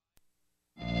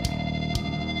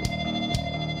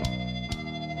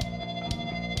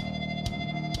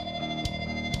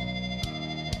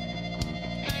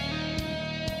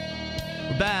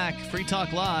 We're back. Free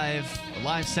Talk Live, a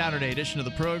live Saturday edition of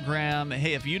the program.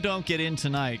 Hey, if you don't get in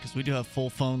tonight, because we do have full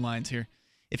phone lines here,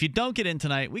 if you don't get in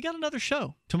tonight, we got another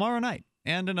show tomorrow night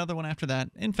and another one after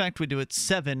that. In fact, we do it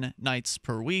 7 nights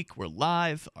per week. We're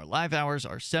live. Our live hours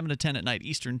are 7 to 10 at night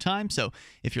Eastern time. So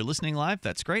if you're listening live,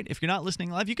 that's great. If you're not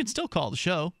listening live, you can still call the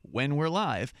show when we're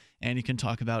live, and you can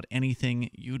talk about anything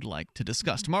you'd like to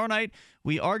discuss. Tomorrow night,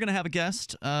 we are going to have a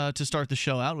guest to start the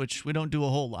show out, which we don't do a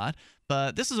whole lot.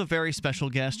 But this is a very special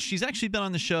guest. She's actually been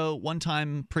on the show one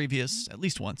time previous, at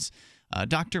least once.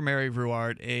 Dr. Mary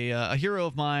Ruwart, a hero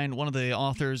of mine, one of the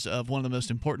authors of one of the most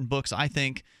important books, I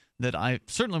think,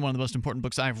 certainly one of the most important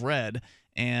books I've read.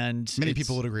 And many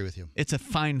people would agree with you. It's a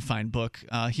fine book,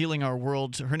 Healing Our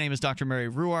World. Her name is Dr. Mary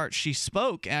Ruwart. She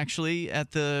spoke, actually,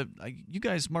 at the, you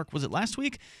guys, Mark, was it last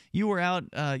week? You were out,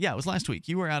 yeah, it was last week.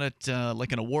 You were out at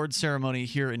like an award ceremony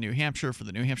here in New Hampshire for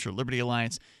the New Hampshire Liberty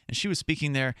Alliance, and she was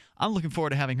speaking there. I'm looking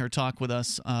forward to having her talk with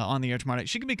us on the air tomorrow night.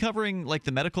 She could be covering like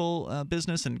the medical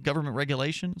business and government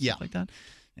regulation, stuff like that.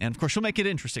 And, of course, she'll make it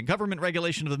interesting. Government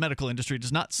regulation of the medical industry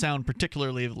does not sound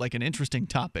particularly like an interesting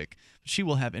topic. She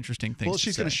will have interesting things Well,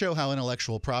 she's going to show how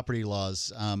intellectual property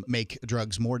laws make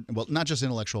drugs more – well, not just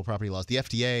intellectual property laws. The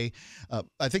FDA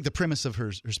I think the premise of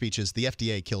her speech is the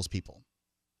FDA kills people.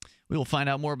 We will find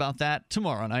out more about that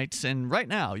tomorrow night. And right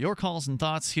now, your calls and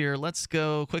thoughts here. Let's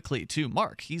go quickly to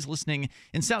Mark. He's listening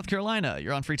in South Carolina.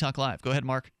 You're on Free Talk Live. Go ahead,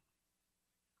 Mark.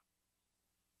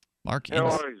 Mark. How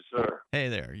are you, sir? Hey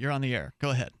there. You're on the air. Go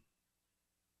ahead.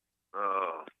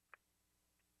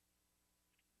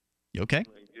 You okay? Let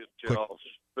me get you off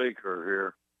speaker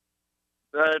here.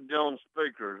 That on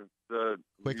speaker.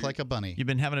 Quick like a bunny. You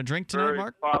been having a drink tonight,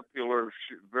 Mark?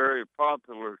 Very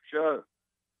popular show.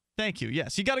 Thank you.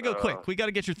 Yes, you got to go quick. We got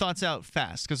to get your thoughts out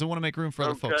fast because I want to make room for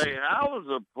other folks. Okay, I was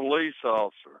a police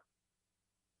officer.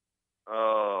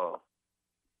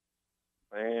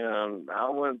 And I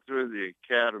went through the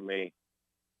academy.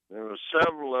 There were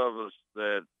several of us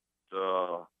that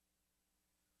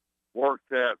worked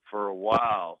that for a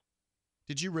while.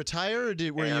 Did you retire, or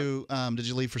did you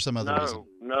leave for some other reason?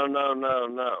 No.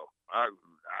 I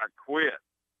quit.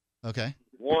 Okay.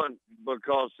 One,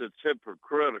 because it's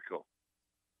hypocritical.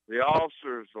 The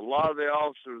officers, a lot of the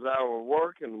officers I were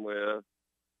working with,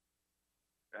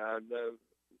 the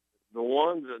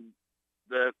ones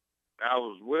that I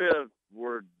was with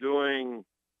were doing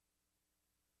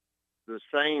the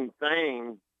same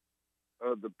thing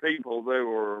of the people they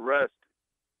were arresting.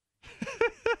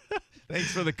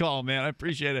 Thanks for the call, man. I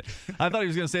appreciate it. I thought he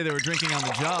was going to say they were drinking on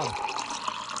the job.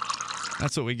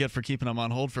 That's what we get for keeping him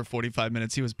on hold for 45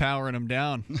 minutes. He was powering him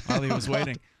down while he was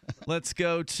waiting. Let's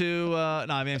go to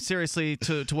seriously,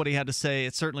 to what he had to say.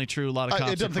 It's certainly true. A lot of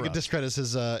cops I don't think it discredits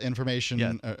his information.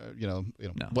 Yeah. No,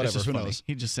 Whatever. who Funny. knows?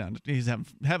 He's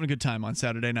having a good time on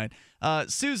Saturday night.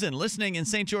 Susan, listening in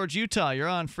St. George, Utah. You're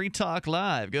on Free Talk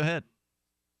Live. Go ahead.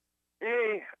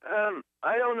 Hey,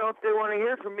 I don't know if they want to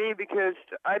hear from me because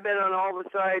I've been on all the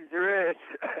sides there is.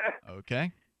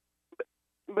 Okay.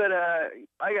 But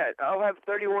I'll have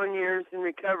 31 years in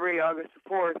recovery August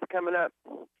 4th coming up.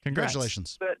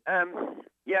 Congratulations. But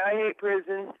yeah, I hate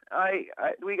prison.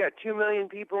 We got 2 million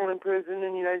people in prison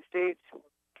in the United States,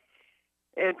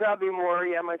 and probably more.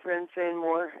 Yeah, my friend's saying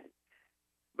more.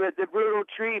 But the brutal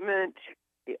treatment.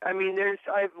 I mean,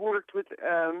 I've worked with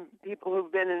people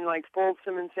who've been in like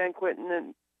Folsom and San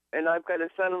Quentin, and I've got a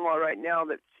son-in-law right now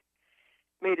that's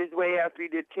made his way after he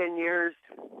did 10 years.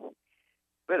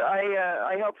 But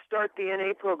I helped start the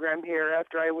NA program here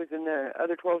after I was in the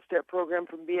other 12-step program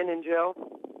from being in jail.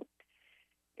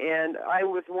 And I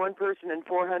was one person in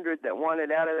 400 that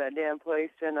wanted out of that damn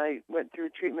place, and I went through a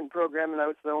treatment program, and I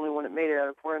was the only one that made it out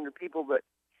of 400 people. But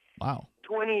wow.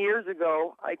 20 years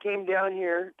ago, I came down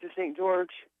here to St.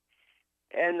 George,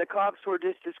 and the cops were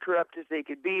just as corrupt as they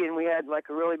could be, and we had like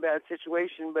a really bad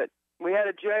situation. But we had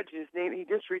a judge, he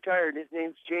just retired. His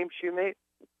name's James Shoemate.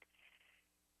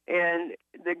 And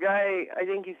the guy, I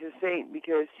think he's a saint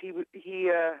because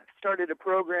he started a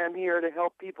program here to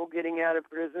help people getting out of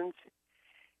prisons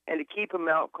and to keep them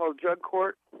out called drug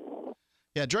court.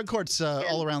 Yeah, drug courts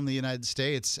all around the United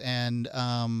States, and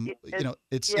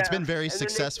it's been very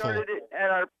successful. They started it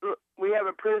we have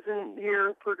a prison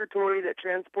here, Purgatory, that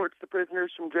transports the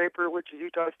prisoners from Draper, which is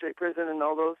Utah State Prison, and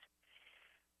all those.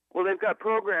 Well, they've got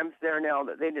programs there now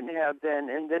that they didn't have then,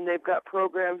 and then they've got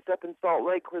programs up in Salt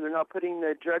Lake where they're not putting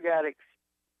the drug addicts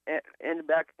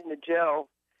back in the jail.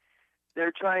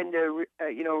 They're trying to,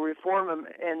 reform them,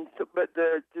 but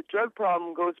the drug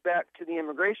problem goes back to the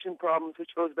immigration problems,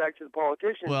 which goes back to the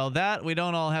politicians. Well, that we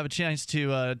don't all have a chance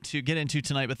to get into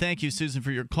tonight, but thank you, Susan,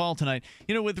 for your call tonight.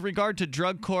 With regard to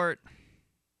drug court,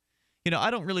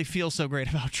 I don't really feel so great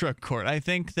about drug court. I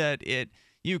think that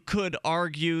you could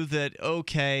argue that,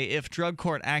 okay, if drug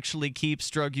court actually keeps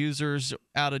drug users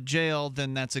out of jail,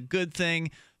 then that's a good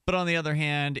thing. But on the other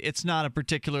hand, it's not a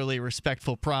particularly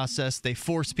respectful process. They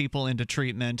force people into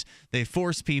treatment. They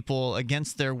force people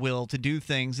against their will to do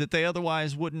things that they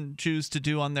otherwise wouldn't choose to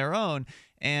do on their own.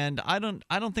 And I don't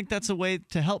think that's a way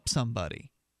to help somebody.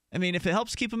 I mean, if it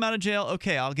helps keep them out of jail,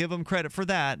 okay, I'll give them credit for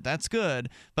that. That's good.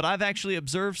 But I've actually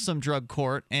observed some drug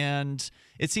court, and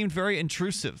it seemed very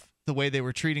intrusive, the way they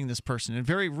were treating this person, and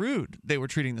very rude they were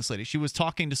treating this lady. She was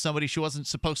talking to somebody she wasn't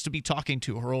supposed to be talking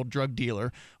to, her old drug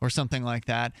dealer or something like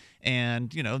that,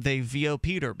 and they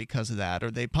VOP'd her because of that, or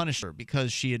they punished her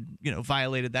because she had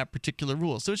violated that particular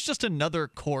rule. So it's just another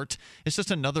court. It's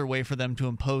just another way for them to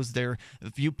impose their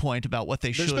viewpoint about what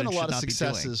they should and should not be doing. There's been a lot of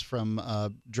successes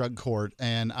from drug court,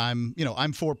 and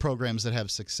I'm for programs that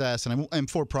have success, and I'm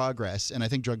for progress, and I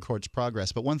think drug court's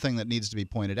progress. But one thing that needs to be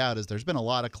pointed out is there's been a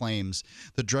lot of claims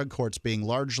that drug courts being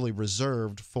largely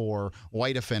reserved for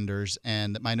white offenders,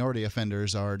 and that minority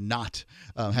offenders are not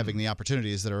having the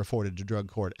opportunities that are afforded to drug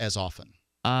court as often.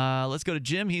 Let's go to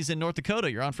Jim. He's in North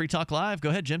Dakota. You're on Free Talk Live. Go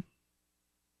ahead, Jim.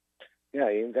 Yeah,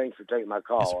 Ian, thanks for taking my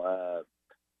call. Yes,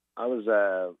 I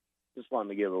was just wanting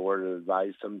to give a word of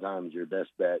advice. Sometimes your best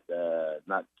bet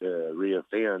not to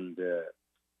reoffend,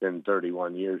 been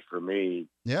 31 years for me,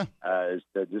 is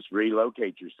to just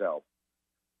relocate yourself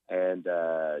and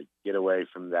get away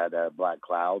from that black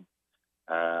cloud.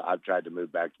 I've tried to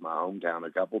move back to my hometown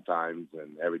a couple times,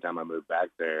 and every time I move back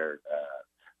there,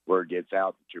 word gets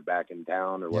out that you're back in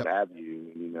town or what have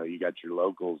you. You know, you got your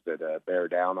locals that bear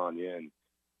down on you, and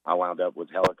I wound up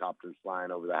with helicopters flying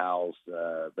over the house,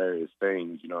 various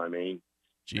things, you know what I mean?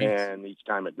 Jeez. And each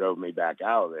time it drove me back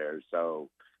out of there. So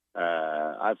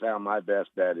I found my best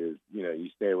bet is, you know, you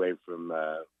stay away from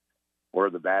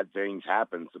where the bad things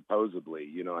happen, supposedly,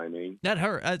 you know what I mean? That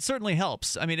it certainly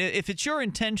helps. I mean, if it's your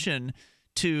intention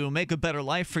to make a better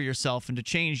life for yourself and to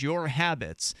change your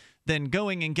habits, then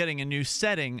going and getting a new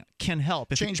setting can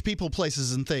help. Change people,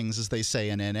 places, and things, as they say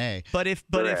in NA. But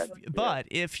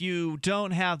if you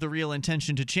don't have the real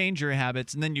intention to change your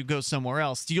habits and then you go somewhere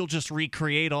else, you'll just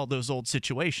recreate all those old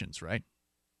situations, right?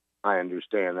 I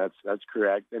understand. That's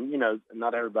correct. And, you know,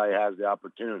 not everybody has the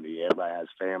opportunity. Everybody has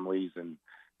families and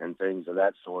things of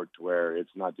that sort, to where it's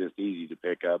not just easy to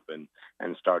pick up and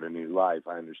start a new life.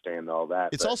 I understand all that.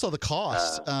 It's also the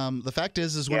cost. The fact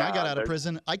is when I got out of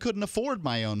prison, I couldn't afford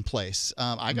my own place.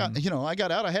 I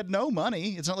got out, I had no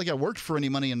money. It's not like I worked for any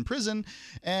money in prison.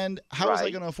 And how was I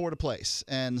going to afford a place?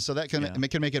 And so that can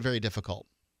make it very difficult.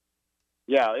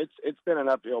 Yeah, it's been an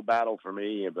uphill battle for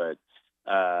me, but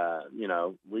you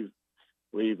know, we've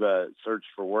searched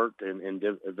for work in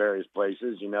various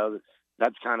places, you know.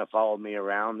 That's kind of followed me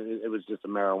around. It was just a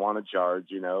marijuana charge,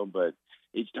 you know, but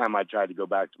each time I tried to go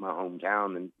back to my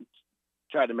hometown and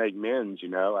try to make amends, you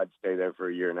know, I'd stay there for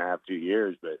a year and a half, 2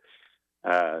 years. But,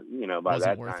 you know, by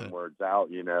that time where it's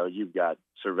out, you know, you've got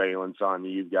surveillance on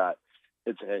you.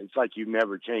 It's like you've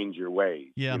never changed your ways.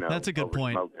 Yeah, you know, that's a good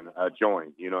point. Smoking a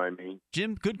joint, you know what I mean?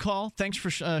 Jim, good call. Thanks for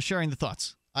sharing the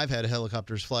thoughts. I've had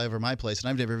helicopters fly over my place, and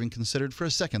I've never even considered for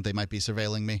a second they might be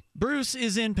surveilling me. Bruce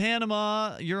is in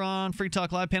Panama. You're on Free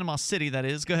Talk Live, Panama City, that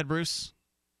is. Go ahead, Bruce.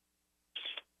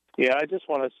 Yeah, I just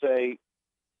want to say,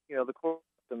 you know, the court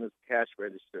system is cash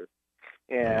register,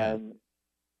 and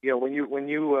you know, when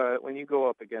you go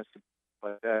up against it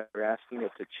like that, you're asking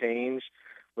it to change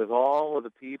with all of the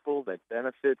people that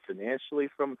benefit financially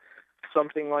from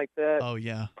something like that. Oh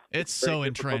yeah, it's so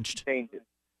entrenched.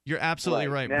 You're absolutely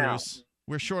right, now, Bruce.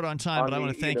 We're short on time, but I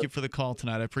want to thank you for the call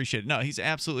tonight. I appreciate it. No, he's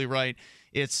absolutely right.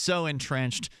 It's so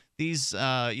entrenched. These,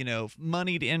 you know,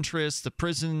 moneyed interests, the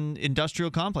prison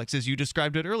industrial complex, as you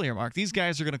described it earlier, Mark. These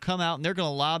guys are going to come out and they're going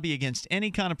to lobby against any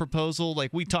kind of proposal.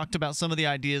 Like we talked about some of the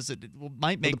ideas that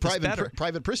might make this better.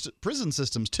 Private prison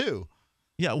systems, too.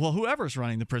 Yeah, well, whoever's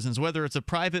running the prisons, whether it's a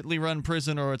privately run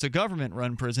prison or it's a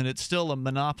government-run prison, it's still a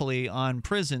monopoly on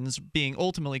prisons being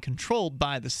ultimately controlled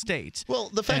by the state. Well,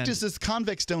 the fact is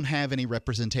convicts don't have any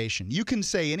representation. You can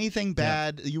say anything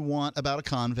bad you want about a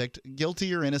convict,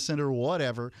 guilty or innocent or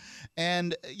whatever,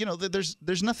 and you know there's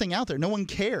nothing out there. No one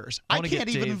cares. I can't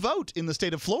even vote in the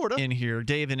state of Florida. In here,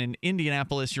 Dave in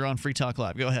Indianapolis, you're on Free Talk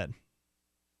Live. Go ahead.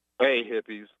 Hey,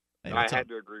 hippies. Hey, I had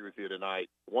to agree with you tonight.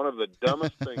 One of the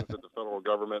dumbest things that the federal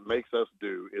government makes us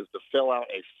do is to fill out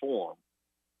a form.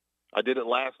 I did it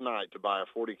last night to buy a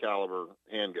 .40 caliber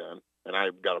handgun, and I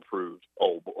got approved.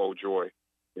 Oh joy!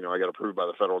 You know, I got approved by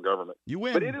the federal government. You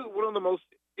win. But it is one of the most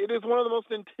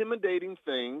intimidating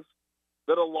things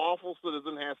that a lawful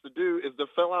citizen has to do is to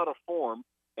fill out a form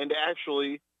and to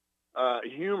actually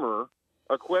humor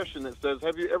a question that says,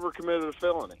 "Have you ever committed a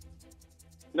felony?"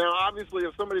 Now, obviously,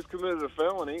 if somebody's committed a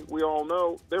felony, we all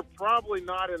know they're probably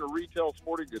not in a retail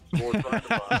sporting goods store trying to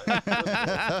buy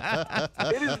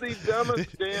it. It is the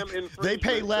dumbest damn infringement. They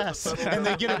pay less, and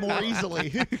they get it more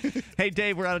easily. Hey,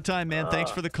 Dave, we're out of time, man. Thanks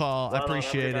for the call. I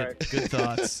appreciate it. Good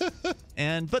thoughts.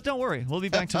 But don't worry, we'll be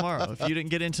back tomorrow. If you didn't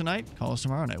get in tonight, call us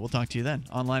tomorrow night. We'll talk to you then.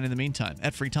 Online in the meantime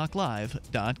at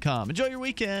freetalklive.com. Enjoy your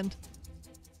weekend.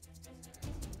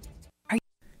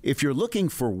 If you're looking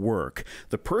for work,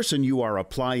 the person you are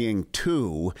applying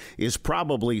to is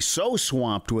probably so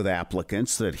swamped with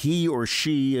applicants that he or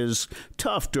she is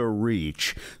tough to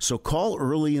reach. So call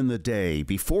early in the day,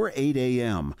 before 8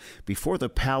 a.m., before the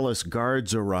palace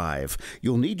guards arrive.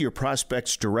 You'll need your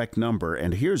prospect's direct number,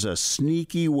 and here's a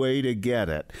sneaky way to get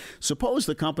it. Suppose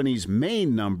the company's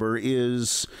main number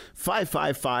is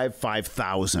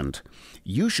 555-5000.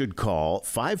 You should call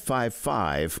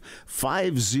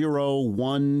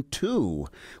 555-5019. Pam 2.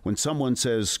 When someone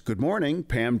says, "Good morning,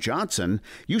 Pam Johnson,"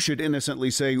 you should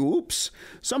innocently say, "Oops,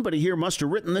 somebody here must have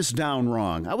written this down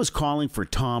wrong. I was calling for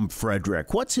Tom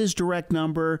Frederick. What's his direct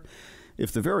number?"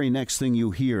 If the very next thing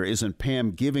you hear isn't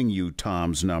Pam giving you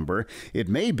Tom's number, it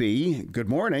may be, "Good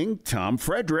morning, Tom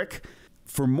Frederick."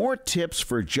 For more tips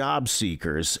for job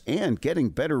seekers and getting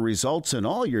better results in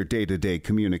all your day-to-day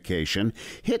communication,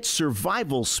 hit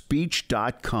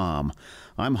survivalspeech.com.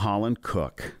 I'm Holland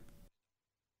Cook.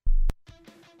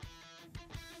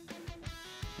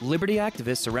 Liberty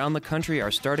activists around the country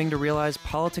are starting to realize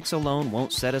politics alone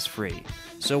won't set us free.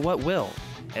 So what will?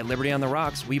 At Liberty on the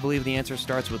Rocks, we believe the answer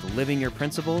starts with living your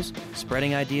principles,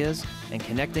 spreading ideas, and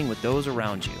connecting with those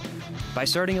around you. By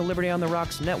starting a Liberty on the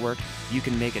Rocks network, you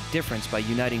can make a difference by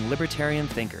uniting libertarian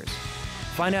thinkers.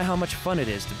 Find out how much fun it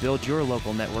is to build your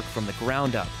local network from the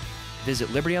ground up. Visit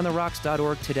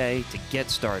libertyontherocks.org today to get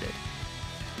started.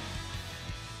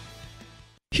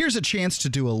 Here's a chance to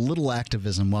do a little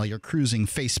activism while you're cruising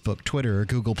Facebook, Twitter, or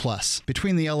Google+.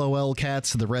 Between the LOL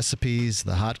cats, the recipes,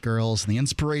 the hot girls, and the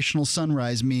inspirational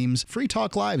sunrise memes, Free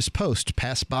Talk Live's posts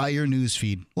pass by your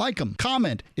newsfeed. Like them,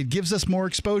 comment. It gives us more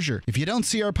exposure. If you don't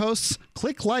see our posts,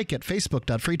 click like at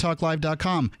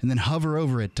facebook.freetalklive.com and then hover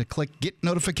over it to click Get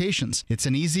Notifications. It's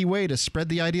an easy way to spread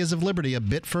the ideas of liberty a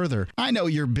bit further. I know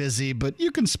you're busy, but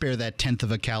you can spare that 1/10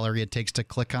 of a calorie it takes to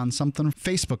click on something.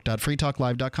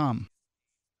 facebook.freetalklive.com.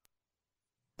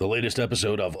 The latest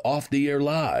episode of Off the Air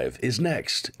Live is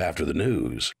next after the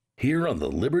news here on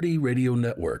the Liberty Radio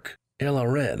Network,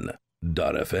 LRN.FM.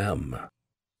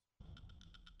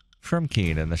 From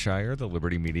Keene in the Shire, the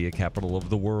Liberty Media capital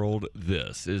of the world,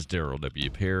 this is Darrell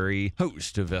W. Perry,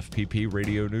 host of FPP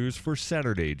Radio News for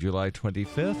Saturday, July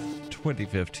 25th,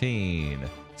 2015.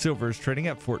 Silver is trading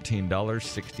at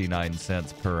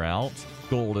 $14.69 per ounce.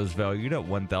 Gold is valued at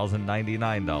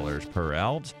 $1,099 per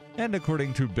ounce. And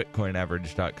according to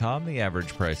BitcoinAverage.com, the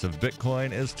average price of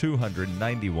Bitcoin is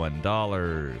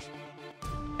 $291.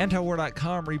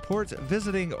 Antiwar.com reports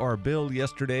visiting Erbil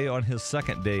yesterday on his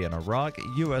second day in Iraq,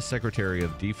 U.S. Secretary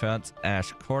of Defense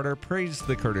Ash Carter praised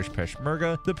the Kurdish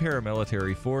Peshmerga, the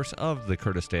paramilitary force of the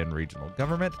Kurdistan Regional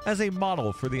Government, as a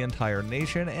model for the entire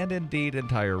nation and indeed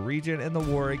entire region in the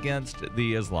war against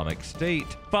the Islamic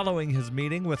State. Following his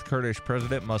meeting with Kurdish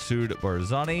President Masoud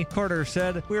Barzani, Carter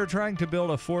said, "We are trying to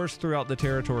build a force throughout the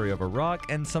territory of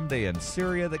Iraq and someday in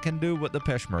Syria that can do what the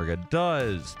Peshmerga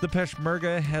does. The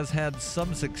Peshmerga has had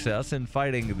some success in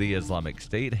fighting the Islamic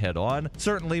State head-on,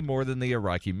 certainly more than the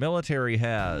Iraqi military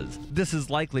has. This is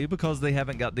likely because they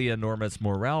haven't got the enormous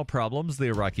morale problems the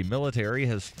Iraqi military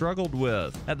has struggled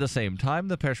with. At the same time,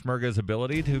 the Peshmerga's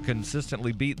ability to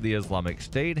consistently beat the Islamic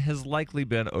State has likely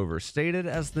been overstated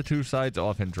as the two sides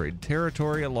often trade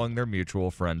territory along their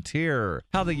mutual frontier.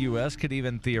 How the U.S. could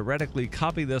even theoretically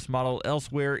copy this model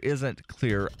elsewhere isn't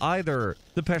clear either.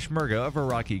 The Peshmerga of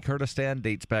Iraqi Kurdistan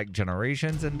dates back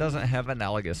generations and doesn't have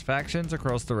analogous factions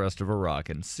across the rest of Iraq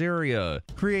and Syria.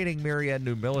 Creating myriad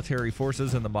new military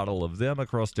forces in the model of them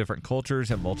across different cultures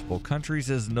and multiple countries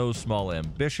is no small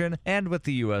ambition, and with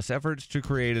the U.S. efforts to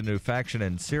create a new faction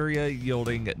in Syria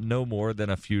yielding no more than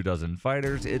a few dozen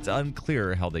fighters, it's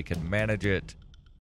unclear how they can manage it.